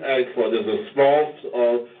that we ask for. There's a small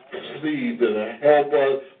seed that'll help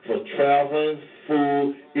us for traveling,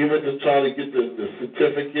 food, even to try to get the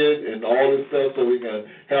certificate and all this stuff so we can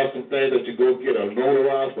have some things that you go get a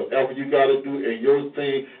notarized. Whatever you got to do in your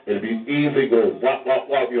thing, it'll be easy. Go whop, whop,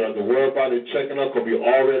 whop. You don't have to worry about it checking up because we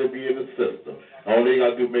already be in the system. All you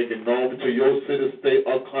got to do is make it known to your city, state,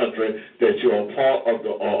 or country that you're a part of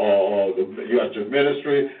you got your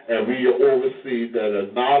ministry, and we oversee that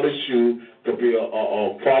acknowledge you to be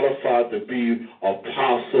qualified to be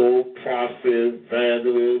apostle, prophet,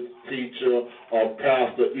 evangelist, teacher, or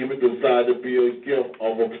pastor, even decide to be a gift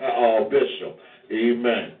of a bishop.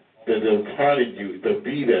 Amen. That they'll honor you to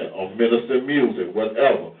be there, or minister music,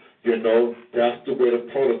 whatever. You know, that's the way the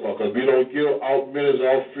protocol, because we don't give out ministers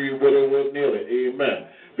all free will nearly. Amen.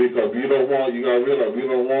 Because we don't want, you got to realize, we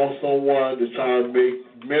don't want someone to try and make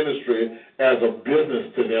ministry as a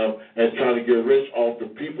business to them and trying to get rich off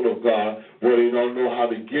the people of God where they don't know how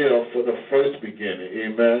to give for the first beginning.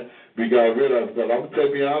 Amen. We got to realize, because I'm going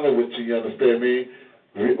to be honest with you, you understand me?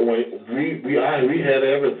 We had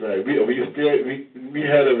everything. We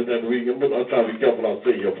had everything. I'm trying to be careful I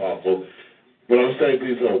say, Apostle. But I'm saying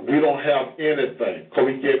this, we don't have anything because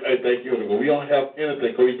we give everything to God. We don't have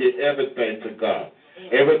anything because we give everything to God.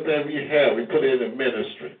 Everything we have, we put it in the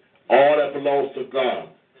ministry. All that belongs to God.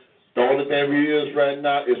 The only thing we is right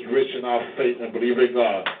now is rich in our faith and believe in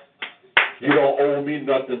God. You don't owe me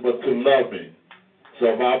nothing but to love me. So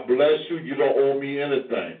if I bless you, you don't owe me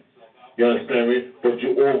anything. You understand me? But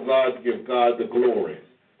you owe God to give God the glory.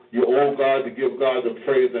 You owe God to give God the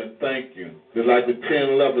praise and thank you. It's like the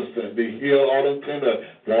 10 lepers, they healed all them 10 lepers.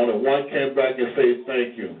 Only one came back and said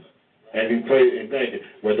thank you. And he prayed and thanked you.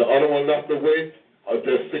 When the other one left away,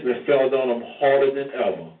 that sickness fell down him harder than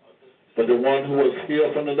ever. But the one who was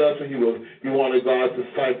healed from the leper, he wanted God's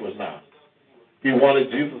disciples now. He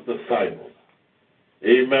wanted Jesus' disciples.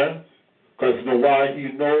 Amen. Because you know why? He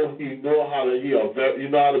know how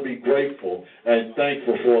to be grateful and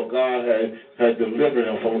thankful for what God had delivered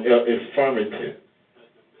him from infirmity.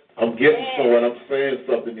 I'm getting somewhere. I'm saying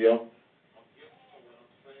something here.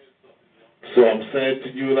 So I'm saying to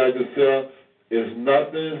you like this here, there's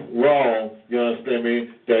nothing wrong, you understand me,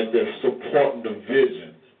 that they're supporting the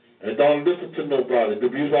vision. And don't listen to nobody. The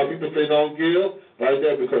reason why people say don't give, like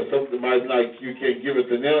that, because something might be like you can't give it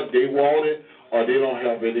to them, they want it, or they don't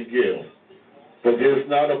have it to give. But it's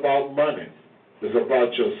not about money. It's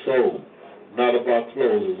about your soul, not about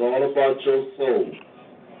clothes. It's all about your soul.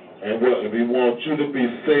 And we want you to be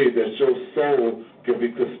saved, that your soul can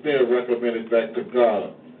be still recommended back to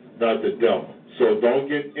God, not the devil. So don't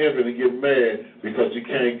get envious and get mad because you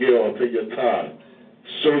can't give until you're tired.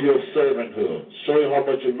 Show your servanthood. Show you how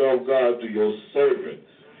much you love God to your servant.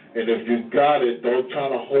 And if you got it, don't try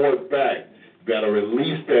to hold back. You got to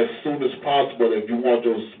release that as soon as possible if you want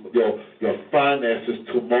your finances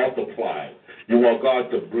to multiply. You want God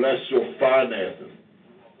to bless your finances.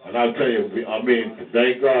 And I'll tell you,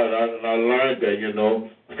 thank God, I learned that,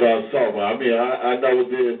 I never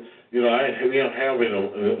did, we don't have we didn't have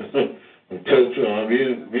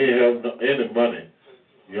any money.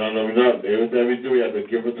 Everything we do, we have to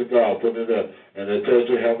give it to God, put it there. And it tells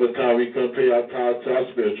you half the time we couldn't pay our tithes to our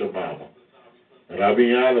spiritual mama. And I'll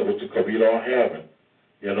be honest with you because we don't have it.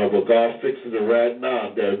 But God fixes it right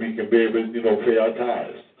now that we can be able to, pay our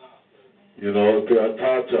tithes. Pay our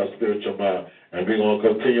tithes to our spiritual mama. And we're going to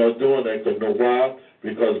continue doing that because know why?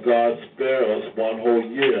 Because God spared us one whole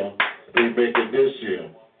year. We make it this year.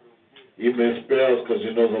 Even spare us because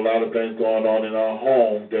there's a lot of things going on in our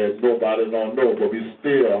home that nobody don't know, but we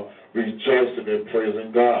still rejoicing and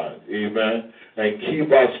praising God. Amen. And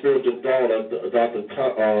keep our spiritual daughter, Dr.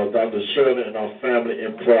 Shirley, and our family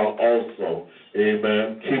in prayer also.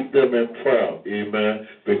 Amen. Keep them in prayer. Amen.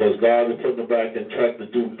 Because God is putting them back in track to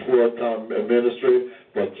do full-time ministry,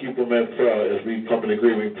 but keep them in prayer as we come in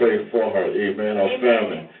agreement. We pray for her. Amen. Our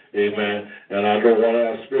family. Amen. And I know one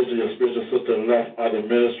of our your spiritual sister left out of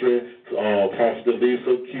ministry, Prophet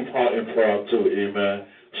Lisa, keep her in prayer too. Amen.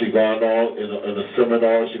 She gone on in a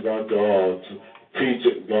seminar. She gone to teach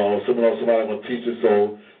it. Seminar, somebody gonna teach it.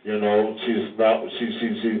 So she's not.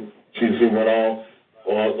 She went on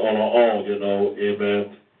her own.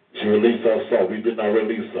 Amen. She released her song. We did not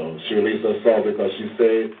release her. She released her song because she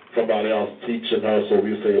said somebody else teaching her. So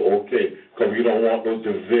we say okay, because we don't want no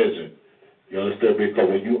division. You understand me? Because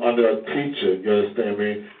when you under a teacher, you understand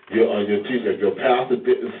me? You're your teacher. If your pastor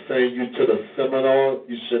didn't send you to the seminar,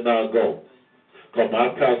 you should not go. Because my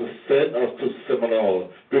pastor sent us to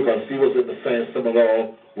seminar because he was in the same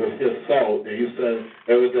seminar with his salt, and he said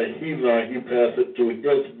everything he learned, he passed it to his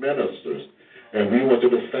ministers. And we went to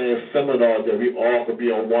the same seminar that we all could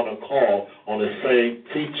be on one accord on the same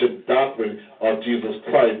teaching doctrine of Jesus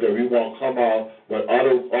Christ, that we won't come out with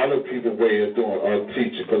other people's way of doing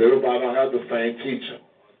teaching, because everybody don't have the same teaching.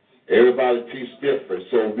 Everybody teach different,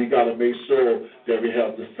 so we got to make sure that we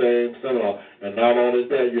have the same seminar. And not only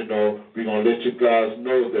that, we're going to let you guys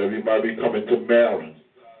know that we might be coming to Maryland.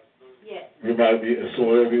 Yes. We might be, as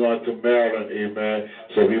soon as we're going to Maryland, amen,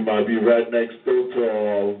 so we might be right next door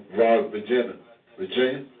to Virginia.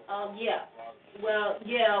 Virginia? Yeah. Well,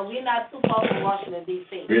 yeah, we're not too far from Washington,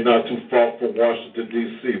 D.C. We're not too far from Washington,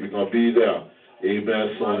 D.C. We're going to be there.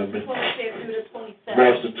 Amen. March the 25th through the 27th.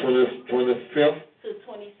 March the 25th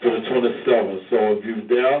to the 27th. So if you're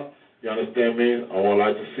there, you understand me? I would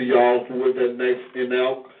like to see y'all who is that next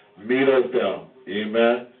NL. Meet us there.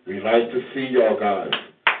 Amen. We like to see y'all guys.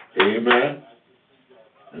 Amen.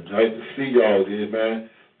 I'd like to see y'all, amen.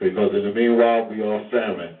 Because in the meanwhile, we are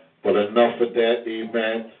family. But enough of that,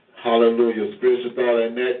 amen. Hallelujah. Spiritual daughter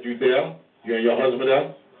Annette, you there? You and your husband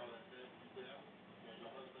there?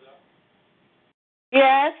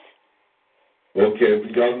 Yes. Okay,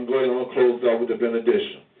 y'all can go ahead and close out with the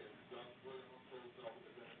benediction.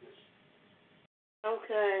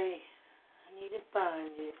 Okay. I need to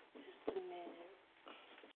find it. Just a minute.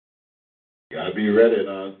 You gotta be ready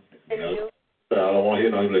now. I don't want to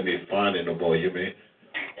hear nothing like me finding no more, you mean?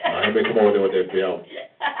 Let me come over there with that bell.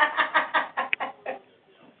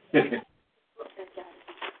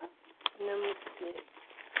 Number 6.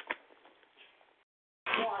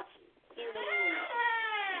 Watch it. In the room.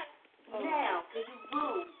 Now, can you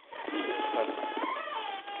move?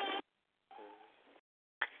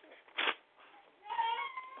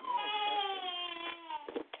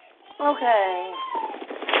 Okay.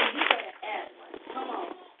 You better add one. Come on.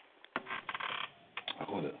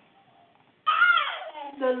 Hold it.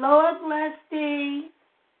 The Lord bless thee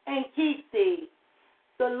and keep thee.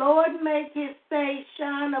 The Lord make his face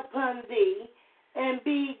shine upon thee and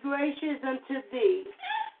be gracious unto thee.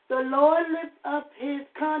 The Lord lift up his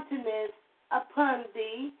countenance upon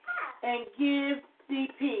thee and give thee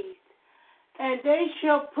peace. And they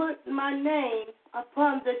shall put my name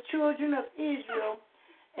upon the children of Israel,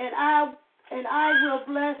 and I will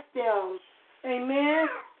bless them. Amen.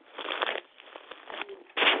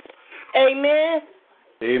 Amen.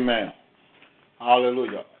 Amen.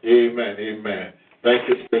 Hallelujah. Amen. Amen. Thank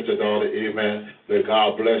you, spiritual daughter. Amen. That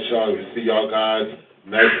God bless y'all. We see y'all guys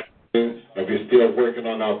next week. And we're still working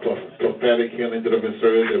on our prophetic healing deliverance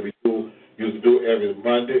service that we used to do every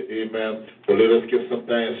Monday. Amen. But let us get some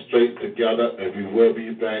things straight together, and we will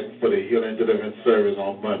be back for the healing deliverance service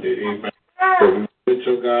on Monday. Amen. So we let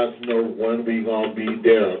you guys know when we're going to be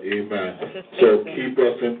there. Amen. So keep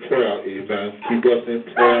us in prayer. Amen. Keep us in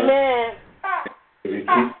prayer. Amen. We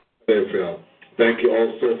keep prayer. Thank you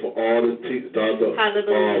also for all the teacher,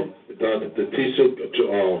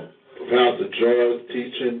 Pastor George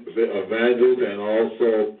teaching evangelists, and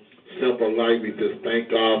also Simple Light. We just thank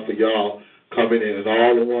God for y'all coming in, and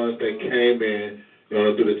all the ones that came in,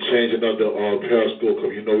 do the changing of the Periscope.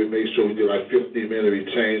 Because we make sure we do like 15 minutes. We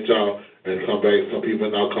change out and come back. Some people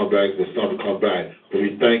now come back, but some come back. But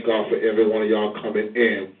we thank God for every one of y'all coming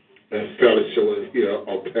in and fellowship here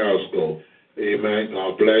on Periscope. Amen.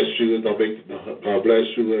 God bless you. God bless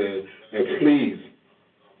you. And please,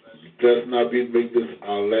 let's not make this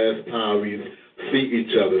our last time we see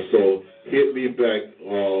each other. So hit me back.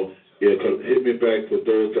 Hit me back for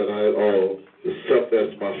those that I accept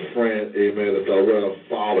as my friend. Amen. That I rather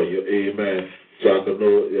follow you. Amen. So I can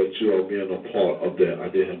know that you are being a part of that. I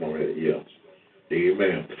did him already. Yeah.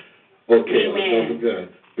 Amen. Okay. Amen. Again,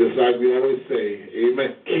 just like we always say.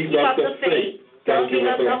 Amen. Keep up the faith. Don't give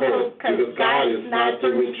up the hope, because God is not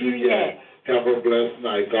through with you yet. Have a blessed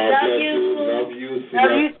night. God bless you. Love you. See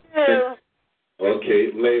Love you too. Okay,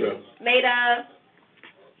 later. Later.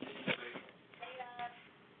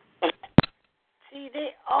 See, they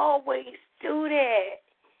always do that.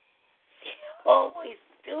 Always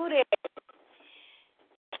do that.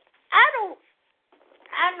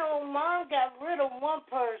 I know Mom got rid of one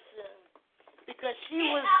person because she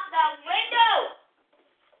was out the window.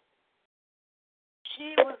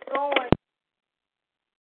 She was going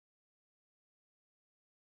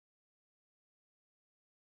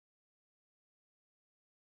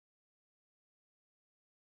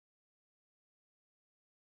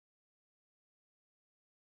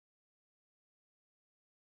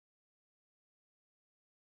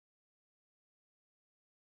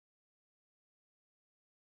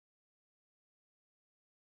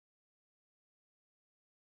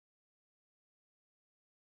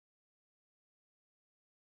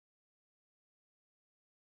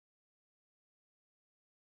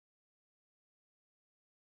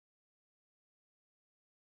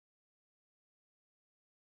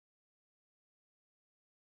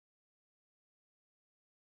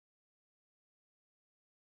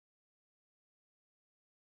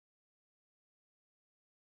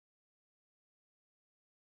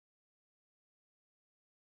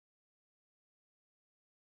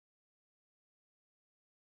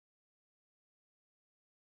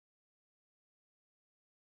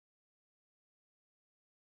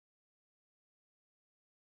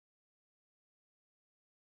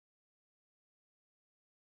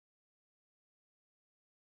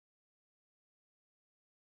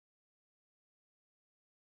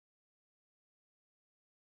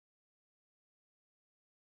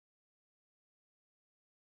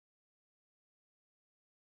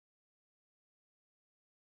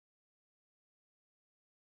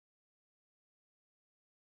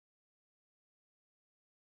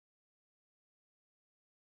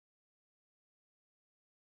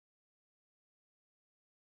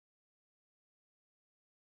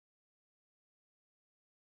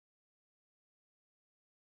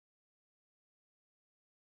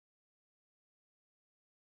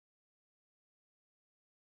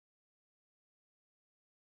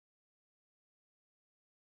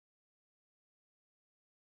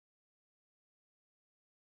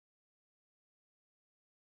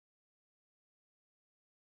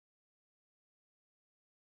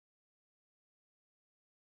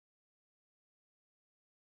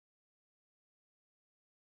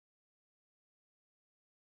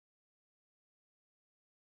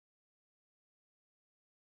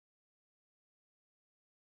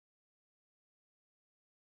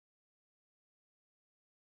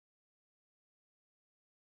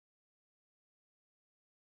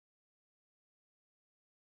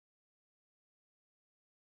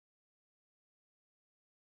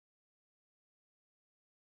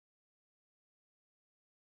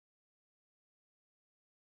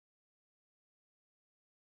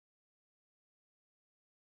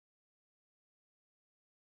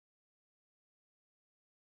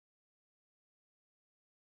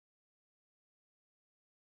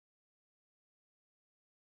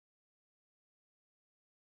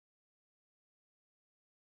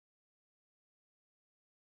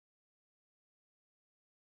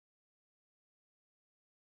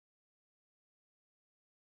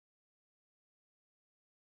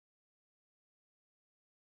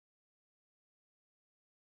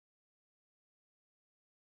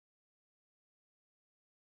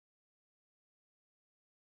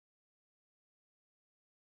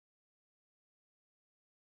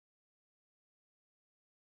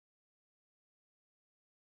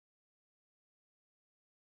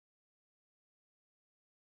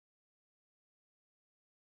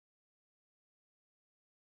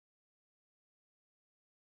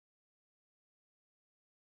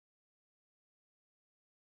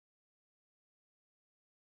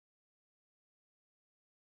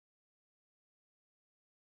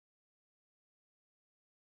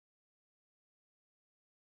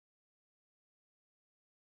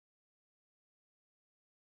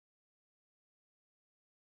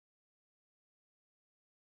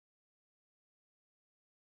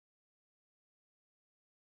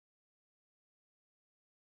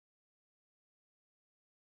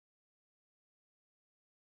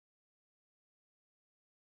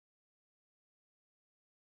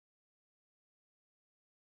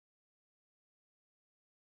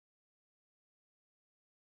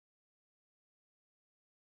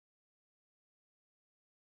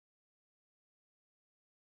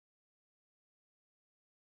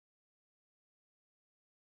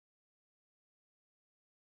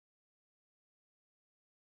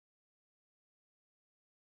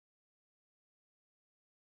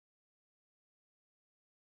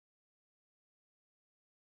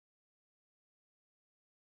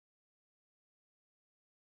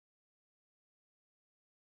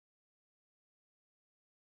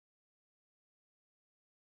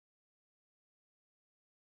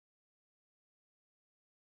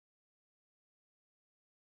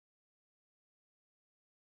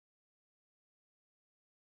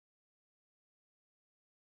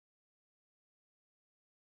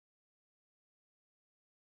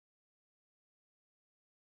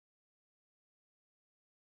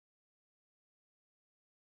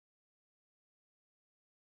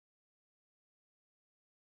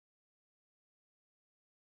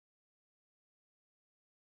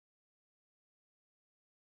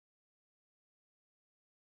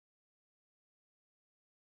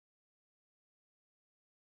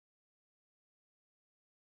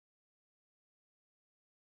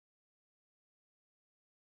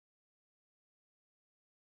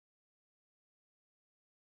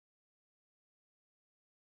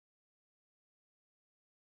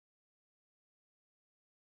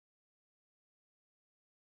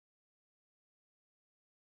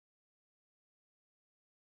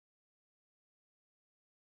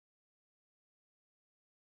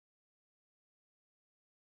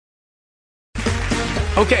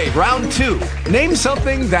Okay, round 2. Name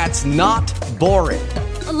something that's not boring.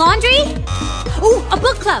 A laundry? Ooh, a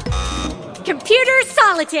book club. Computer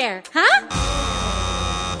solitaire, huh?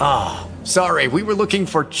 Ah, sorry, we were looking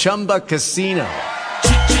for Chumba Casino.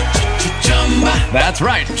 That's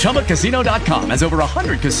right, ChumbaCasino.com has over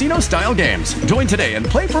 100 casino-style games. Join today and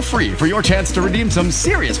play for free for your chance to redeem some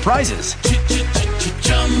serious prizes.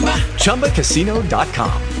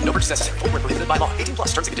 ChumbaCasino.com. No purchase necessary. Void where prohibited by law. 18+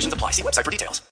 terms and conditions apply. See website for details.